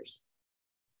inspectors.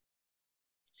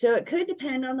 So it could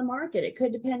depend on the market. It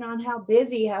could depend on how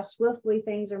busy, how swiftly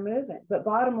things are moving. But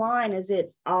bottom line is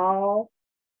it's all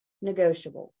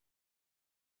negotiable.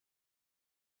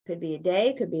 Could be a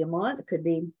day, could be a month, it could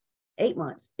be 8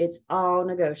 months. It's all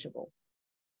negotiable.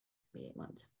 8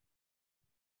 months.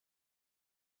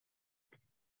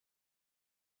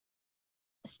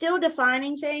 Still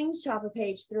defining things, top of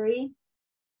page 3.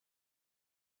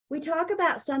 We talk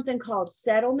about something called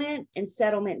settlement and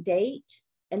settlement date,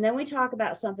 and then we talk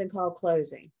about something called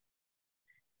closing.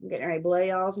 I'm getting ready to blow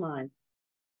y'all's mind.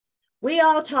 We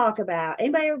all talk about,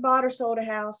 anybody ever bought or sold a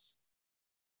house?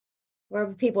 Where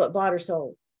have people that bought or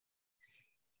sold?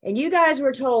 And you guys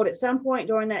were told at some point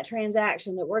during that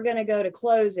transaction that we're going to go to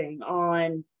closing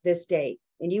on this date.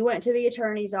 And you went to the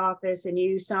attorney's office and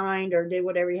you signed or did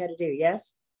whatever you had to do.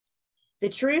 Yes. The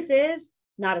truth is,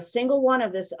 not a single one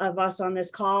of us on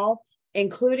this call,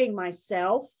 including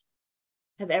myself,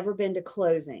 have ever been to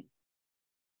closing.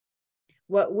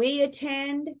 What we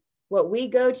attend, what we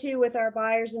go to with our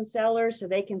buyers and sellers so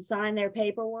they can sign their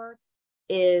paperwork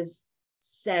is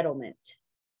settlement.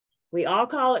 We all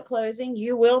call it closing.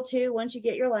 You will too. Once you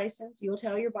get your license, you'll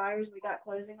tell your buyers we got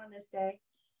closing on this day.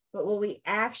 But what we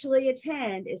actually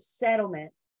attend is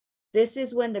settlement. This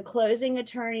is when the closing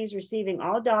attorney is receiving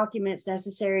all documents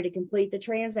necessary to complete the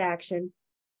transaction,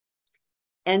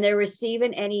 and they're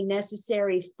receiving any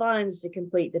necessary funds to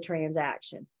complete the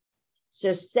transaction.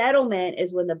 So settlement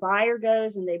is when the buyer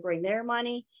goes and they bring their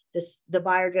money, the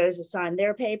buyer goes to sign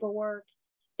their paperwork.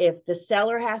 If the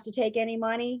seller has to take any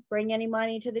money, bring any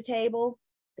money to the table,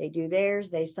 they do theirs,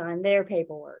 they sign their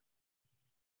paperwork.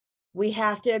 We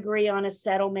have to agree on a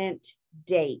settlement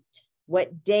date.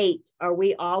 What date are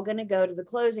we all going to go to the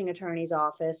closing attorney's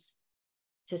office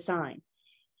to sign?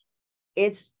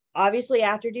 It's obviously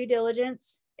after due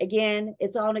diligence. Again,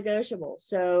 it's all negotiable.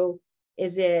 So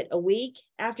is it a week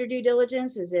after due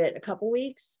diligence? Is it a couple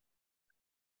weeks?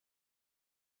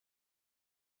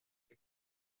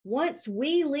 Once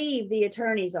we leave the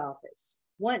attorney's office,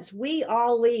 once we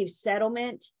all leave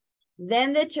settlement,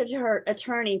 then the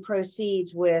attorney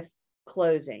proceeds with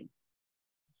closing.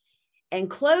 And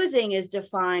closing is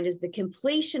defined as the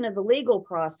completion of the legal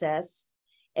process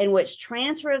in which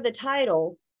transfer of the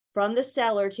title from the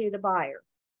seller to the buyer.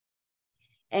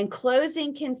 And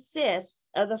closing consists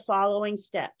of the following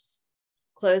steps.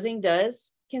 Closing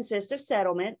does consist of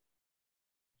settlement,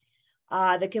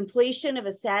 the completion of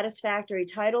a satisfactory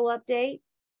title update,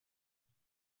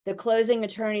 the closing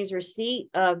attorney's receipt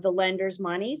of the lender's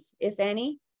monies, if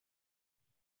any,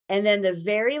 and then the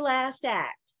very last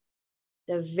act,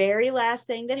 the very last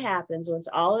thing that happens once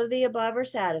all of the above are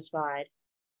satisfied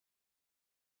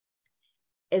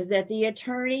is that the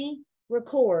attorney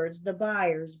records the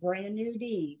buyer's brand new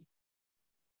deed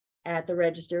at the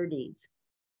Register of Deeds.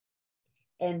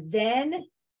 And then,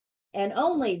 and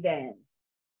only then,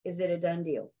 is it a done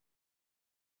deal.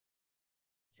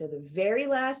 So the very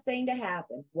last thing to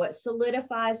happen, what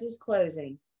solidifies this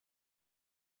closing,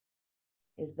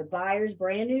 is the buyer's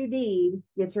brand new deed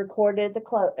gets recorded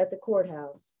at the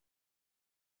courthouse.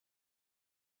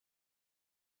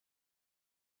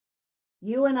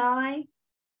 You and I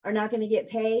are not going to get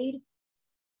paid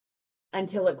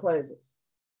until it closes.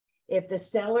 If the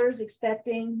seller's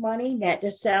expecting money net to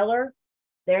seller,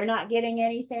 they're not getting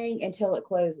anything until it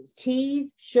closes.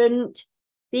 Keys shouldn't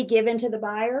be given to the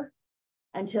buyer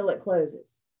until it closes,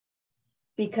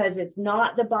 because it's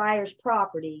not the buyer's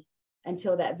property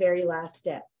until that very last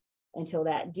step, until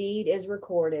that deed is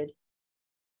recorded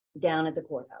down at the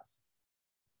courthouse.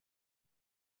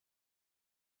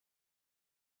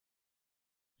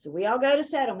 So we all go to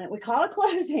settlement. We call it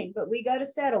closing, but we go to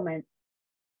settlement.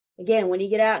 Again, when you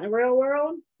get out in the real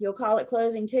world, you'll call it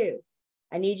closing too.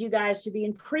 I need you guys to be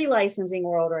in pre-licensing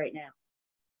world right now,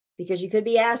 because you could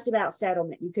be asked about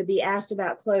settlement. You could be asked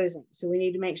about closing. So we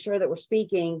need to make sure that we're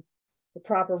speaking the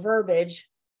proper verbiage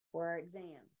for our exams.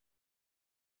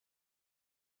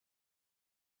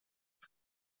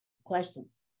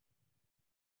 Questions?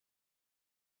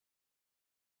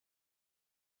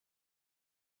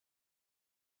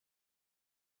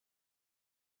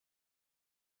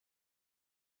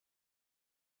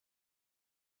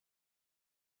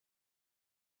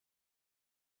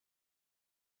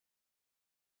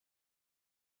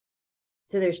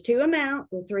 So there's two amounts,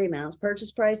 or three amounts: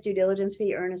 purchase price, due diligence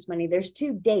fee, earnest money. There's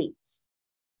two dates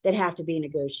that have to be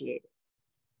negotiated.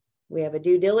 We have a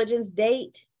due diligence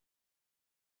date,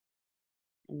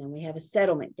 and then we have a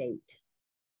settlement date.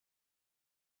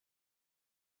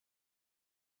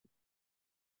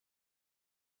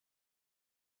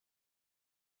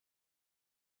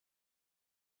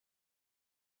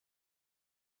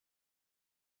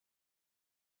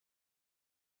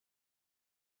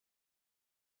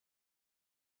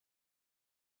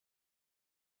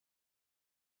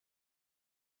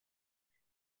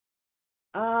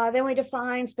 Then we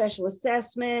define special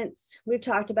assessments. We've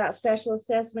talked about special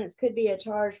assessments. Could be a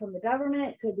charge from the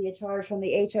government, could be a charge from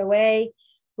the HOA.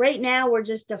 Right now, we're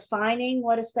just defining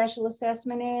what a special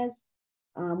assessment is.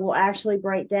 We'll actually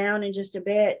break down in just a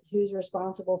bit who's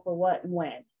responsible for what and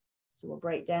when. So we'll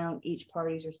break down each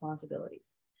party's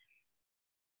responsibilities.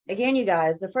 Again, you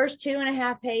guys, the first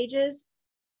 2.5 pages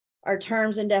are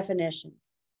terms and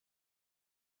definitions.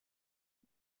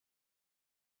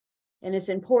 And it's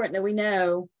important that we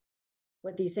know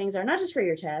what these things are, not just for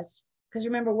your test, because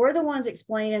remember, we're the ones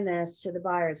explaining this to the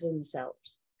buyers and the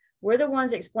sellers. We're the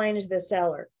ones explaining to the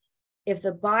seller. If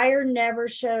the buyer never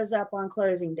shows up on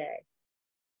closing day,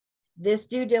 this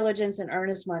due diligence and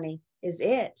earnest money is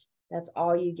it. That's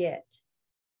all you get.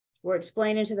 We're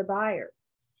explaining to the buyer.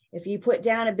 If you put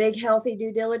down a big, healthy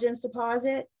due diligence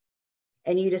deposit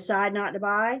and you decide not to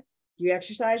buy, you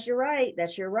exercise your right.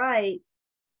 That's your right,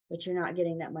 but you're not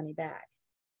getting that money back.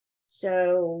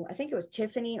 So I think it was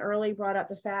Tiffany early brought up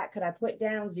the fact, could I put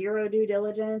down 0 due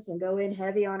diligence and go in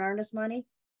heavy on earnest money?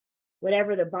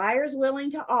 Whatever the buyer's willing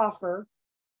to offer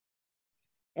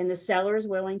and the seller is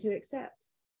willing to accept.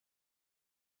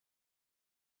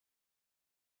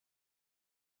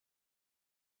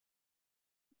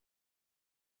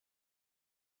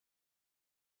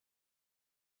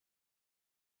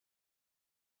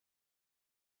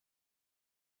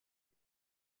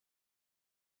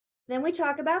 Then we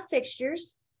talk about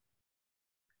fixtures.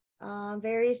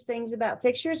 Various things about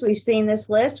fixtures. We've seen this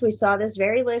list. We saw this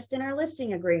very list in our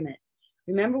listing agreement.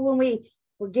 Remember when we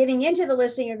were getting into the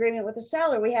listing agreement with the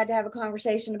seller, we had to have a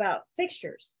conversation about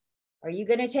fixtures. Are you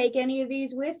going to take any of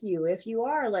these with you? If you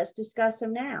are, let's discuss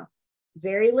them now.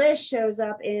 Very list shows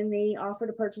up in the offer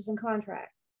to purchase and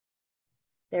contract.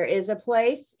 There is a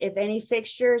place, if any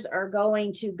fixtures are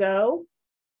going to go,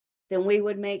 then we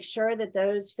would make sure that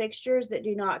those fixtures that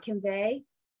do not convey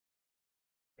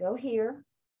go here.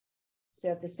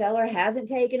 So if the seller hasn't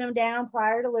taken them down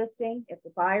prior to listing, if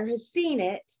the buyer has seen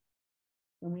it,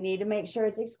 then we need to make sure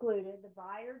it's excluded. The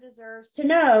buyer deserves to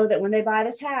know that when they buy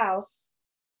this house,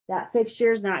 that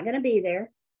fixture is not going to be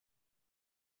there.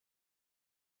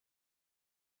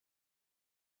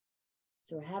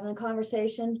 So we're having a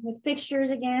conversation with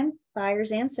fixtures again,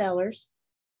 buyers and sellers.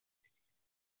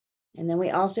 And then we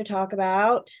also talk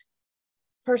about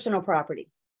personal property.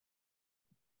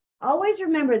 Always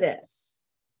remember this.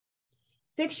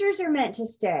 Fixtures are meant to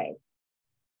stay.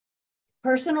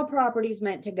 Personal property is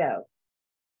meant to go.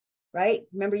 Right?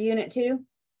 Remember unit 2?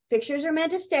 Fixtures are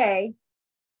meant to stay.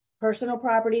 Personal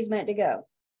property is meant to go.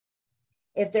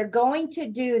 If they're going to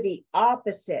do the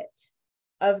opposite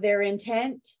of their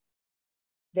intent,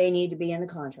 they need to be in the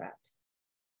contract.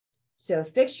 So if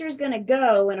fixture is going to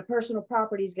go and a personal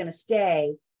property is going to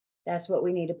stay, that's what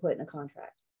we need to put in a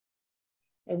contract.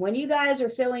 And when you guys are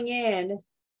filling in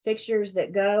fixtures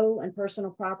that go and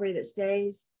personal property that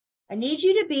stays, I need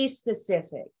you to be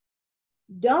specific.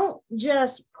 Don't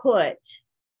just put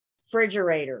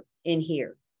refrigerator in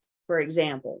here, for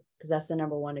example, because that's the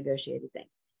number one negotiated thing.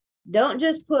 Don't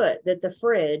just put that the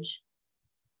fridge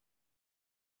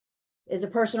is a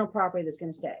personal property that's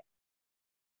going to stay.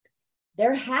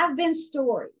 There have been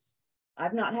stories,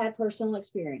 I've not had personal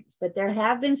experience, but there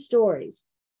have been stories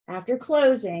after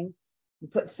closing, you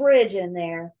put fridge in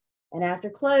there, and after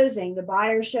closing, the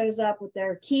buyer shows up with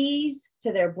their keys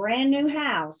to their brand new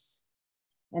house,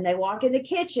 and they walk in the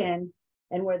kitchen,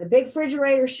 and where the big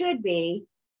refrigerator should be,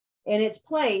 in its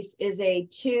place is a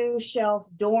 2-shelf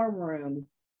dorm room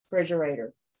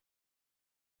refrigerator.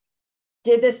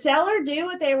 Did the seller do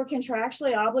what they were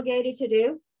contractually obligated to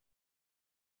do?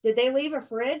 Did they leave a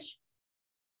fridge?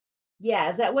 Yeah,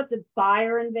 is that what the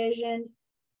buyer envisioned?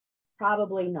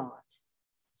 Probably not.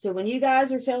 So when you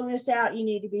guys are filling this out, you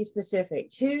need to be specific.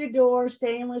 2-door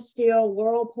stainless steel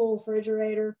Whirlpool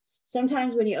refrigerator.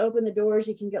 Sometimes when you open the doors,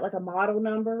 you can get like a model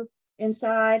number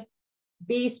inside.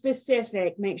 Be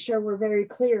specific. Make sure we're very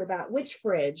clear about which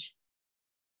fridge.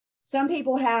 Some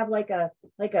people have like a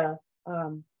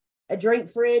drink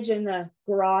fridge in the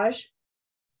garage.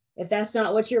 If that's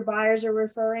not what your buyers are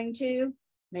referring to,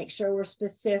 make sure we're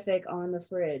specific on the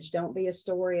fridge. Don't be a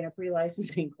story in a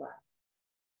pre-licensing class.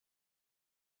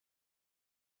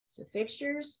 So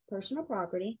fixtures, personal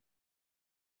property.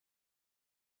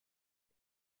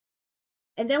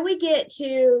 And then we get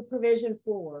to provision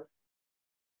 4.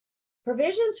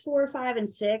 Provisions 4, 5, and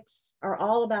 6 are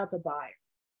all about the buyer.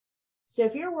 So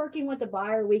if you're working with the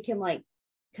buyer, we can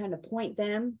kind of point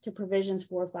them to provisions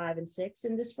 4, 5, and 6.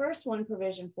 And this first one,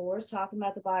 provision 4, is talking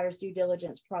about the buyer's due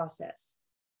diligence process.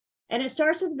 And it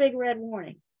starts with a big red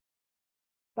warning.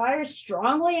 Buyers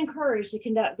strongly encouraged to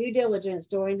conduct due diligence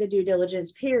during the due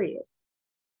diligence period.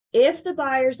 If the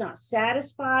buyer's not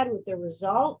satisfied with the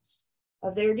results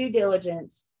of their due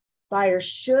diligence, buyer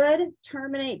should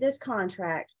terminate this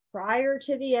contract prior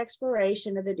to the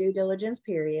expiration of the due diligence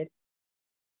period,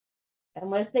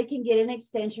 unless they can get an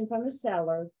extension from the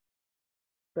seller.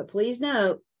 But please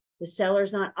note, the seller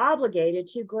is not obligated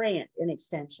to grant an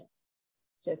extension.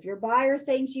 So if your buyer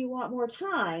thinks you want more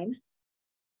time,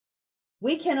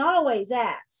 we can always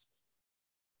ask,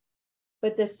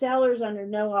 but the seller's under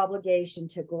no obligation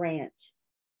to grant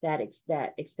that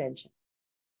extension.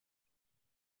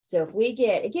 So if we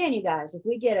get, again, you guys, if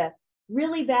we get a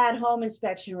really bad home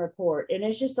inspection report and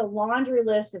it's just a laundry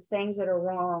list of things that are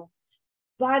wrong,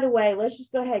 by the way, let's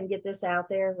just go ahead and get this out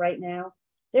there right now.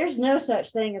 There's no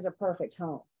such thing as a perfect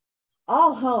home.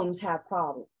 All homes have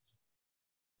problems.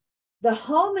 The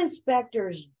home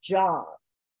inspector's job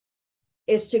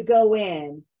is to go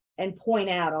in and point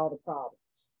out all the problems.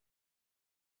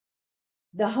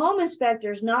 The home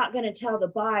inspector is not going to tell the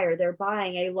buyer they're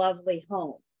buying a lovely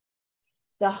home.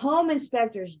 The home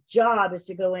inspector's job is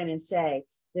to go in and say,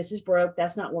 this is broke,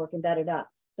 that's not working, da-da-da.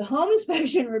 The home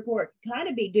inspection report can kind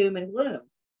of be doom and gloom,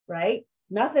 right?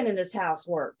 Nothing in this house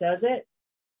worked, does it?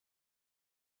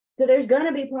 So there's going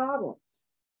to be problems.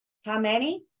 How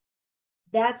many?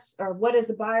 Or what is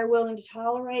the buyer willing to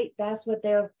tolerate? That's what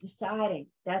they're deciding.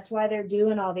 That's why they're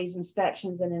doing all these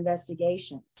inspections and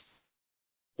investigations.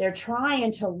 They're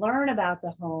trying to learn about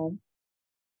the home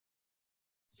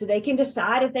so they can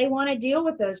decide if they want to deal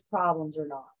with those problems or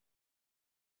not.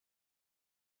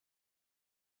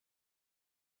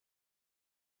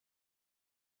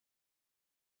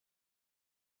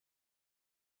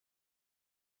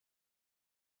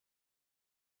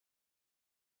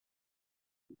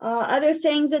 Other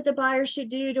things that the buyer should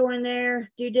do during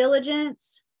their due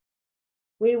diligence,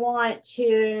 we want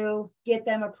to get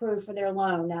them approved for their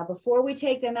loan. Now, before we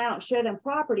take them out and show them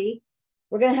property,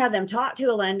 we're going to have them talk to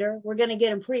a lender. We're going to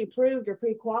get them pre-approved or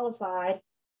pre-qualified,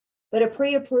 but a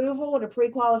pre-approval and a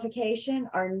pre-qualification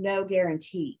are no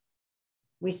guarantee.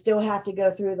 We still have to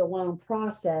go through the loan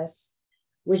process,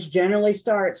 which generally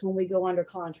starts when we go under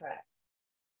contract.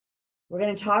 We're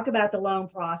going to talk about the loan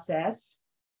process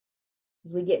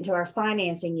as we get into our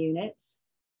financing units.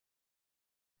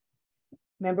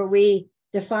 Remember, we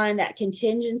defined that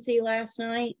contingency last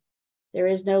night. There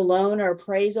is no loan or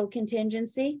appraisal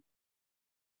contingency.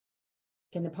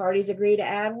 Can the parties agree to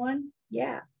add one?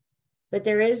 Yeah, but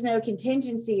there is no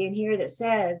contingency in here that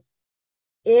says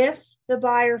if the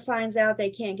buyer finds out they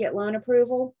can't get loan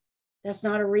approval, that's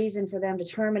not a reason for them to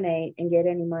terminate and get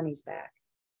any monies back.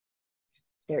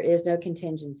 There is no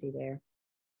contingency there.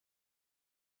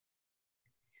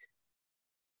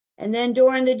 And then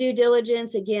during the due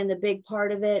diligence, again, the big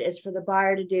part of it is for the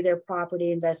buyer to do their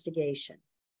property investigation.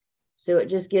 So it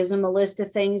just gives them a list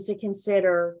of things to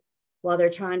consider while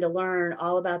they're trying to learn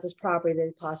all about this property that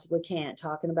they possibly can't,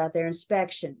 talking about their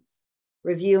inspections,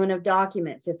 reviewing of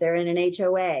documents. If they're in an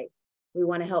HOA, we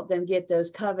want to help them get those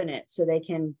covenants so they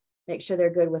can make sure they're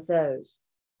good with those.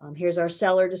 Here's our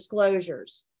seller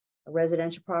disclosures, a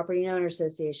residential property and owner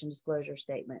association disclosure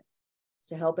statement.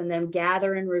 So helping them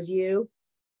gather and review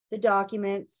the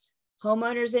documents.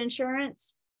 Homeowners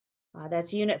insurance,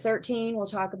 that's unit 13. We'll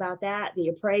talk about that. The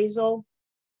appraisal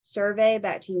survey,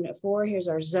 back to unit 4. Here's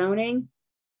our zoning.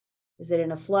 Is it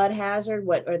in a flood hazard?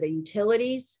 What are the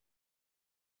utilities?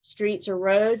 Streets or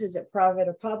roads, is it private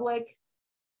or public?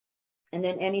 And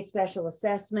then any special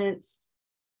assessments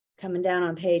coming down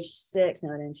on page 6.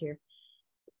 No, it ends here.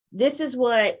 This is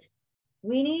what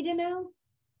we need to know.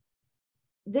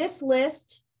 This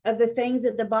list of the things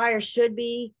that the buyer should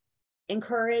be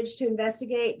encouraged to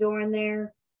investigate during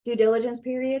their due diligence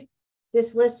period,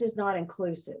 this list is not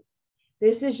inclusive.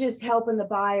 This is just helping the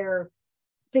buyer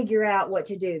figure out what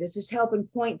to do. This is helping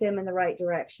point them in the right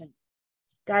direction.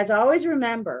 Guys, always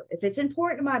remember, if it's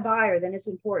important to my buyer, then it's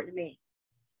important to me.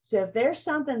 So if there's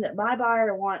something that my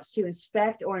buyer wants to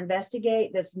inspect or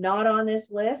investigate that's not on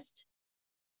this list,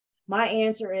 my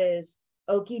answer is,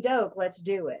 okie doke, let's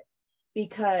do it.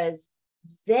 Because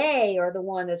they are the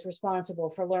one that's responsible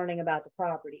for learning about the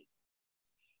property.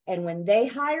 And when they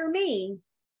hire me,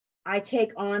 I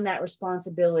take on that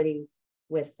responsibility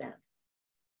with them.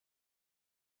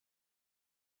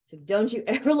 So don't you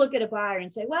ever look at a buyer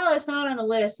and say, well, it's not on the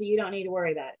list, so you don't need to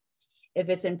worry about it. If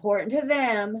it's important to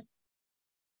them,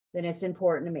 then it's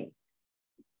important to me.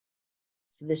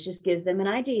 So this just gives them an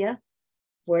idea of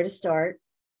where to start.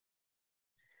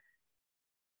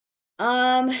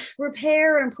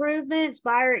 Repair improvements,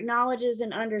 buyer acknowledges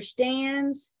and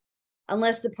understands,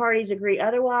 unless the parties agree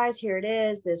otherwise. Here it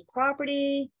is. This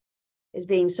property is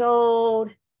being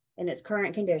sold in its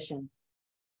current condition.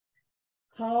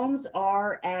 Homes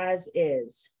are as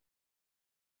is.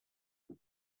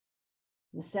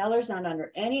 The seller's not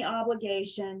under any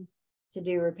obligation to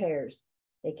do repairs.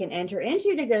 They can enter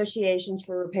into negotiations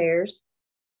for repairs,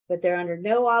 but they're under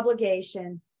no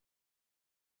obligation.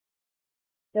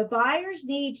 The buyers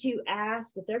need to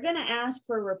ask, if they're going to ask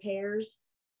for repairs,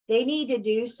 they need to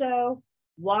do so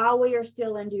while we are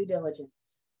still in due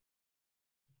diligence.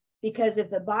 Because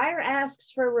if the buyer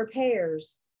asks for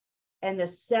repairs and the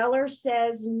seller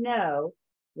says no,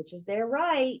 which is their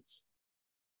right,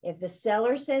 if the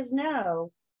seller says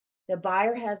no, the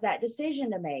buyer has that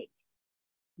decision to make.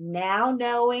 Now,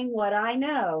 knowing what I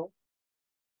know,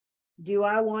 do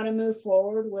I want to move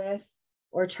forward with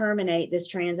or terminate this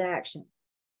transaction?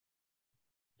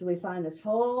 So we find this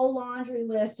whole laundry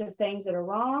list of things that are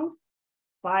wrong.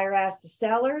 Buyer asks the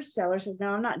seller says, no,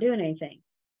 I'm not doing anything.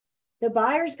 The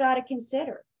buyer's got to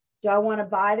consider, do I want to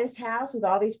buy this house with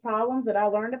all these problems that I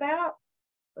learned about?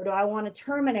 Or do I want to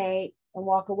terminate and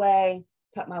walk away,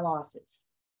 cut my losses?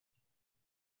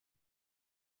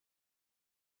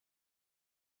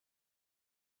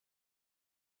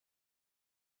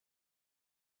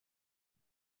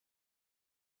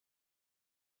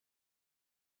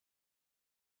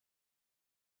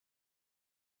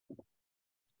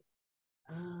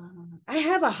 I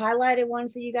have a highlighted one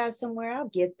for you guys somewhere. I'll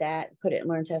get that, put it in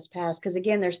Learn, Test, Pass. Because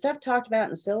again, there's stuff talked about in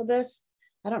the syllabus.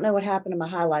 I don't know what happened to my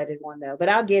highlighted one though, but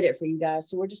I'll get it for you guys.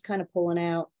 So we're just kind of pulling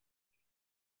out.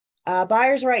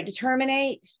 Buyer's right to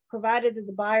terminate, provided that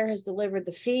the buyer has delivered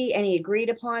the fee, any agreed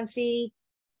upon fee.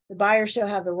 The buyer shall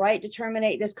have the right to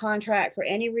terminate this contract for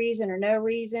any reason or no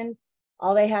reason.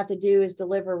 All they have to do is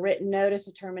deliver written notice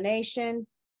of termination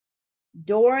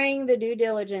during the due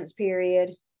diligence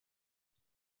period.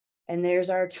 And there's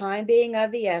our time being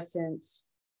of the essence.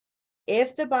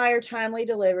 If the buyer timely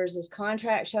delivers, this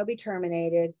contract shall be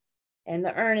terminated and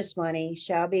the earnest money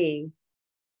shall be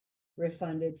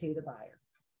refunded to the buyer.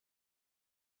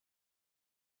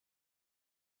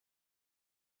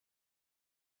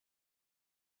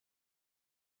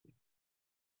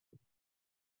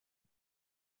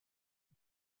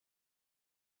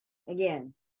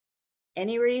 Again,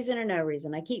 any reason or no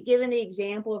reason. I keep giving the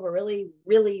example of a really,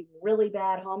 really, really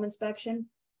bad home inspection.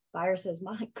 Buyer says,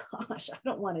 my gosh, I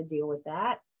don't want to deal with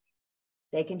that.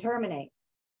 They can terminate.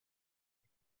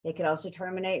 They could also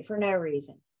terminate for no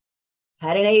reason.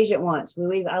 Had an agent once.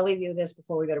 I'll leave you with this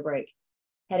before we go to break.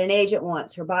 Had an agent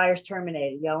once. Her buyer's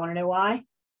terminated. Y'all want to know why?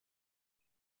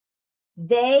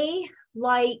 They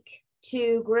like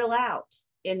to grill out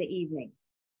in the evening.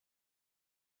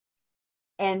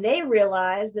 And they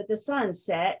realized that the sun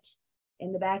set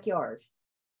in the backyard.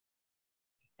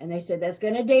 And they said, that's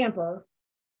going to damper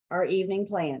our evening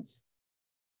plans.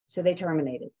 So they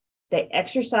terminated. They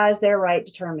exercised their right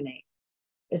to terminate.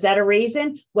 Is that a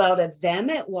reason? Well, to them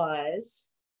it was.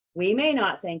 We may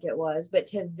not think it was, but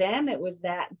to them it was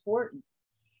that important.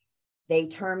 They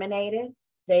terminated.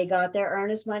 They got their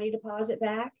earnest money deposit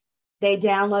back. They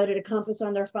downloaded a compass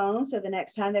on their phone, so the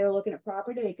next time they were looking at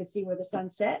property, they could see where the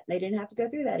sun set. They didn't have to go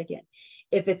through that again.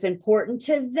 If it's important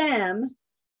to them,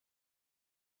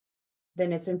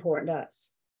 then it's important to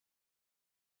us.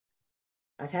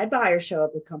 I've had buyers show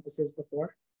up with compasses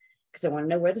before because I want to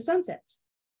know where the sun sets.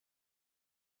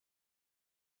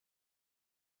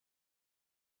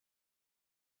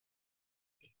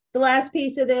 The last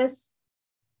piece of this,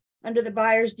 under the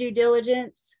buyer's due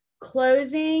diligence,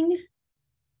 closing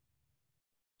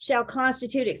shall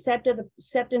constitute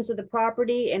acceptance of the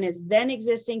property in its then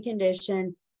existing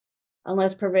condition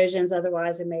unless provisions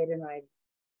otherwise are made in writing.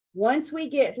 Once we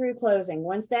get through closing,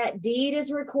 once that deed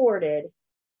is recorded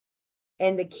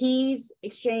and the keys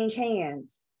exchange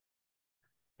hands,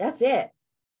 that's it.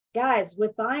 Guys,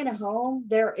 with buying a home,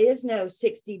 there is no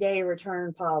 60-day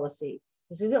return policy.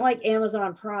 This isn't like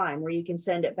Amazon Prime where you can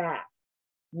send it back.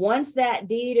 Once that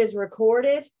deed is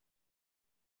recorded,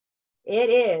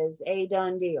 it is a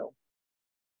done deal.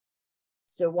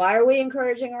 So why are we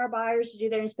encouraging our buyers to do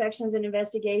their inspections and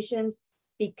investigations?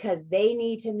 Because they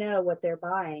need to know what they're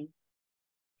buying.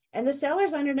 And the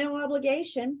seller's under no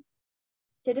obligation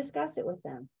to discuss it with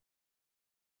them.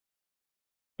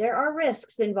 There are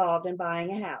risks involved in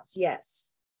buying a house, yes.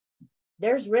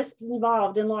 There's risks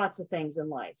involved in lots of things in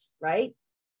life, right?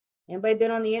 Anybody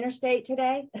been on the interstate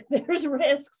today? There's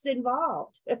risks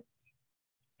involved.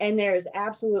 And there is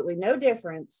absolutely no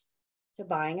difference to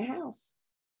buying a house.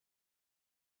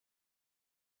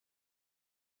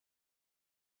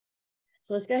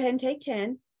 So let's go ahead and take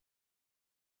 10.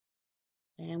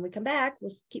 And we come back,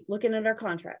 we'll keep looking at our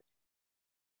contract.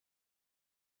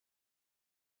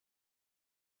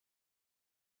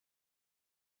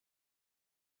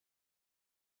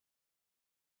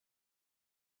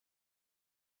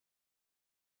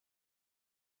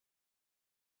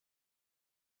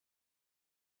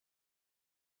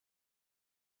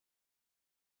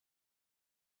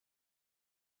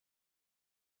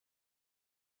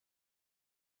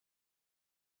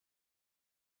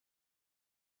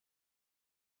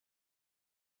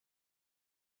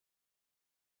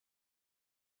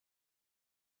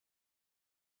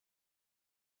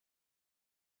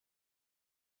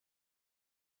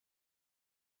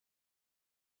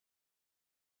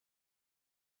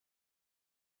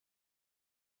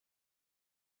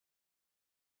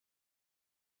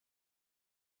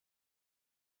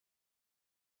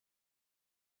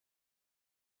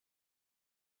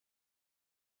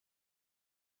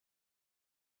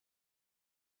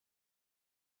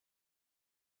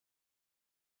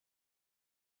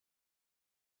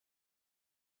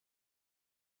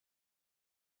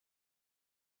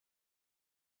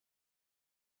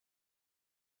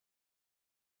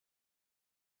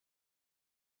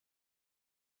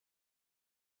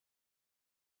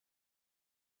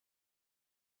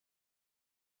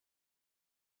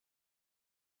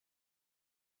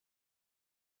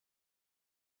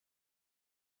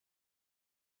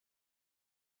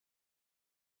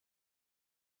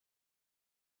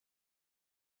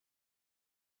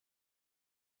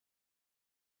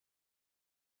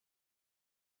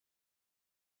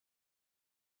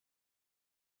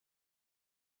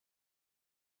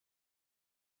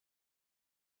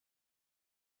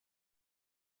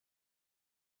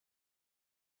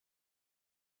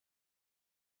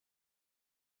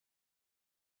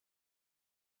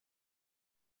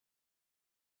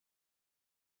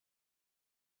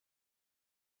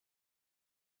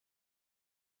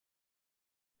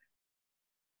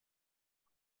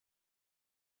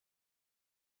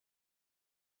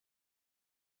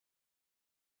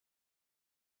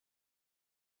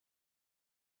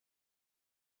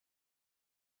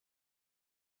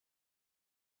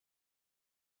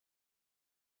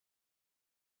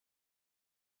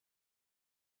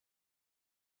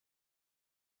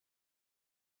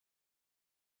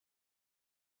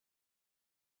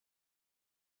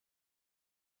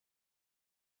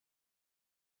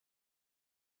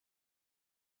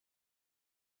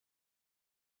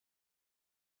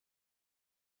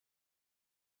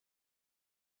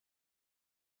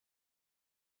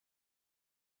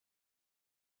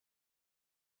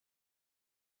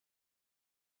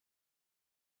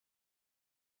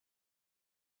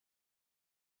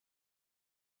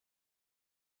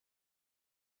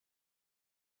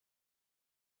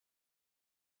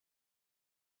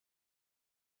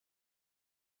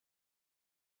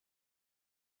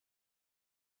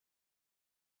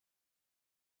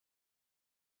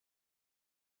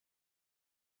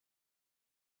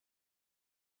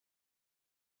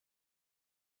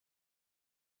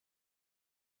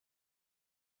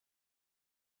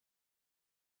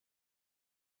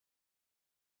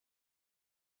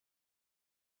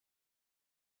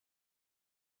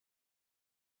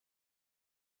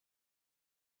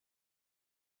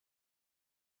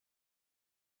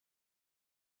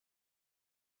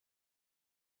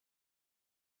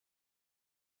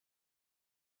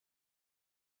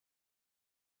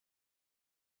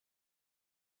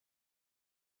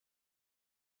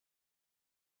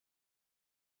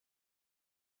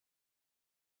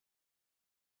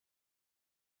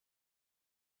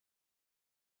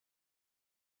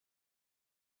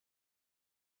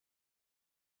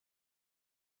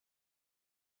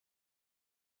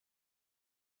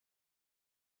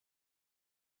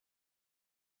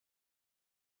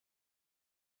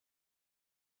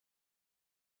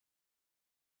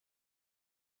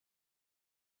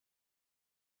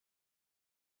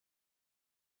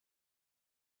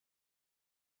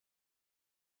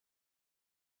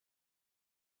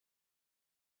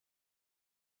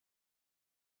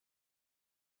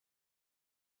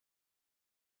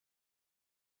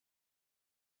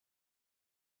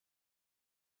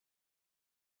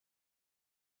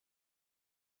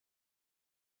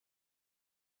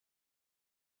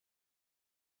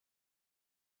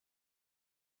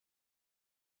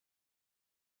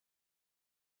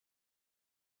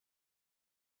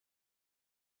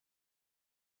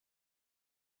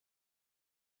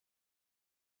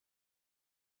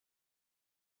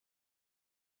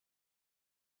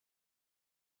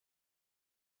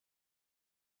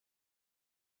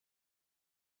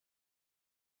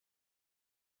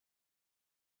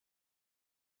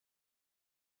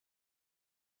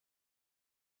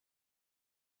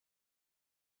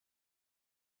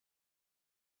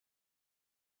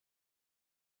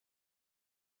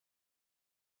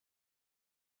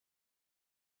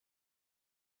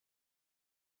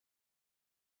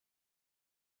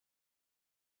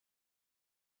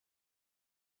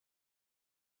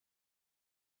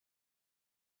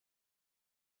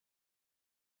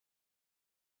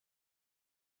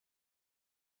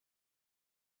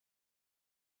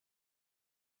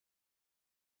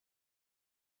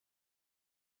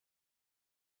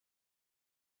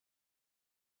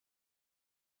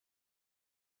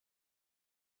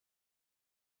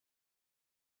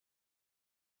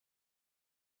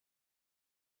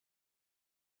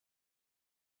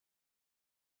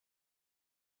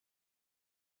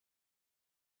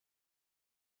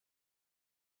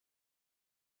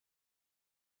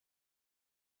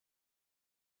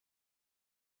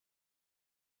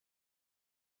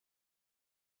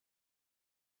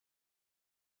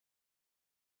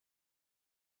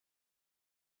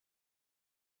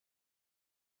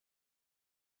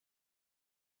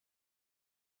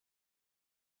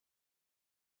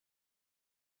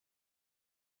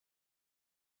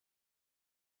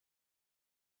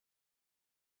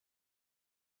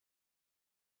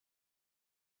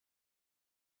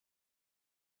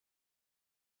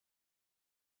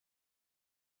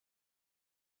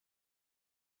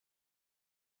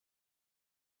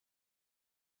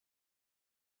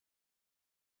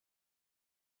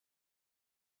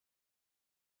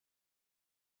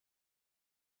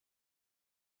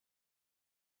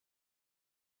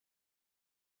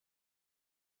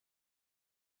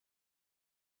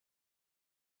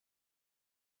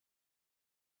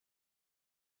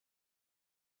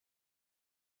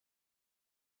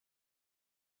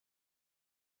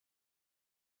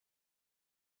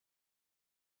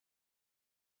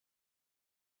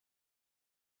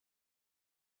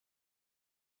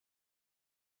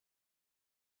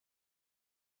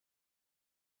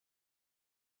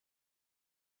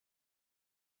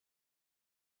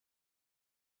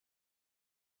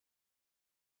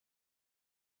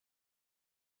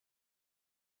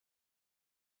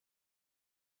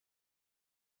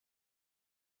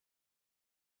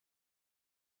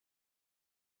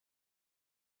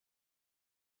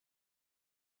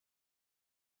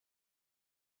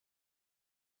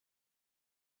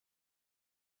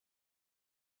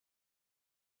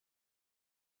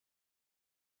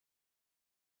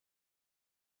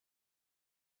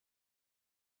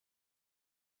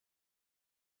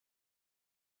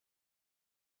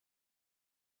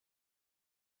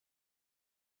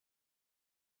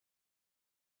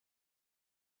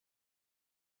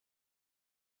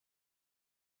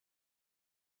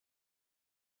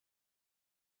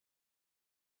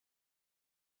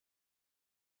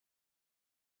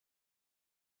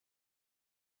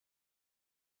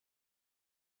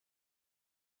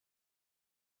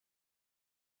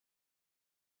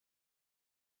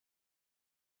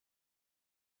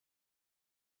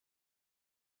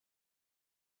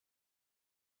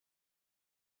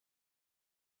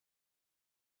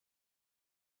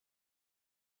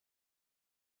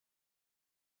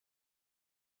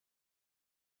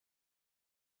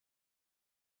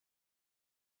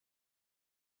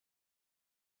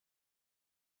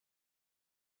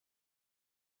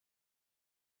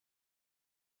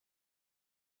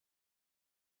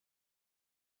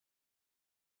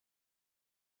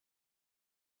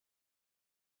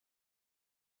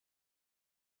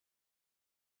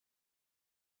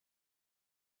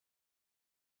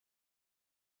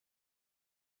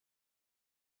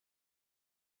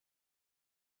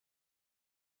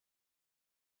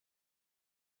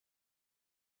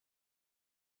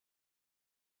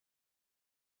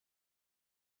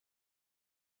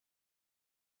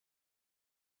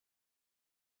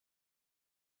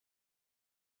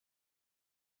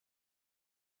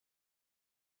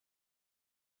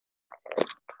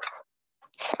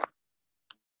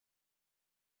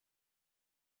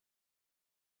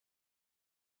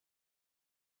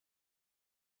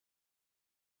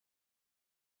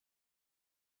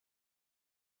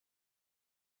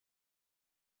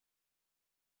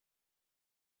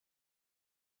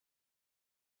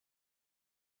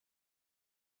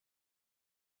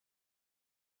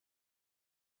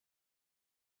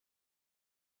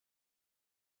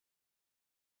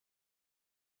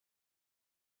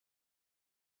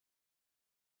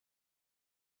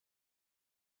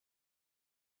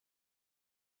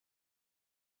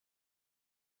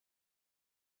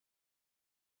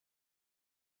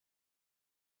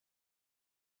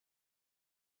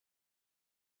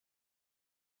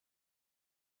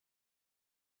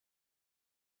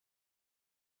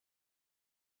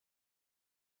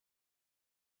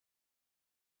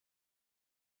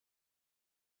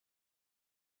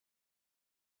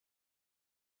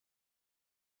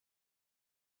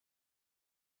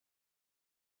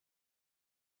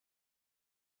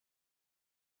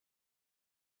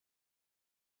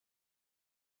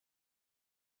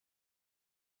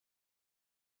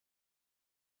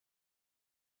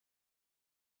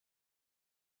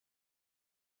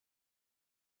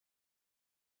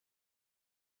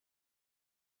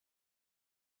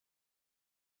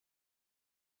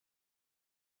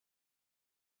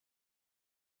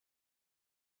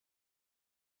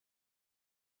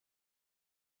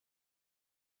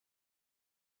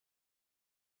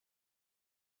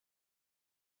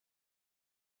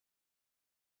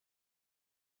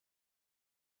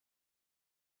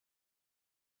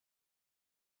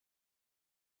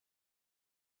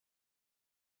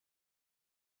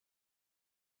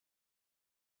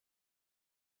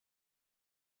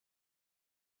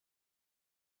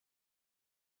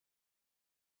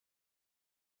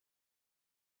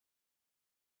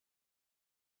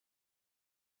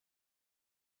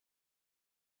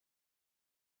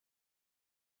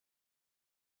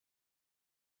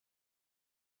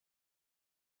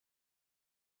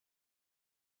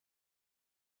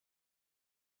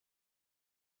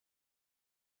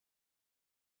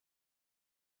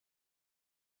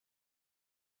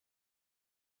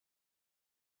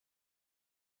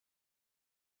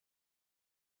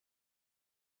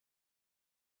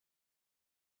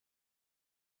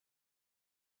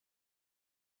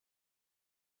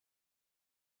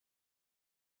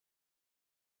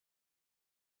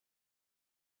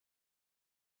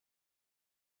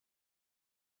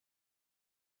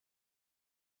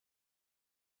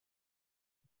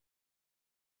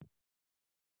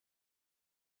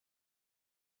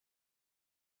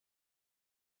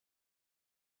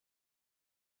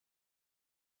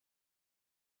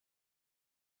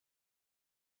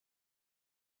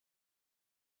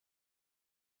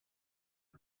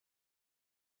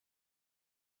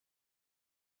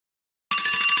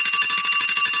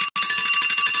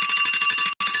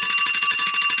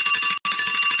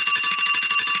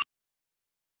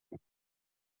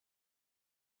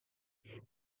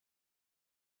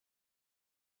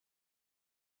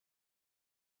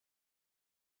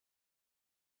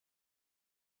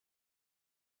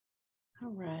 All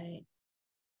right.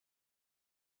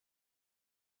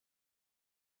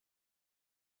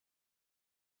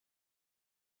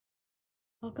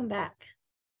 Welcome back.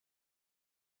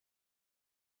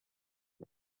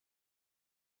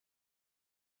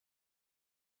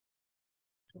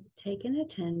 So take an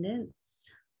attendance.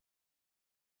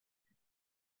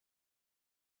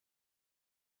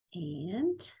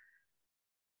 And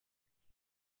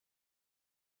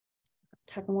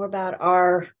talking more about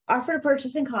our offer to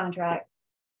purchase and contract.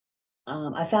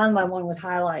 I found my one with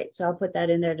highlights, so I'll put that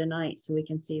in there tonight so we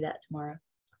can see that tomorrow.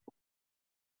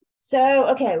 So,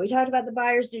 okay, we talked about the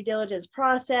buyer's due diligence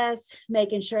process,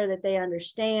 making sure that they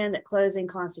understand that closing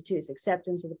constitutes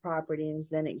acceptance of the property and is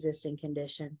then existing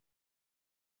condition.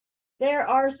 There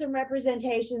are some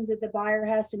representations that the buyer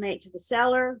has to make to the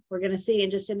seller. We're going to see in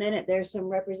just a minute, there's some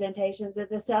representations that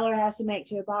the seller has to make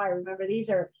to a buyer. Remember, these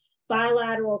are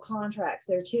bilateral contracts.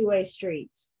 They're two-way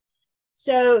streets.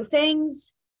 So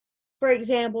things, for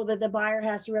example, that the buyer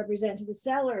has to represent to the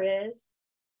seller is,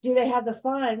 do they have the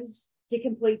funds to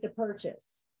complete the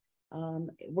purchase?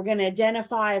 We're going to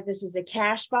identify if this is a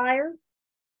cash buyer.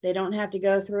 They don't have to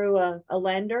go through a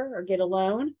lender or get a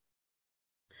loan.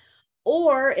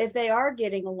 Or if they are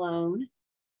getting a loan,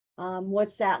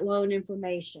 what's that loan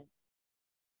information?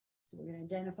 So we're going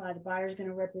to identify the buyer is going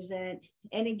to represent.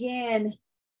 And again,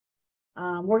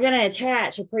 we're going to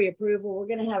attach a pre-approval. We're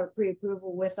going to have a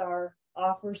pre-approval with our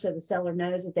offer so the seller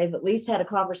knows that they've at least had a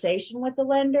conversation with the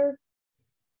lender.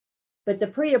 But the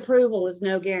pre-approval is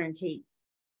no guarantee.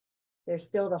 There's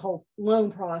still the whole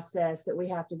loan process that we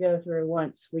have to go through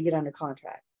once we get under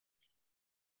contract.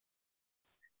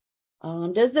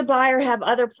 Does the buyer have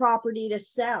other property to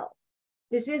sell?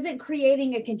 This isn't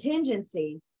creating a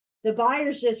contingency. The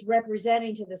buyer's just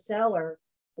representing to the seller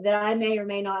that I may or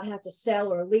may not have to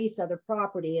sell or lease other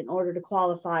property in order to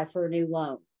qualify for a new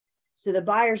loan. So the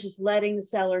buyer's just letting the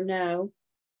seller know.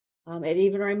 It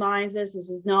even reminds us this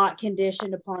is not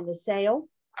conditioned upon the sale.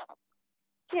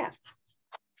 Yeah.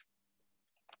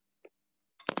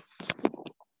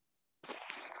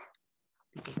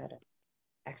 I think we got an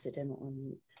accidental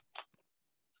unmute.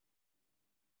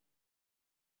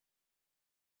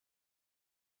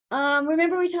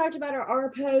 Remember we talked about our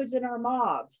RPOs and our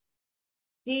MOGs.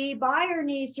 The buyer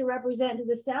needs to represent to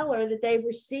the seller that they've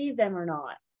received them or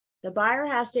not. The buyer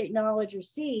has to acknowledge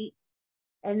receipt,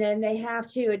 and then they have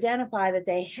to identify that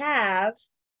they have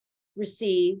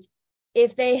received.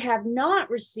 If they have not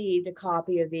received a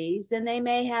copy of these, then they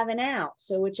may have an out.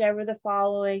 So whichever the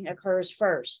following occurs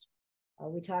first.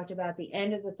 We talked about the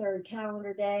end of the third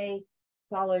calendar day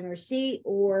following receipt,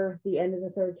 or the end of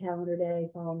the third calendar day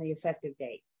following the effective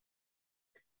date.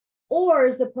 Or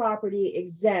is the property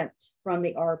exempt from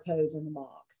the RPOs and the MOG?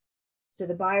 So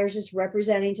the buyer's just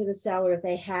representing to the seller if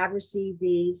they have received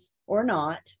these or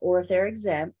not, or if they're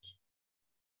exempt.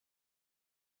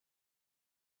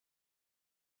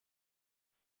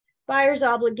 Buyer's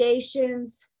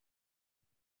obligations.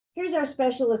 Here's our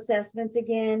special assessments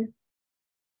again.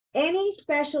 Any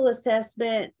special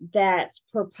assessment that's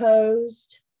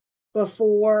proposed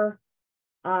before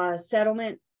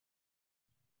settlement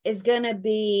is going to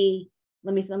be,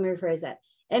 let me rephrase that.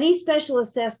 Any special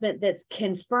assessment that's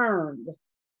confirmed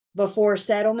before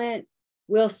settlement,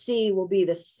 we'll see will be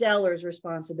the seller's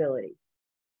responsibility.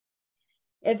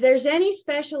 If there's any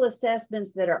special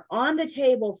assessments that are on the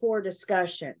table for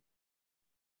discussion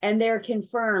and they're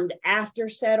confirmed after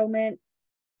settlement,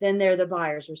 then they're the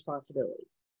buyer's responsibility.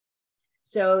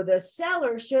 So the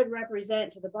seller should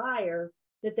represent to the buyer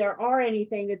that there are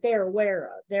anything that they're aware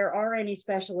of. There are any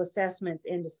special assessments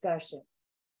in discussion.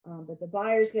 But the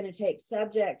buyer is going to take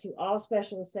subject to all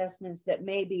special assessments that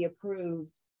may be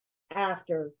approved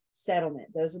after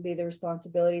settlement. Those will be the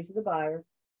responsibilities of the buyer.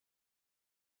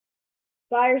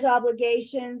 Buyer's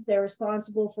obligations, they're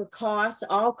responsible for costs,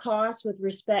 all costs with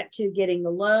respect to getting the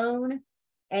loan,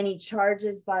 any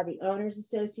charges by the owners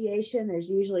association. There's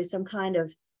usually some kind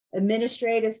of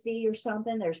administrative fee or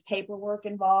something. There's paperwork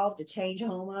involved to change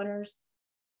homeowners.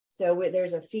 So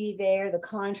there's a fee there, the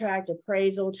contract,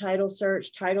 appraisal, title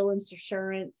search, title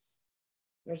insurance.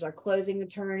 There's our closing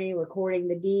attorney recording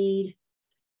the deed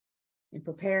and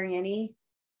preparing any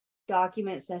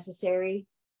documents necessary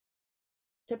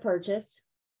to purchase.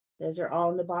 Those are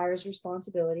all in the buyer's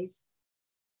responsibilities.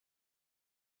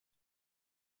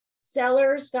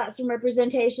 Sellers got some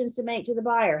representations to make to the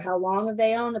buyer. How long have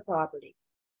they owned the property?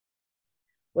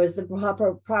 Was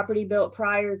the property built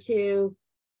prior to,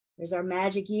 there's our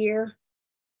magic year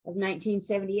of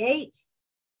 1978.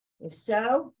 If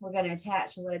so, we're going to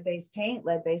attach the lead-based paint,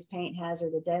 lead-based paint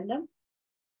hazard addendum.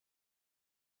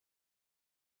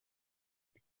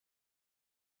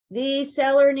 The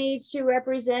seller needs to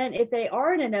represent if they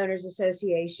are in an owner's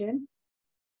association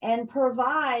and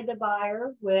provide the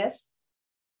buyer with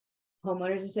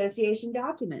homeowners association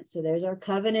documents. So there's our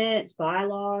covenants,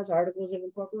 bylaws, articles of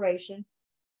incorporation,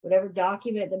 whatever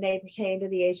document that may pertain to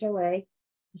the HOA,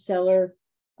 the seller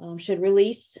should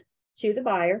release to the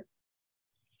buyer.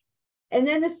 And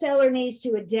then the seller needs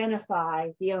to identify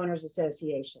the owners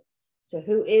associations. So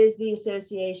who is the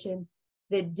association?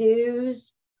 The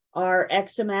dues are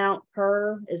X amount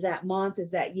per, is that month,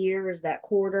 is that year, is that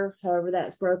quarter, however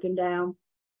that's broken down.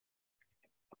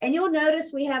 And you'll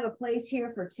notice we have a place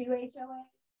here for 2 HOAs.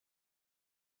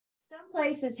 Some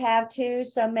places have 2,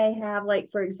 some may have,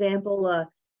 like, for example, a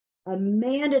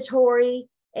mandatory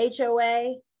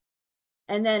HOA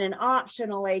and then an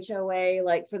optional HOA,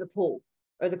 like for the pool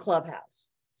or the clubhouse.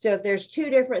 So if there's 2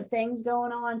 different things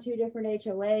going on, 2 different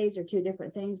HOAs or 2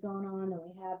 different things going on, then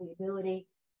we have the ability,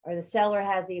 or the seller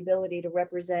has the ability to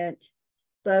represent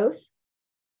both.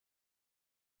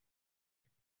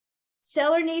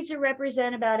 Seller needs to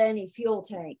represent about any fuel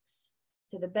tanks.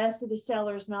 To the best of the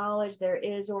seller's knowledge, there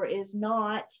is or is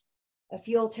not a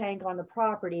fuel tank on the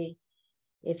property.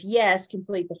 If yes,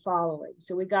 complete the following.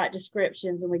 So we got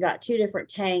descriptions and we got 2 different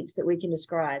tanks that we can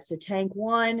describe. So tank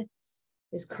 1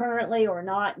 is currently or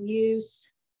not in use.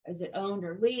 Is it owned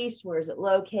or leased? Where is it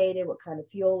located? What kind of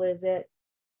fuel is it?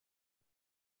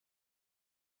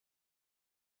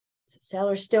 So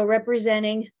seller's still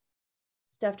representing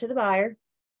stuff to the buyer.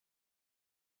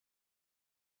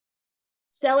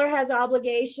 Seller has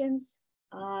obligations.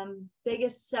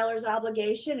 Biggest seller's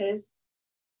obligation is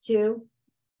to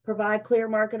provide clear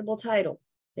marketable title.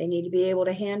 They need to be able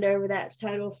to hand over that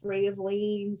title free of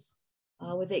liens,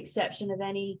 with the exception of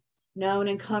any known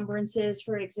encumbrances,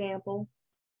 for example.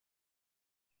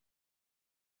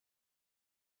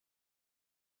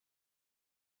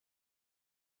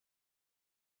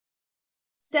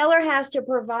 Seller has to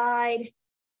provide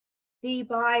the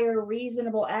buyer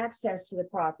reasonable access to the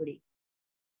property.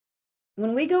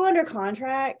 When we go under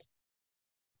contract,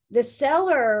 the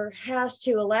seller has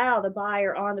to allow the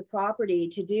buyer on the property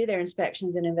to do their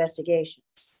inspections and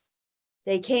investigations.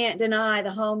 They can't deny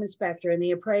the home inspector and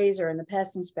the appraiser and the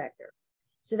pest inspector.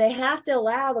 So they have to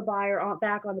allow the buyer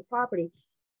back on the property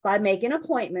by making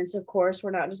appointments. Of course,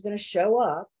 we're not just going to show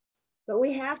up, but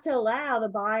we have to allow the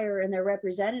buyer and their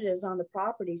representatives on the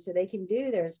property so they can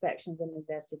do their inspections and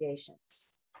investigations.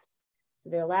 So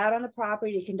they're allowed on the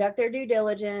property to conduct their due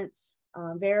diligence,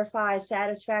 verify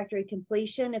satisfactory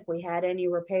completion if we had any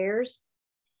repairs.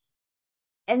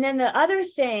 And then the other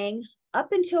thing,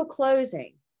 up until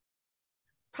closing,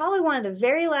 probably one of the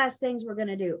very last things we're going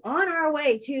to do on our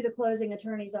way to the closing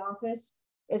attorney's office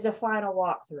is a final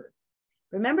walkthrough.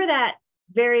 Remember that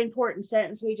very important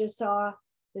sentence we just saw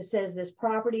that says this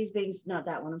property is being, not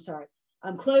that one, I'm sorry.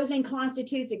 Closing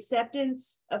constitutes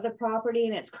acceptance of the property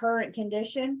in its current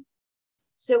condition.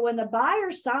 So when the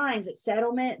buyer signs at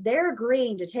settlement, they're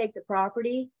agreeing to take the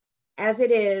property as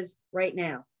it is right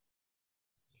now.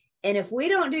 And if we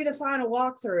don't do the final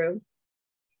walkthrough,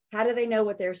 how do they know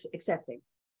what they're accepting?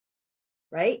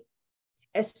 Right?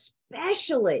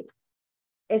 Especially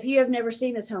if you have never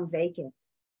seen this home vacant.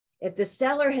 If the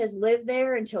seller has lived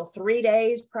there until 3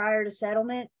 days prior to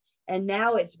settlement and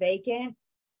now it's vacant,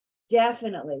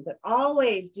 definitely, but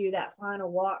always do that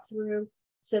final walkthrough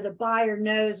so the buyer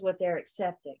knows what they're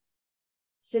accepting.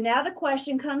 So now the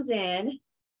question comes in,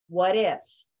 what if?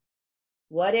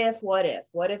 What if, what if?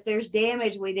 What if there's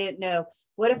damage we didn't know?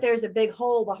 What if there's a big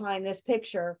hole behind this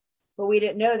picture, but we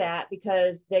didn't know that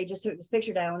because they just took this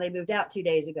picture down when they moved out 2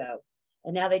 days ago.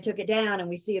 And now they took it down and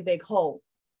we see a big hole.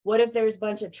 What if there's a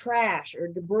bunch of trash or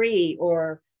debris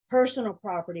or personal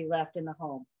property left in the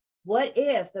home? What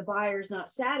if the buyer's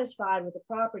not satisfied with the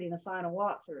property in the final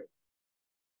walkthrough?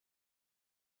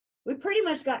 We pretty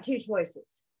much got two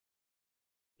choices.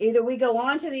 Either we go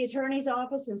on to the attorney's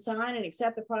office and sign and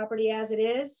accept the property as it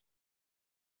is,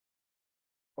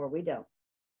 or we don't.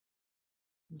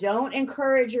 Don't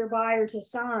encourage your buyer to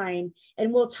sign,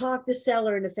 and we'll talk the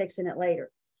seller into fixing it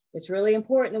later. It's really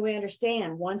important that we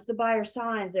understand once the buyer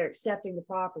signs, they're accepting the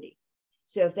property.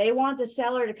 So if they want the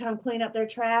seller to come clean up their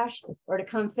trash or to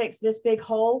come fix this big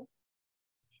hole,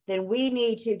 then we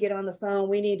need to get on the phone.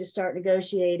 We need to start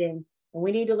negotiating, and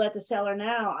we need to let the seller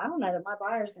know, I don't know that my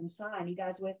buyer's going to sign. You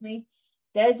guys with me?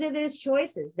 Those are those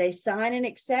choices. They sign and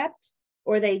accept,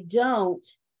 or they don't,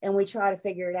 and we try to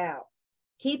figure it out.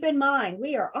 Keep in mind,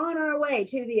 we are on our way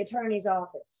to the attorney's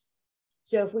office.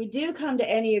 So if we do come to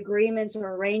any agreements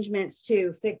or arrangements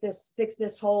to fix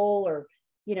this hole or,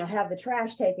 have the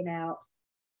trash taken out,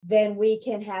 then we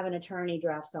can have an attorney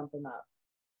draft something up.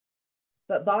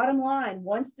 But bottom line,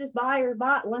 once the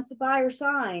buyer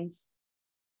signs,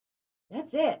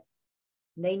 that's it.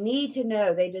 They need to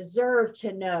know, they deserve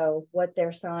to know what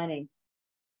they're signing.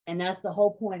 And that's the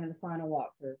whole point of the final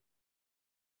walkthrough.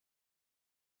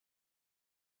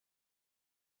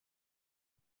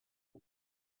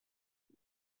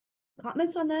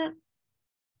 Comments on that?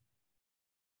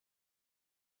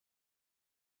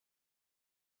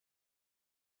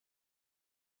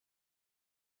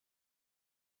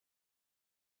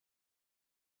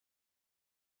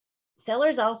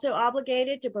 Sellers also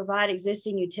obligated to provide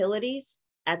existing utilities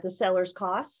at the seller's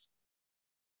costs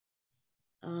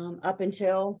up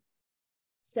until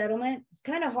settlement. It's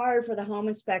kind of hard for the home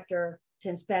inspector to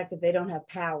inspect if they don't have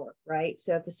power, right?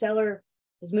 So if the seller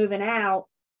is moving out,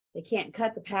 they can't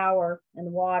cut the power and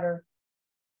the water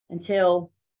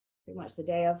until pretty much the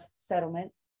day of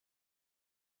settlement.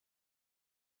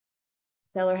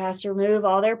 Seller has to remove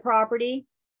all their property,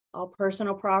 all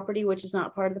personal property, which is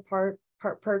not part of the part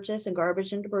purchase, and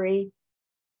garbage and debris.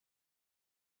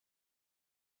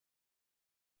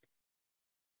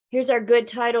 Here's our good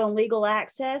title and legal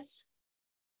access.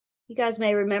 You guys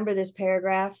may remember this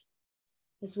paragraph.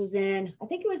 This was in, I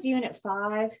think it was Unit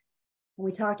 5.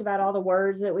 We talked about all the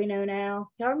words that we know now.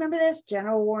 Y'all remember this?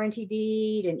 General warranty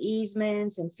deed and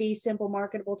easements and fee simple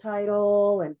marketable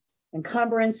title and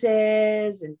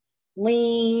encumbrances and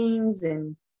liens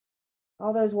and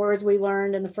all those words we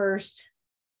learned in the first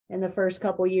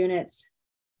couple units.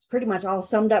 It's pretty much all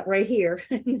summed up right here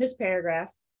in this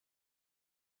paragraph.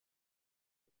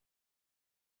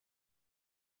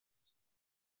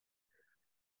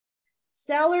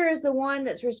 Seller is the one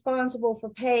that's responsible for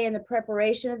paying the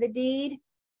preparation of the deed.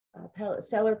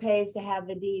 Seller pays to have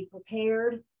the deed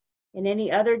prepared and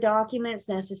any other documents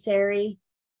necessary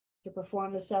to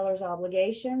perform the seller's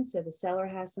obligations. So the seller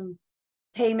has some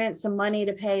payments, some money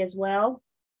to pay as well.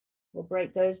 We'll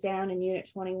break those down in Unit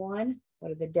 21.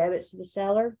 What are the debits to the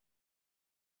seller?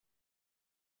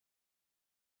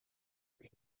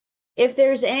 If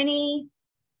there's any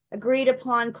agreed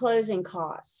upon closing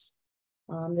costs,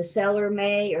 the seller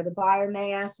may, or the buyer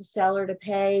may ask the seller to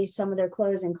pay some of their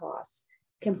closing costs,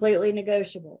 completely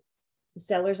negotiable. The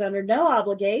seller's under no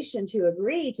obligation to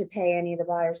agree to pay any of the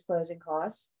buyer's closing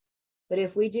costs. But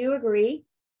if we do agree,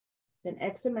 then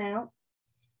X amount.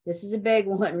 This is a big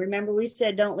one. Remember, we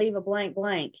said don't leave a blank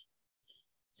blank.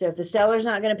 So if the seller's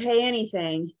not going to pay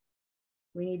anything,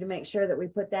 we need to make sure that we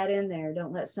put that in there.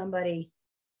 Don't let somebody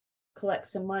collect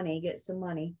some money, get some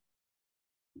money.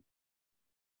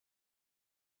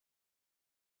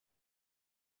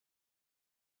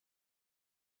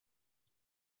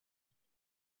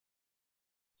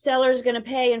 Seller is going to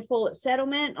pay in full at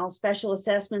settlement all special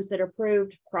assessments that are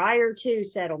approved prior to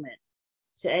settlement.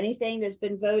 So anything that's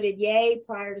been voted yay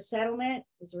prior to settlement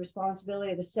is the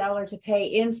responsibility of the seller to pay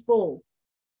in full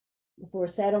before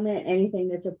settlement. Anything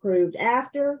that's approved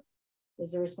after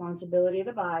is the responsibility of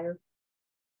the buyer.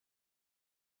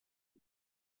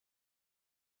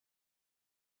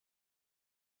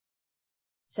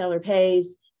 Seller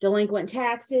pays delinquent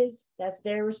taxes. That's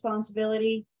their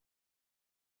responsibility.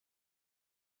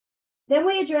 Then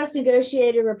we address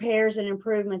negotiated repairs and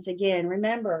improvements again.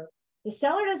 Remember, the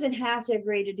seller doesn't have to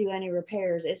agree to do any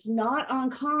repairs. It's not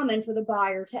uncommon for the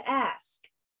buyer to ask.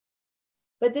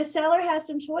 But the seller has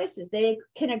some choices. They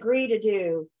can agree to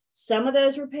do some of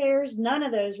those repairs, none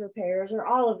of those repairs, or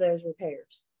all of those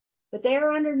repairs. But they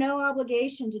are under no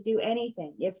obligation to do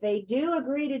anything. If they do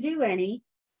agree to do any,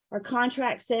 our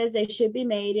contract says they should be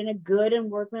made in a good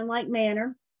and workmanlike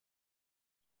manner.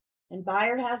 And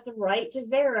buyer has the right to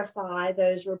verify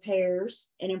those repairs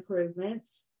and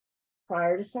improvements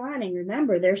prior to signing.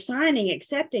 Remember, they're signing,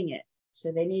 accepting it.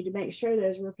 So they need to make sure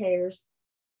those repairs.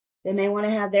 They may want to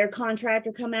have their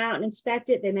contractor come out and inspect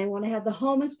it. They may want to have the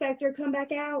home inspector come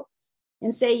back out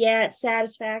and say, yeah, it's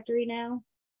satisfactory now.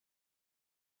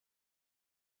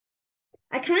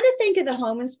 I kind of think of the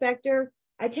home inspector.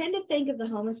 I tend to think of the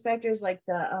home inspectors like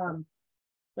the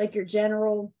like your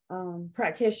general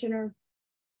practitioner,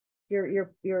 your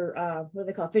what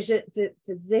they call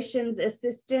physician's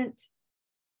assistant.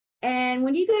 And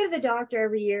when you go to the doctor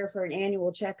every year for an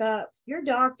annual checkup, your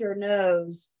doctor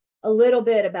knows a little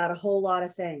bit about a whole lot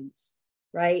of things,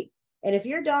 right? And if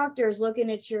your doctor is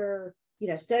looking at your,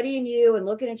 studying you and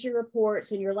looking at your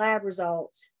reports and your lab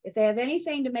results, if they have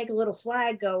anything to make a little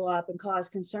flag go up and cause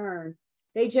concern,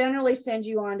 they generally send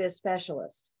you on to a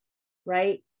specialist,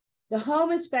 right? The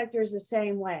home inspector is the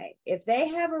same way. If they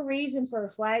have a reason for a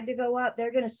flag to go up,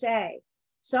 they're going to say,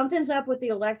 something's up with the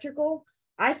electrical.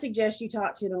 I suggest you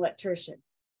talk to an electrician.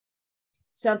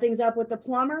 Something's up with the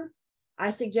plumber.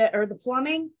 Or the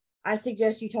plumbing. I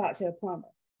suggest you talk to a plumber.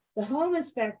 The home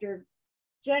inspector,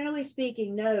 generally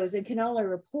speaking, knows and can only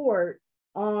report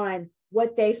on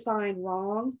what they find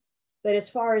wrong. But as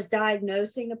far as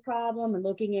diagnosing the problem and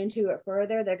looking into it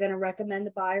further, they're going to recommend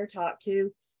the buyer talk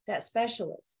to that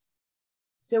specialist.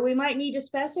 So we might need to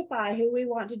specify who we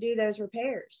want to do those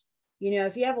repairs.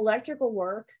 If you have electrical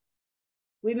work,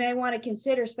 we may want to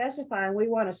consider specifying we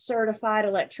want a certified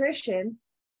electrician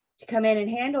to come in and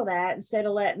handle that instead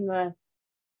of letting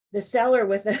the seller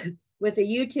with a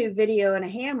YouTube video and a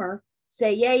hammer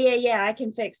say, yeah, I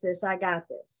can fix this. I got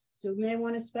this. So we may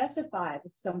want to specify if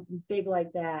it's something big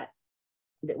like that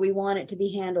we want it to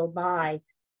be handled by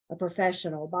a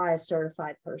professional, by a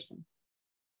certified person.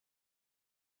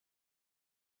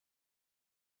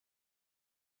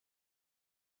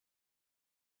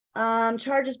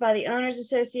 Charges by the Owners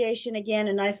Association. Again,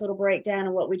 a nice little breakdown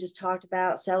of what we just talked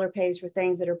about. Seller pays for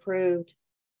things that are approved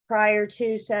prior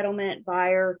to settlement.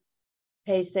 Buyer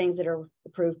pays things that are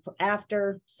approved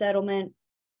after settlement.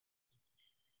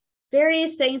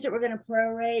 Various things that we're going to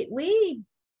prorate. We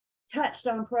touched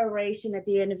on proration at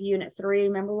the end of Unit 3.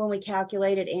 Remember when we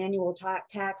calculated annual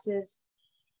taxes?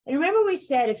 And remember we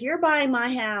said, if you're buying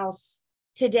my house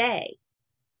today,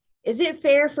 is it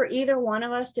fair for either one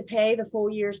of us to pay the full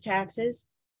year's taxes?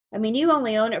 I mean, you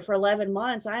only own it for 11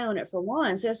 months. I own it for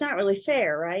 1. So it's not really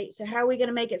fair, right? So how are we going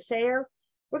to make it fair?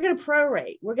 We're going to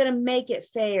prorate. We're going to make it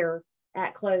fair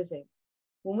at closing.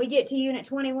 When we get to Unit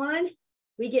 21,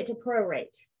 we get to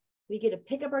prorate. We get to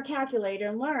pick up our calculator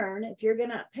and learn if you're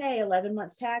going to pay 11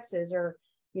 months taxes or,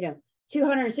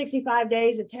 265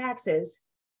 days of taxes,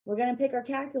 We're going to pick our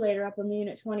calculator up on the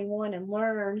unit 21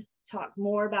 and talk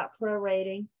more about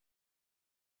prorating,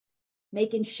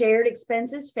 making shared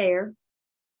expenses fair,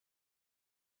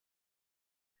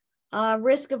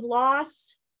 risk of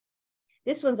loss.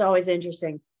 This one's always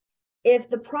interesting. If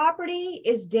the property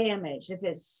is damaged, if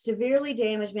it's severely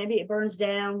damaged, maybe it burns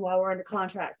down while we're under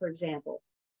contract, for example.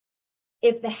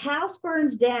 If the house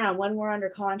burns down when we're under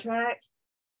contract,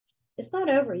 it's not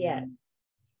over yet.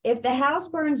 If the house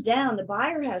burns down, the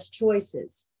buyer has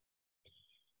choices.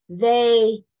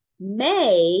 They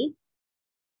may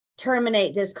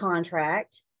terminate this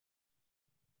contract.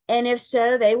 And if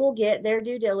so, they will get their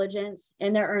due diligence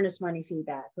and their earnest money fee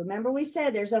back. Remember, we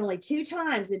said there's only 2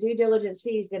 times the due diligence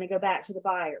fee is going to go back to the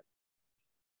buyer.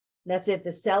 That's if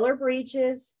the seller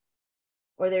breaches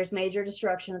or there's major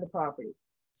destruction of the property.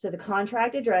 So the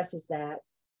contract addresses that.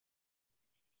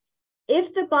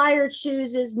 If the buyer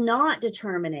chooses not to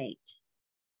terminate,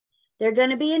 they're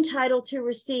going to be entitled to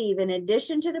receive, in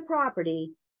addition to the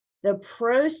property, the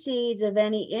proceeds of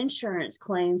any insurance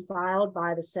claim filed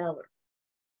by the seller.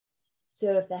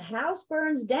 So if the house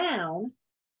burns down,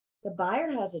 the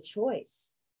buyer has a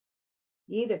choice.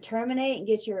 You either terminate and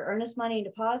get your earnest money and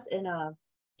deposit and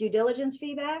due diligence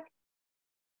fee back,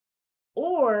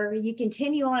 or you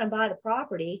continue on and buy the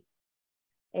property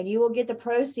and you will get the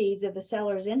proceeds of the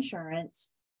seller's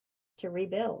insurance to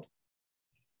rebuild.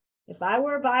 If I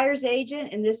were a buyer's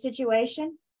agent in this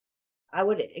situation, I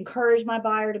would encourage my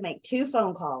buyer to make 2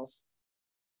 phone calls,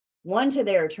 one to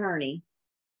their attorney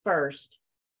first,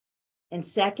 and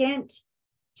second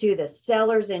to the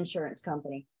seller's insurance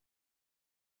company.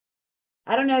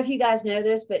 I don't know if you guys know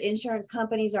this, but insurance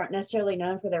companies aren't necessarily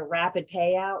known for their rapid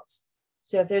payouts.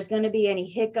 So if there's going to be any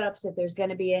hiccups, if there's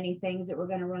going to be any things that we're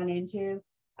going to run into,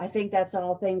 I think that's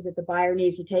all things that the buyer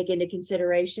needs to take into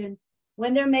consideration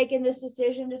when they're making this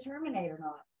decision to terminate or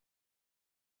not.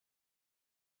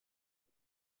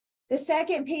 The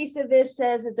second piece of this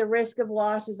says that the risk of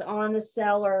loss is on the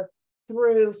seller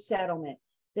through settlement.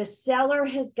 The seller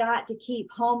has got to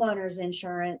keep homeowners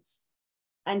insurance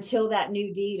until that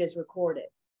new deed is recorded,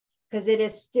 because it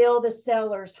is still the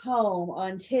seller's home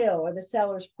or the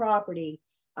seller's property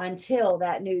until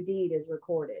that new deed is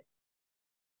recorded.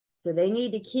 So they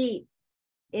need to keep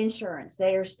insurance.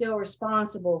 They are still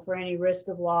responsible for any risk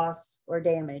of loss or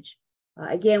damage.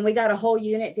 Again, we got a whole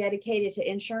unit dedicated to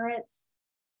insurance.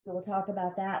 So we'll talk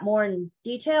about that more in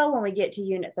detail when we get to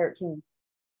unit 13.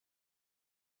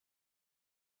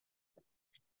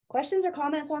 Questions or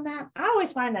comments on that? I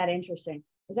always find that interesting.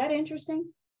 Is that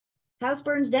interesting? House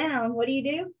burns down. What do you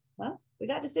do? Well, we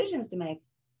got decisions to make.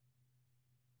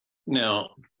 Now,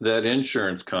 that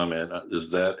insurance comment,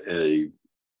 is that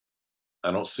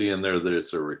I don't see in there that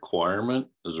it's a requirement.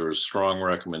 Is there a strong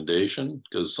recommendation?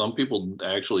 Because some people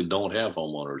actually don't have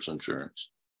homeowners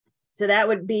insurance. So that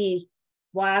would be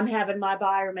why I'm having my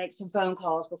buyer make some phone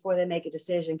calls before they make a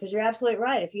decision. Because you're absolutely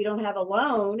right. If you don't have a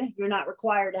loan, you're not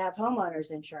required to have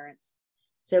homeowners insurance.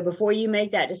 So before you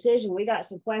make that decision, we got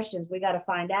some questions. We got to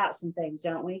find out some things,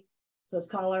 don't we? So let's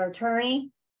call our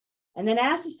attorney and then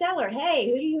ask the seller,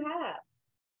 hey, who do you have?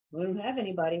 We don't have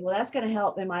anybody. Well, that's going to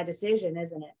help in my decision,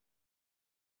 isn't it?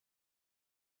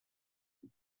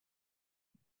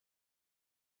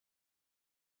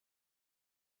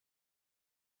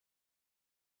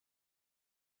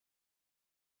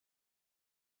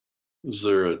 Is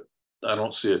there I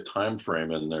don't see a time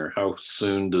frame in there. How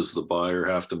soon does the buyer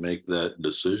have to make that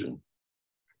decision?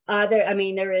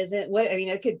 There isn't.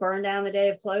 It could burn down the day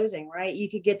of closing, right? You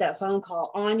could get that phone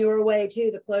call on your way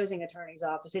to the closing attorney's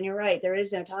office. And you're right, there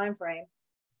is no time frame.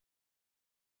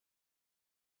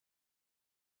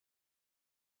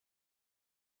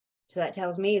 So that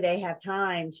tells me they have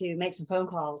time to make some phone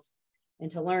calls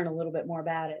and to learn a little bit more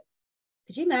about it.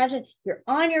 Could you imagine you're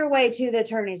on your way to the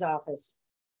attorney's office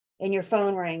and your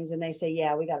phone rings and they say,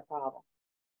 yeah, we got a problem.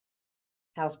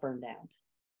 House burned down.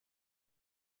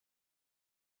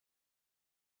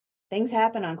 Things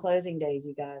happen on closing days,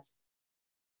 you guys.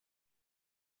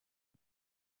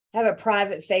 I have a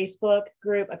private Facebook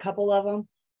group, a couple of them.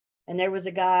 And there was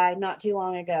a guy not too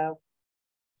long ago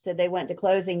said they went to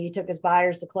closing. He took his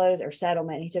buyers to close or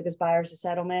settlement. He took his buyers to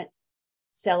settlement.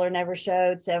 Seller never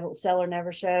showed. Seller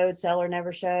never showed. Seller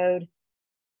never showed.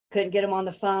 Couldn't get him on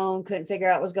the phone. Couldn't figure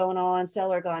out what was going on.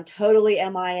 Seller gone totally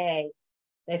MIA.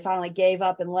 They finally gave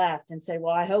up and left and said,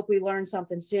 well, I hope we learn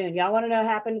something soon. Y'all want to know what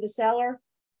happened to the seller?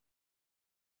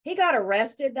 He got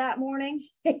arrested that morning.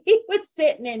 He was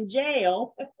sitting in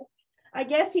jail. I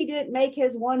guess he didn't make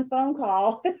his one phone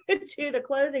call to the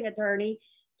closing attorney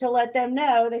to let them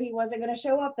know that he wasn't going to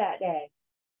show up that day.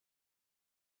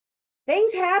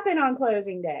 Things happen on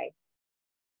closing day.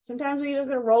 Sometimes we just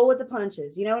gonna roll with the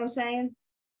punches. You know what I'm saying?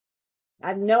 I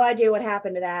have no idea what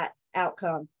happened to that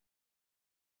outcome.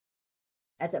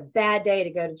 That's a bad day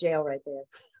to go to jail right there,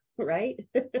 right?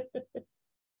 I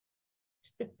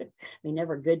mean,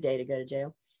 never a good day to go to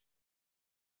jail.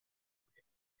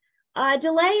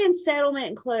 Delay in settlement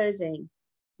and closing.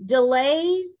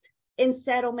 Delays in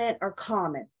settlement are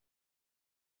common.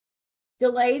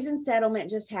 Delays in settlement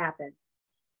just happen.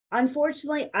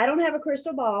 Unfortunately, I don't have a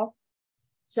crystal ball,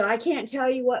 so I can't tell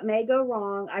you what may go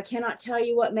wrong. I cannot tell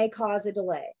you what may cause a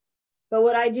delay. But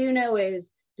what I do know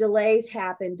is delays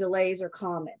happen, delays are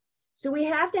common. So we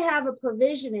have to have a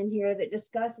provision in here that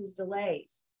discusses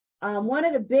delays. One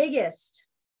of the biggest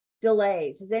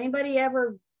delays, has anybody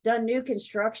ever done new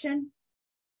construction?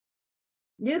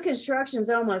 New construction is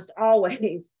almost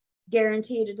always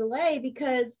guaranteed a delay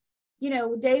because, you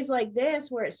know, days like this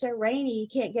where it's so rainy, you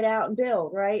can't get out and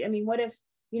build, right? I mean, what if,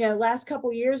 you know, last couple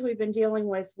of years we've been dealing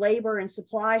with labor and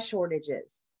supply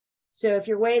shortages. So if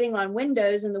you're waiting on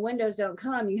windows and the windows don't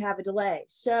come, you have a delay.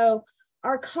 So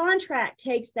our contract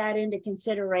takes that into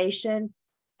consideration,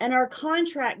 and our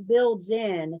contract builds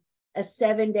in a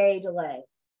 7-day delay.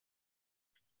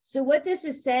 So what this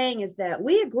is saying is that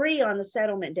we agree on the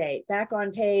settlement date. Back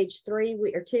on page 3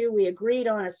 or 2, we agreed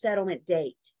on a settlement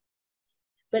date.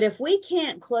 But if we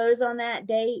can't close on that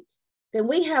date, then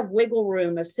we have wiggle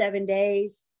room of 7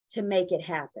 days to make it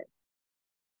happen.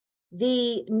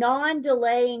 The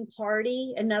non-delaying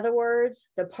party, in other words,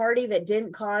 the party that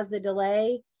didn't cause the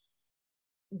delay,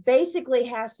 basically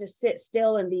has to sit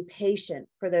still and be patient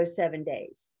for those 7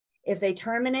 days. If they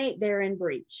terminate, they're in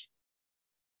breach.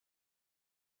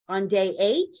 On day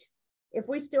 8, if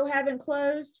we still haven't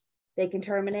closed, they can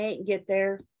terminate and get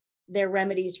their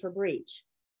remedies for breach.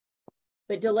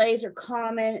 But delays are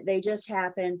common, they just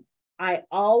happen. I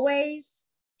always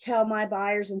tell my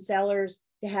buyers and sellers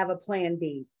to have a plan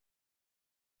B.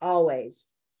 Always.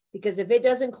 Because if it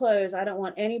doesn't close, I don't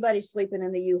want anybody sleeping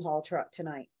in the U-Haul truck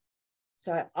tonight.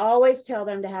 So I always tell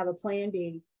them to have a plan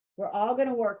B. We're all going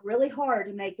to work really hard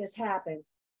to make this happen,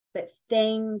 but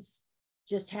things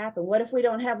just happen. What if we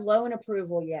don't have loan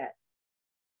approval yet?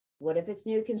 What if it's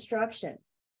new construction?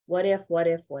 What if?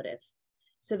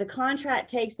 So the contract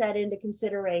takes that into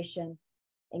consideration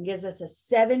and gives us a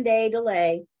 7-day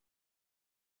delay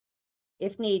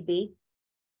if need be.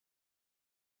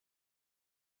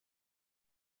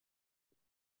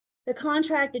 The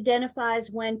contract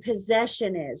identifies when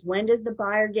possession is. When does the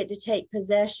buyer get to take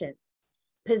possession?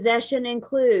 Possession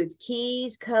includes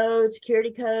keys, codes,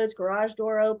 security codes, garage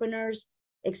door openers,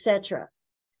 etc.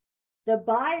 The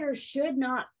buyer should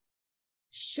not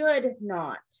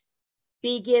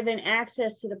be given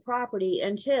access to the property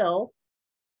until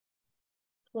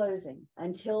closing,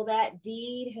 until that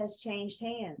deed has changed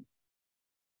hands.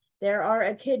 There are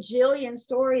a cajillion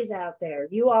stories out there.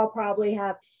 You all probably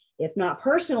have, if not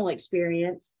personal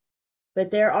experience, but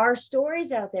there are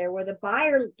stories out there where the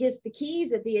buyer gets the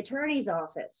keys at the attorney's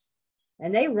office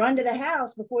and they run to the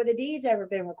house before the deed's ever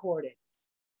been recorded.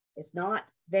 It's not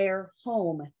their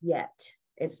home yet.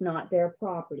 It's not their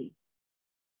property.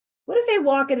 What if they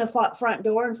walk in the front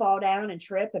door and fall down and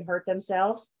trip and hurt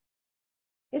themselves?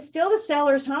 It's still the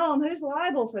seller's home. Who's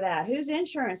liable for that? Whose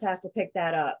insurance has to pick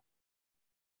that up?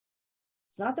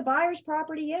 It's not the buyer's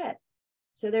property yet.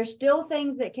 So there's still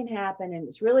things that can happen, and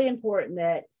it's really important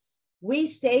that we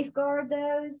safeguard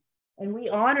those and we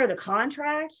honor the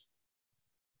contract.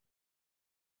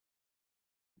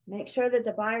 Make sure that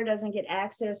the buyer doesn't get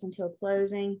access until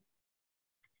closing.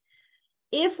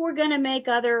 If we're going to make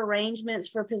other arrangements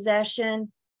for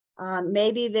possession,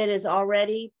 maybe that is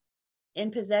already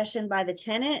in possession by the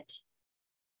tenant,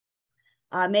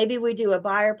 maybe we do a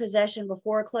buyer possession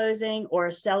before closing or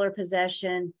a seller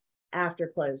possession after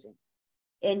closing.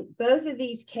 In both of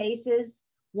these cases,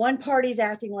 one party's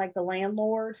acting like the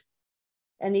landlord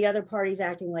and the other party's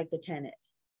acting like the tenant.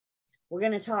 We're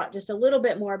going to talk just a little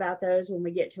bit more about those when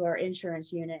we get to our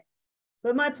insurance unit.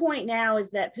 But my point now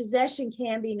is that possession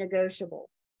can be negotiable,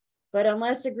 but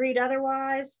unless agreed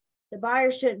otherwise, the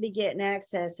buyer shouldn't be getting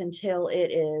access until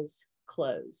it is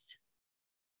closed.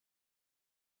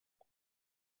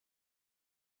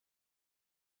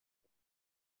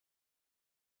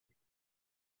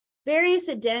 Various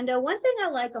addenda. One thing I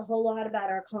like a whole lot about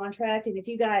our contract, and if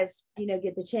you guys,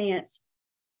 get the chance,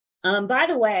 by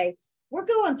the way, we're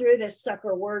going through this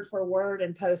sucker word for word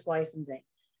in post licensing.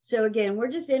 So again,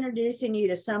 we're just introducing you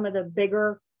to some of the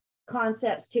bigger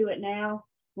concepts to it now.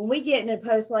 When we get into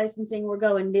post licensing, we're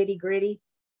going nitty gritty.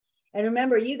 And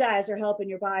remember, you guys are helping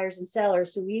your buyers and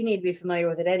sellers, so you need to be familiar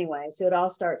with it anyway. So it all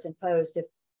starts in post if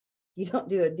you don't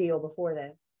do a deal before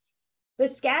then.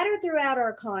 But scattered throughout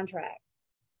our contract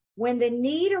When the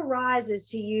need arises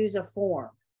to use a form,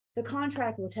 the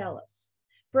contract will tell us.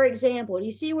 For example,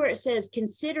 you see where it says,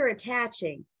 consider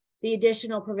attaching the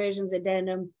additional provisions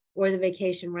addendum or the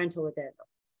vacation rental addendum.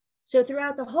 So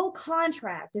throughout the whole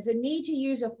contract, if a need to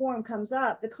use a form comes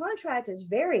up, the contract is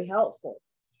very helpful.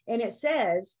 And it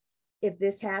says, if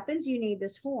this happens, you need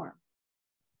this form.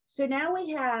 So now we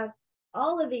have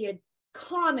all of the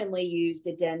commonly used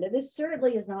addenda. This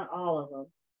certainly is not all of them,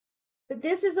 but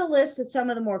this is a list of some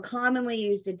of the more commonly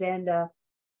used addenda.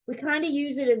 We kind of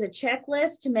use it as a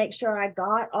checklist to make sure I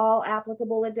got all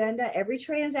applicable addenda. Every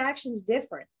transaction is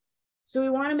different. So we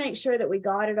want to make sure that we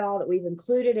got it all, that we've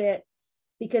included it,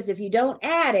 because if you don't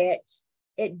add it,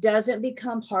 it doesn't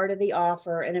become part of the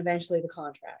offer and eventually the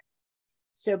contract.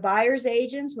 So buyer's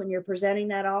agents, when you're presenting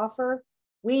that offer,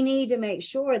 we need to make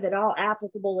sure that all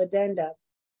applicable addenda.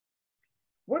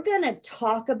 We're going to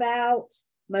talk about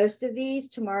most of these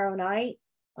tomorrow night.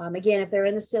 Again, if they're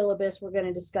in the syllabus, we're going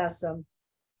to discuss them.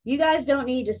 You guys don't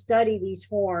need to study these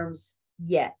forms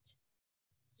yet.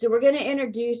 So we're going to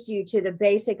introduce you to the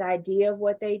basic idea of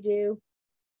what they do.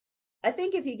 I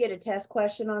think if you get a test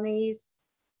question on these,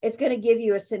 it's going to give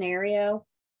you a scenario,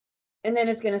 and then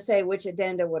it's going to say which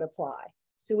addenda would apply.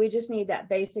 So we just need that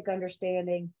basic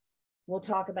understanding. We'll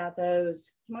talk about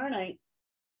those tomorrow night.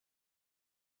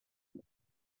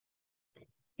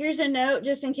 Here's a note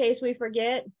just in case we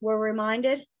forget. We're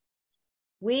reminded.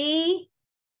 We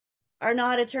are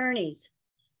not attorneys.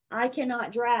 I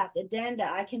cannot draft addenda.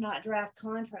 I cannot draft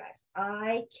contracts.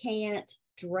 I can't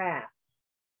draft.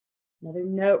 Another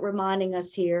note reminding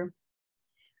us here.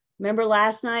 Remember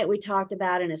last night we talked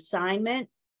about an assignment.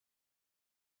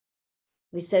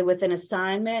 We said with an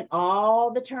assignment,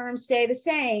 all the terms stay the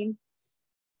same.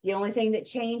 The only thing that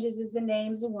changes is the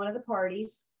names of one of the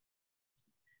parties.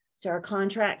 So our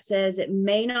contract says it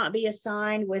may not be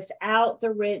assigned without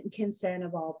the written consent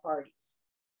of all parties.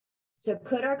 So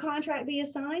could our contract be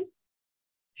assigned?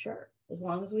 Sure, as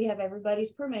long as we have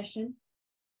everybody's permission.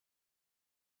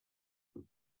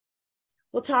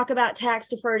 We'll talk about tax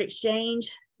deferred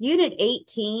exchange. Unit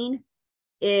 18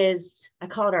 is, I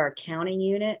call it our accounting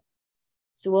unit.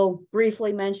 So we'll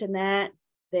briefly mention that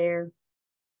there.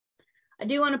 I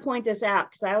do want to point this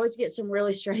out because I always get some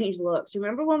really strange looks.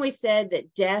 Remember when we said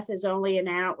that death is only an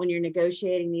out when you're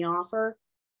negotiating the offer?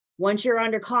 Once you're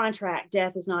under contract,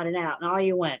 death is not an out. And all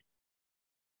you went,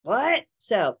 what?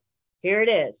 So here it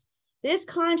is. This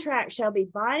contract shall be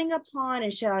binding upon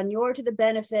and shall inure to the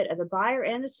benefit of the buyer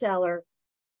and the seller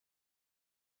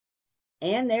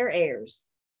and their heirs.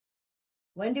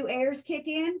 When do heirs kick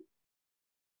in?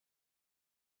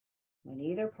 When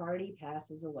either party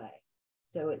passes away.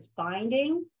 So it's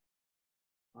binding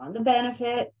on the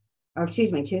benefit, or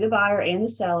excuse me, to the buyer and the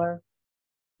seller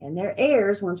and their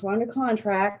heirs once we're under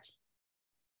contract.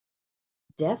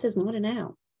 Death is not an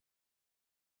out.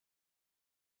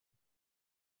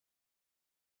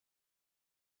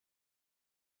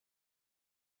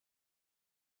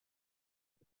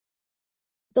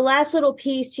 The last little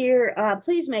piece here,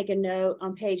 please make a note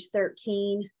on page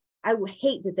 13. I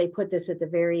hate that they put this at the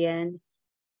very end,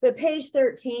 but page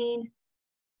 13,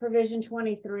 provision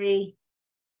 23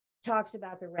 talks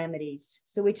about the remedies.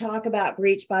 So we talk about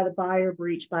breach by the buyer,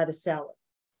 breach by the seller.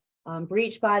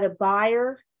 Breach by the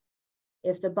buyer,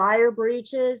 if the buyer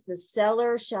breaches, the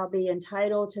seller shall be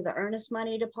entitled to the earnest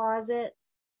money deposit.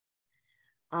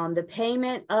 The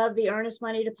payment of the earnest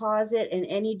money deposit and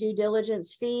any due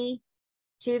diligence fee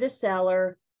to the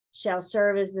seller shall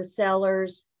serve as the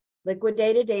seller's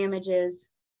liquidated damages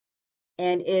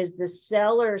and is the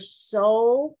seller's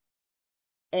sole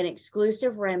and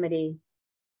exclusive remedy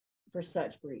for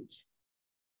such breach.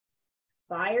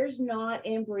 Buyer's not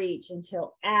in breach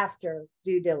until after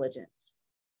due diligence.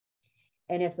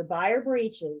 And if the buyer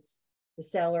breaches, the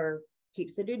seller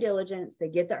keeps the due diligence, they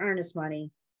get the earnest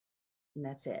money, and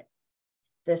that's it.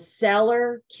 The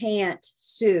seller can't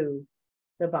sue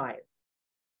the buyer.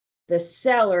 The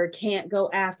seller can't go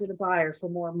after the buyer for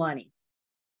more money.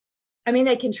 I mean,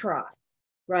 they can try,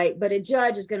 right? But a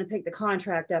judge is going to pick the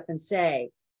contract up and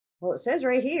say, well, it says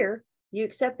right here, you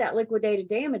accept that liquidated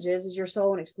damages as your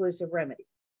sole and exclusive remedy.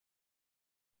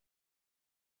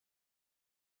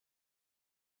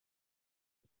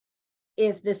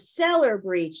 If the seller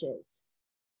breaches,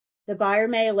 the buyer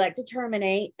may elect to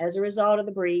terminate as a result of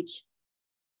the breach.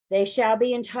 They shall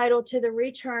be entitled to the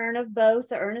return of both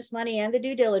the earnest money and the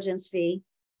due diligence fee,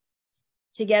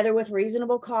 together with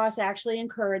reasonable costs actually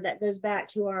incurred. That goes back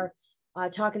to our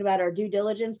talking about our due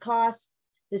diligence costs.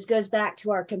 This goes back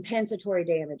to our compensatory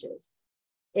damages.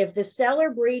 If the seller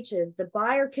breaches, the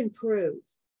buyer can prove,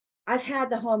 I've had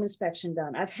the home inspection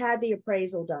done. I've had the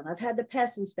appraisal done. I've had the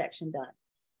pest inspection done.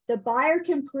 the buyer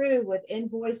can prove with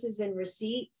invoices and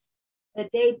receipts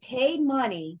that they paid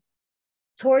money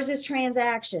towards this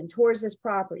transaction, towards this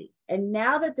property. And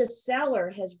now that the seller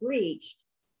has breached,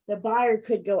 the buyer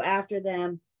could go after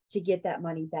them to get that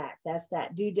money back. That's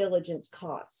that due diligence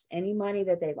costs, any money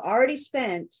that they've already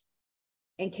spent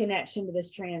in connection to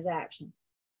this transaction.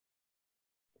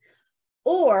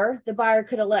 Or the buyer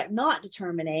could elect not to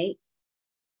terminate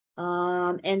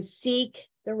and seek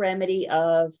the remedy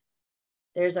of,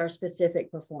 there's our specific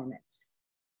performance.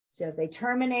 So if they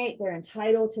terminate, they're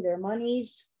entitled to their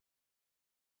monies,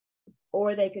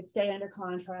 or they could stay under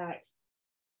contract,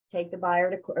 take the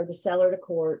buyer to or the seller to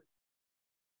court.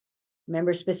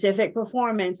 Remember, specific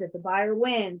performance, if the buyer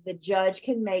wins, the judge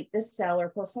can make the seller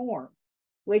perform,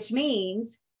 which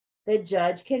means the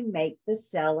judge can make the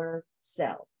seller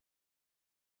sell.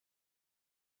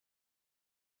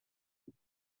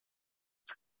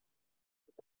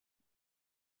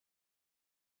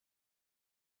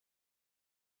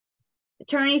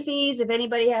 Attorney fees, if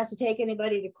anybody has to take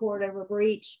anybody to court over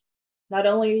breach, not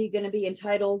only are you going to be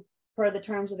entitled per the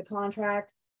terms of the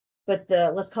contract, but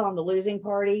the, let's call them the losing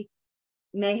party,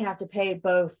 may have to pay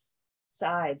both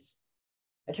sides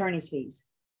attorney's fees.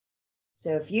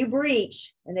 So if you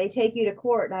breach and they take you to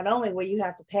court, not only will you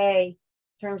have to pay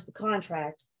terms of the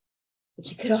contract, but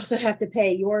you could also have to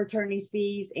pay your attorney's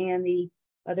fees and the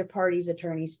other party's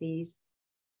attorney's fees.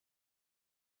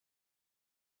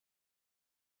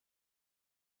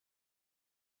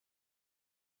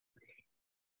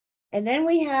 And then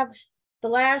we have the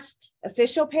last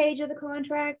official page of the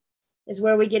contract is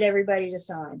where we get everybody to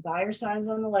sign. Buyer signs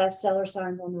on the left, seller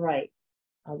signs on the right.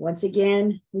 Once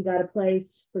again, we got a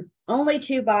place for only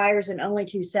 2 buyers and only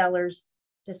 2 sellers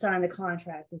to sign the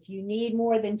contract. If you need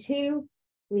more than 2,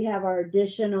 we have our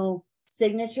additional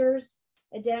signatures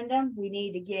addendum. We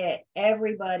need to get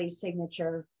everybody's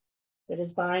signature that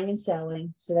is buying and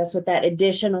selling. So that's what that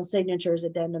additional signatures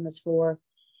addendum is for.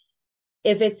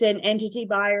 If it's an entity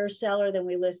buyer or seller, then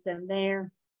we list them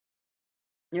there.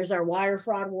 There's our wire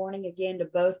fraud warning, again, to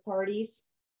both parties.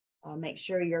 Make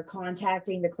sure you're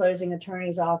contacting the closing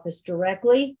attorney's office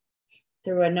directly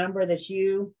through a number that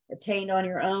you obtained on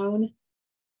your own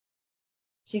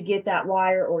to get that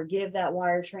wire or give that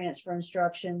wire transfer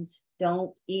instructions.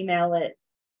 Don't email it.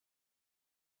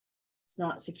 It's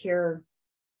not secure.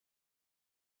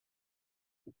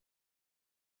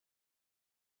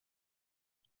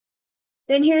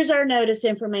 Then here's our notice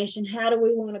information. How do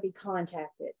we want to be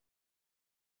contacted?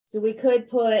 So we could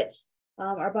put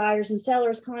our buyers and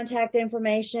sellers contact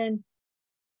information.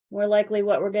 More likely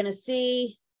what we're going to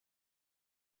see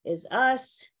is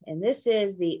us, and this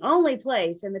is the only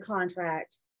place in the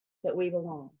contract that we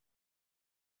belong.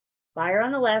 Buyer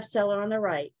on the left, seller on the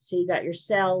right. So you got your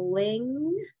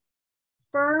selling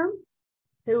firm,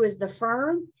 who is the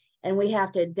firm, and we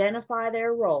have to identify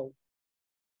their role.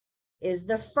 Is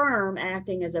the firm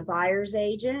acting as a buyer's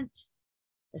agent,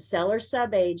 a seller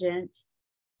sub-agent,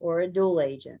 or a dual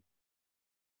agent?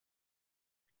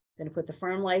 Going to put the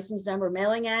firm license number,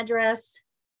 mailing address,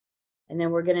 and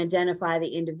then we're going to identify the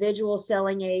individual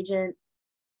selling agent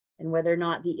and whether or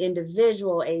not the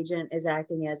individual agent is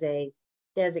acting as a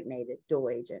designated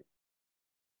dual agent.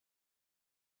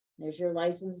 There's your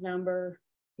license number,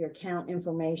 your account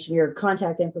information, your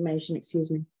contact information, excuse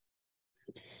me.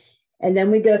 And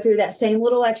then we go through that same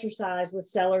little exercise with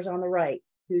sellers on the right.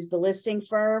 Who's the listing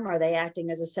firm? Are they acting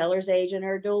as a seller's agent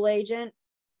or a dual agent?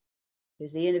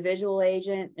 Who's the individual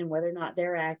agent, and whether or not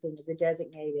they're acting as a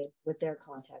designated with their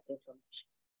contact information.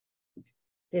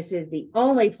 This is the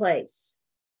only place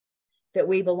that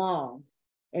we belong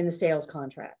in the sales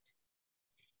contract.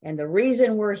 And the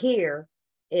reason we're here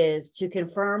is to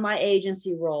confirm my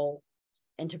agency role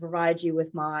and to provide you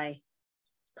with my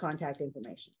contact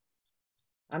information.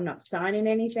 I'm not signing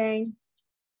anything.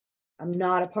 I'm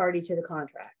not a party to the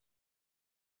contract.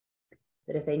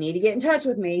 But if they need to get in touch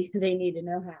with me, they need to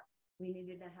know how. We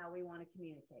need to know how we want to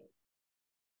communicate.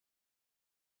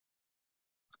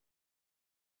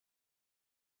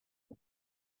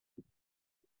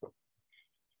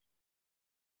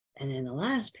 And then the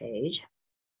last page,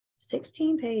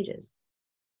 16 pages,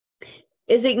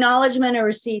 is acknowledgement of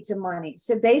receipts of money.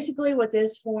 So basically what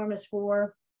this form is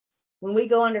for, when we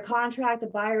go under contract, the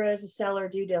buyer owes the seller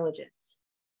due diligence.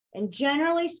 And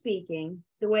generally speaking,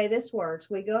 the way this works,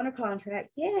 we go under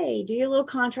contract, yay, do your little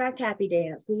contract happy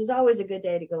dance, because it's always a good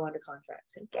day to go under contract.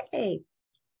 So, yay.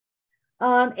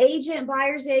 Agent,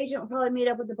 buyer's agent will probably meet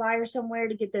up with the buyer somewhere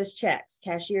to get those checks,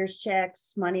 cashier's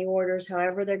checks, money orders,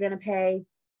 however they're going to pay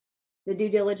the due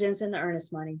diligence and the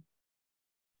earnest money.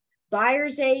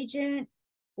 Buyer's agent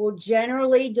will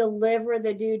generally deliver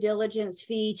the due diligence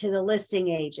fee to the listing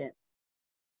agent.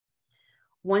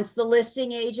 Once the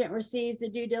listing agent receives the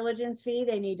due diligence fee,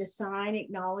 they need to sign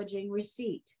acknowledging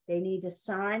receipt. They need to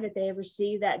sign that they have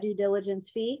received that due diligence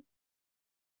fee.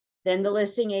 Then the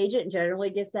listing agent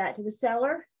generally gets that to the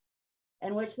seller,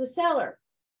 and which the seller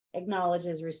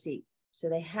acknowledges receipt. So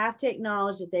they have to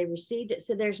acknowledge that they received it,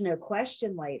 so there's no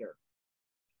question later.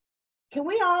 Can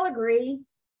we all agree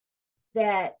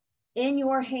that in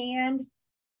your hand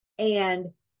and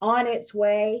on its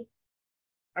way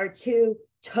are two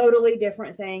totally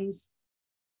different things?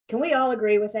 Can we all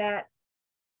agree with that?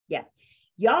 Yeah.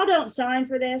 Y'all don't sign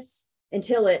for this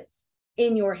until it's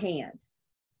in your hand.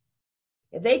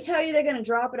 If they tell you they're going to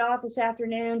drop it off this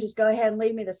afternoon, just go ahead and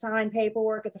leave me the signed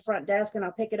paperwork at the front desk and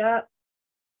I'll pick it up.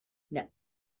 No.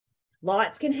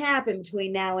 Lots can happen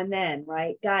between now and then,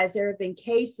 right? Guys, there have been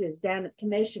cases down at the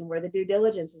commission where the due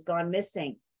diligence has gone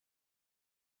missing.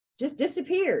 Just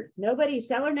disappeared.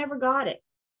 Seller never got it.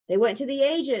 They went to the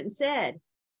agent and said,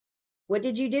 what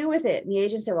did you do with it? And the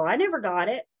agent said, well, I never got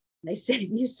it. And they said,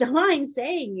 you signed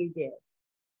saying you did.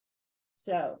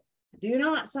 So do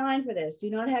not sign for this. Do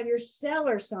not have your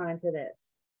seller sign for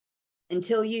this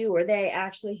until you or they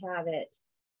actually have it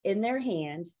in their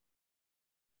hand.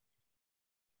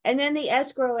 And then the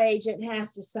escrow agent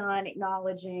has to sign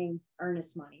acknowledging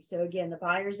earnest money. So again, the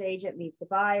buyer's agent meets the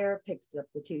buyer, picks up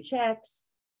the two checks,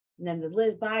 and then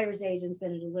the buyer's agent is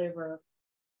going to deliver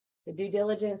the due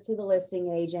diligence to the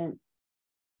listing agent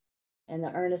and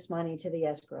the earnest money to the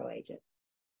escrow agent.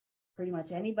 Pretty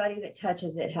much anybody that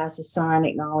touches it has to sign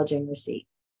acknowledging receipt.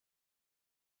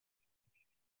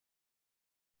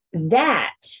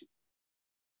 That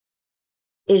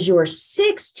is your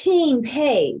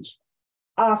 16-page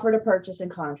offer to purchase and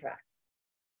contract.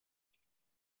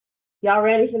 Y'all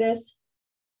ready for this?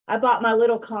 I bought my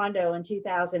little condo in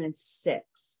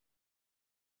 2006.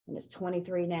 And it's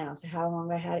 23 now. So how long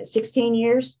have I had it? 16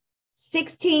 years?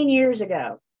 16 years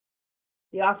ago.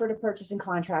 The offer to purchase and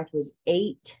contract was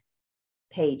 8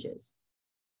 pages.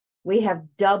 We have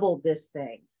doubled this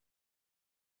thing.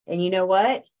 And you know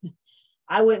what?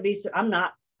 I don't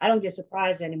get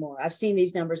surprised anymore. I've seen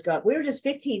these numbers go up. We were just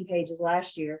 15 pages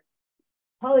last year.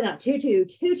 Probably not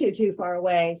too far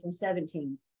away from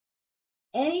 17.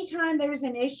 Anytime there's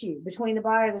an issue between the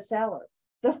buyer and the seller,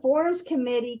 the forms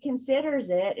committee considers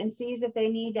it and sees if they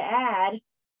need to add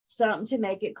something to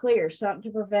make it clear, something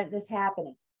to prevent this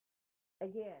happening.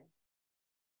 Again,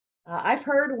 I've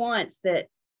heard once that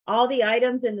all the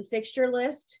items in the fixture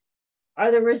list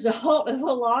are the result of a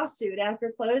lawsuit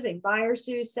after closing. Buyer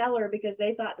sues seller because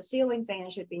they thought the ceiling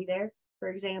fan should be there, for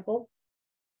example.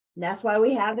 And that's why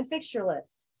we have the fixture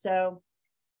list. So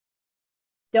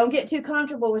don't get too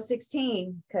comfortable with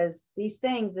 16 because this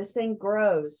thing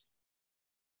grows.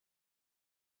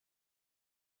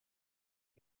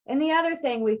 And the other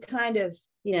thing we've kind of,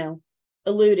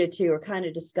 alluded to or kind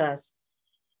of discussed,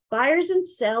 buyers and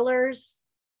sellers,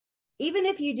 even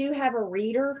if you do have a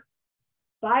reader,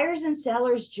 buyers and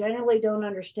sellers generally don't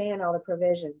understand all the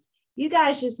provisions. You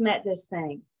guys just met this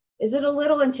thing. Is it a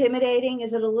little intimidating?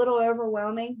 Is it a little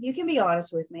overwhelming? You can be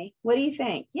honest with me. What do you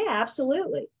think? Yeah,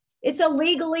 absolutely. It's a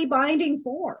legally binding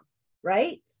form,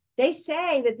 right? They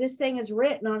say that this thing is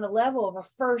written on the level of a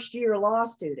first-year law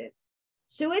student.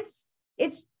 So it's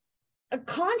a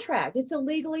contract. It's a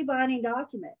legally binding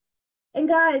document. And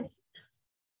guys,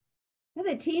 I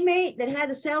had a teammate that had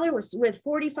the seller with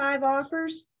 45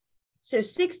 offers. So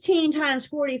 16 times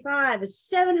 45 is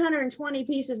 720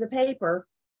 pieces of paper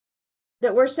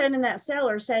that we're sending that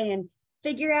seller saying,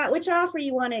 figure out which offer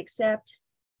you want to accept.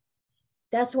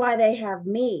 That's why they have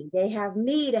me. They have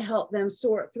me to help them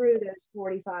sort through those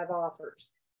 45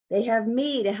 offers. They have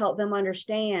me to help them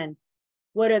understand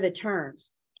what are the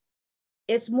terms.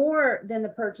 It's more than the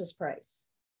purchase price.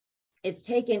 It's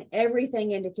taken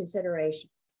everything into consideration.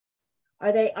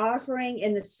 Are they offering,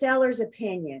 in the seller's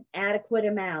opinion, adequate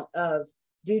amount of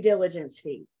due diligence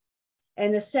fee?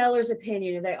 And the seller's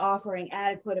opinion, are they offering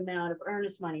adequate amount of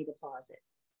earnest money deposit?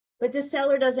 But the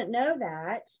seller doesn't know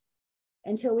that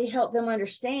until we help them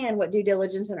understand what due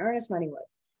diligence and earnest money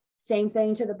was. Same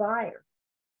thing to the buyer.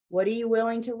 What are you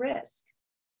willing to risk?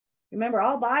 Remember,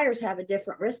 all buyers have a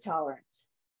different risk tolerance.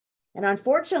 And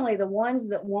unfortunately, the ones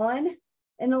that won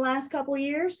in the last couple of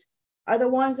years are the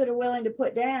ones that are willing to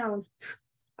put down,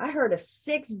 I heard of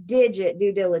 6-digit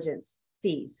due diligence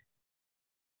fees.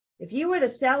 If you were the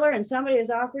seller and somebody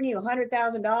is offering you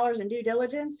 $100,000 in due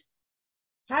diligence,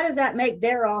 how does that make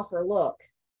their offer look?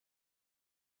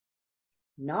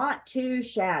 Not too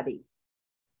shabby.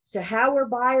 So how were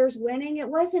buyers winning? It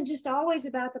wasn't just always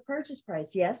about the purchase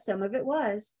price. Yes, some of it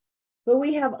was, but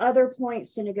we have other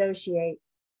points to negotiate.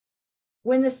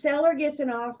 When the seller gets an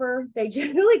offer, they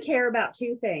generally care about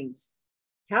two things: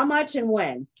 how much and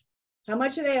when. How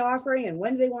much are they offering and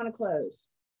when do they want to close?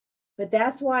 But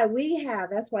that's why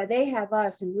they have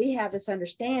us, and we have this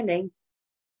understanding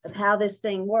of how this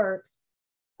thing works,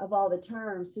 of all the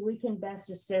terms, so we can best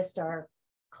assist our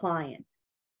client.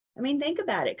 I mean, think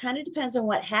about it. Kind of depends on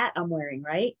what hat I'm wearing,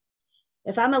 right?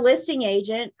 If I'm a listing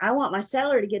agent, I want my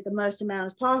seller to get the most amount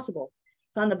as possible.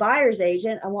 If I'm the buyer's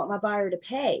agent, I want my buyer to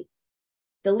pay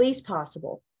the least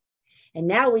possible. And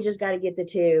now we just got to get the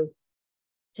two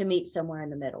to meet somewhere in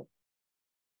the middle.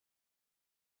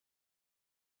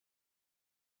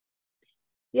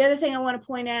 The other thing I want to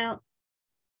point out,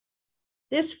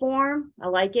 this form, I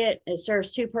like it. It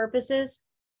serves two purposes.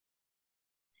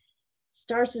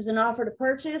 Starts as an offer to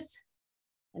purchase,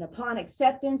 and upon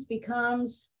acceptance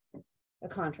becomes a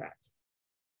contract.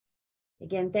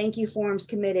 Again, thank you, Forms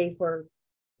Committee, for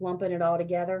lumping it all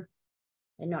together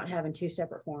and not having two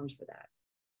separate forms for that.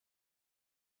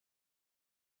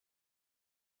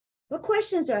 What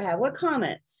questions do I have? What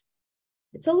comments?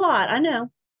 It's a lot, I know.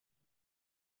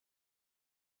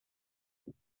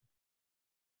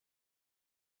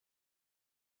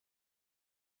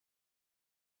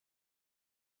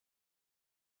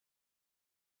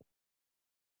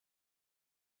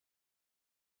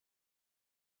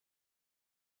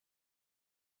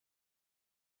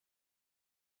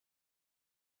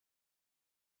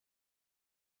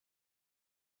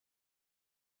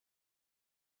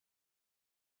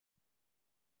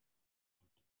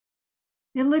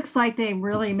 It looks like they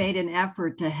really made an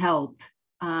effort to help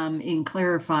in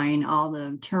clarifying all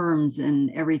the terms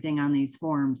and everything on these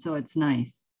forms. So it's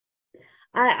nice.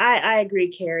 I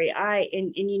agree, Carrie.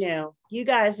 And you know, you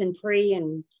guys in pre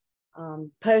and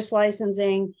post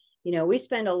licensing, you know, we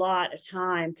spend a lot of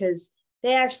time because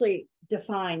they actually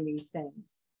define these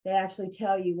things. They actually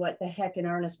tell you what the heck an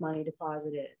earnest money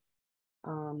deposit is.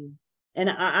 And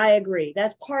I agree.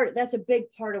 That's a big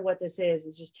part of what this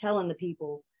is just telling the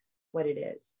people what it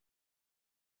is.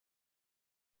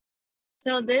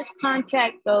 So this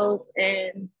contract goes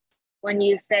in when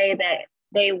you say that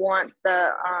they want the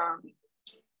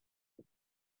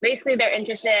basically they're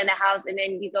interested in the house, and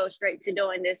then you go straight to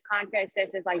doing this contract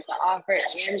since it's like the offer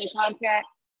and the contract.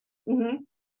 Mm-hmm.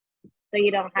 So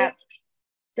you don't have.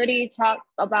 So do you talk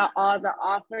about all the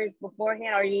offers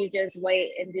beforehand, or you just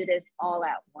wait and do this all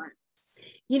at once?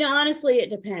 You know, honestly,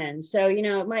 it depends. So, you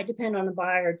know, it might depend on the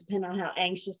buyer, depend on how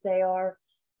anxious they are.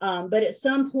 But at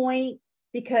some point,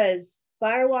 because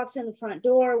buyer walks in the front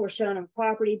door, we're showing them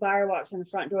property, buyer walks in the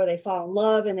front door, they fall in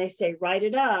love and they say, write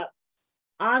it up.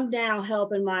 I'm now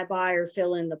helping my buyer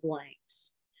fill in the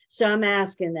blanks. So I'm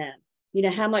asking them, you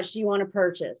know, how much do you want to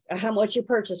purchase? Or how much your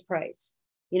purchase price?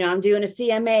 You know, I'm doing a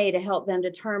CMA to help them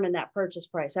determine that purchase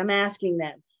price. I'm asking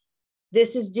them,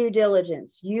 this is due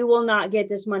diligence. You will not get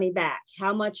this money back.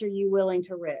 How much are you willing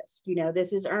to risk? You know,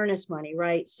 this is earnest money,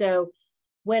 right? So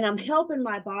when I'm helping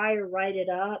my buyer write it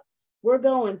up, we're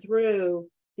going through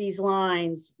these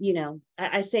lines, you know,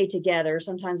 I say together.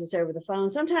 Sometimes it's over the phone.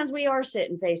 Sometimes we are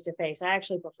sitting face to face. I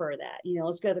actually prefer that. You know,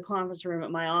 let's go to the conference room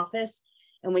at my office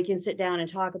and we can sit down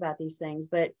and talk about these things.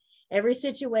 But every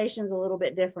situation is a little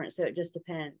bit different. So it just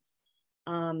depends.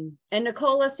 And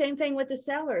Nicola, same thing with the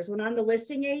sellers. When I'm the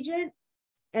listing agent,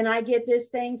 and I get this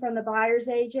thing from the buyer's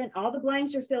agent, all the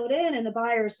blanks are filled in and the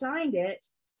buyer signed it,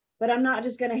 but I'm not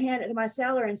just going to hand it to my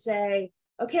seller and say,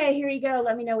 okay, here you go.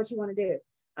 Let me know what you want to do.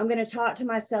 I'm going to talk to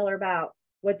my seller about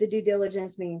what the due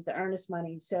diligence means, the earnest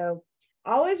money. So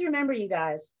always remember, you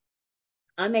guys,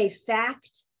 I'm a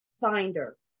fact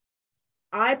finder.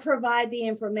 I provide the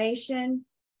information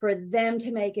for them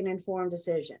to make an informed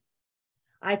decision.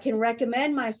 I can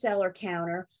recommend my seller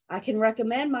counter. I can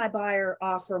recommend my buyer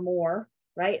offer more.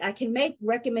 Right? I can make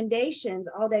recommendations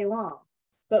all day long,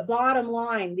 but bottom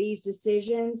line, these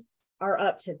decisions are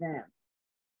up to them.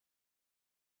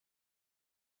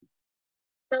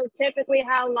 So typically,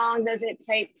 how long does it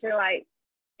take to like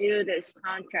do this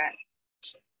contract?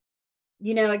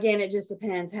 You know, again, it just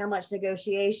depends. How much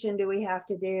negotiation do we have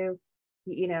to do?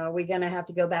 You know, are we going to have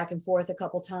to go back and forth a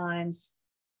couple times?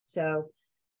 So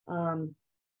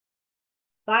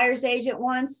buyer's agent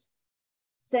once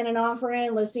sent an offer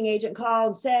in, listing agent called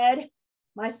and said,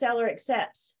 my seller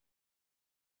accepts.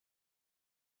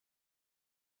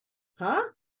 Huh?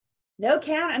 No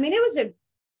count. I mean, it was a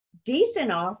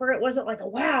decent offer. It wasn't like a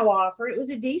wow offer. It was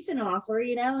a decent offer,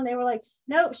 you know, and they were like,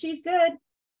 nope, she's good.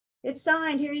 It's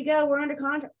signed. Here you go. We're under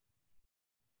contract.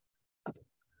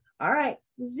 All right.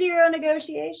 Zero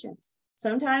negotiations.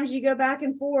 Sometimes you go back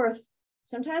and forth.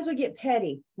 Sometimes we get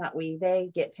petty. Not we,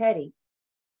 they get petty.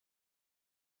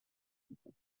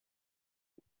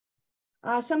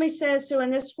 Somebody says, so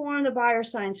in this form, the buyer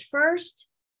signs first,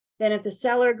 then if the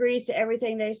seller agrees to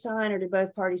everything they sign, or do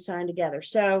both parties sign together?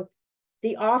 So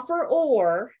the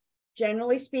offeror,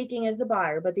 generally speaking, is the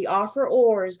buyer, but the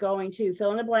offeror is going to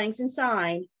fill in the blanks and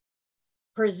sign,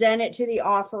 present it to the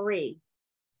offeree.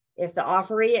 If the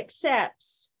offeree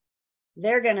accepts,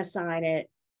 they're going to sign it.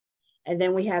 And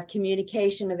then we have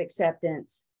communication of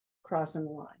acceptance crossing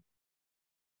the line.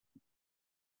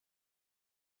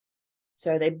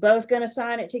 So are they both going to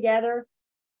sign it together?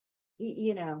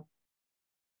 You know,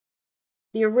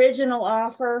 the original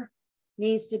offer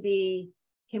needs to be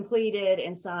completed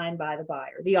and signed by the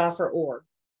buyer, the offeror.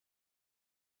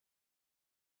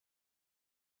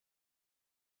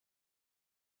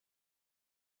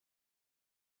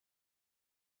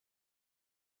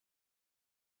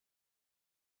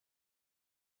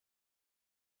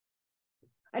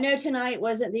 I know tonight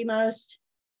wasn't the most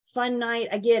fun night.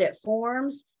 I get it.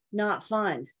 Forms, not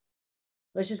fun.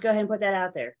 Let's just go ahead and put that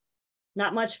out there.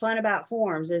 Not much fun about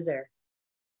forms, is there?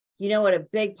 You know what a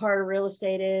big part of real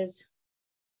estate is?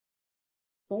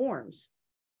 Forms.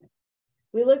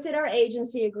 We looked at our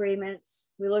agency agreements.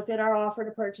 We looked at our offer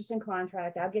to purchase and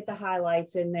contract. I'll get the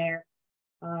highlights in there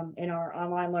in our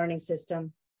online learning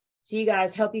system. So you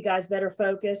guys, help you guys better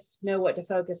focus, know what to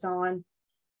focus on.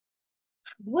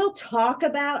 We'll talk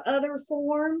about other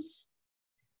forms,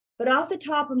 but off the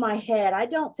top of my head, I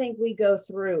don't think we go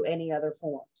through any other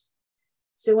forms.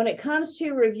 So when it comes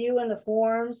to reviewing the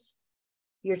forms,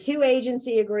 your 2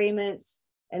 agency agreements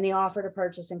and the offer to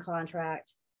purchase and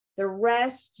contract, the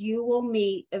rest you will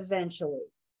meet eventually.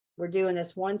 We're doing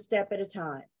this one step at a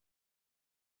time.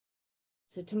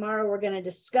 So tomorrow we're going to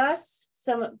discuss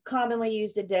some commonly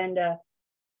used addenda,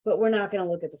 but we're not going to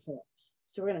look at the forms.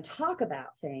 So we're going to talk about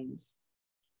things,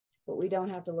 but we don't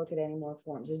have to look at any more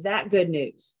forms. Is that good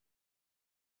news?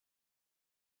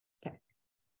 Okay.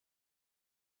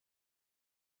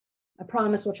 I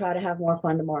promise we'll try to have more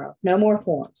fun tomorrow. No more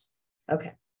forms.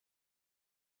 Okay.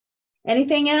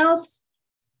 Anything else?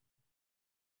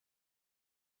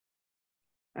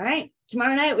 All right.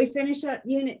 Tomorrow night we finish up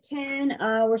Unit 10.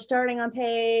 We're starting on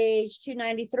page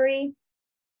 293.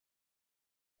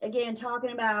 Again,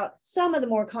 talking about some of the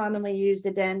more commonly used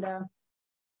addenda.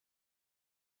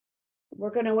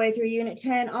 Working our way through Unit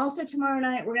 10. Also tomorrow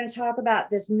night, we're going to talk about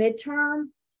this midterm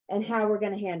and how we're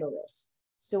going to handle this.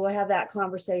 So we'll have that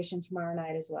conversation tomorrow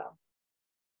night as well.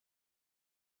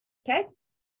 Okay?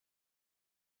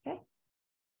 Okay.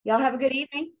 Y'all have a good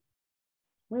evening.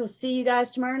 We will see you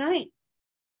guys tomorrow night.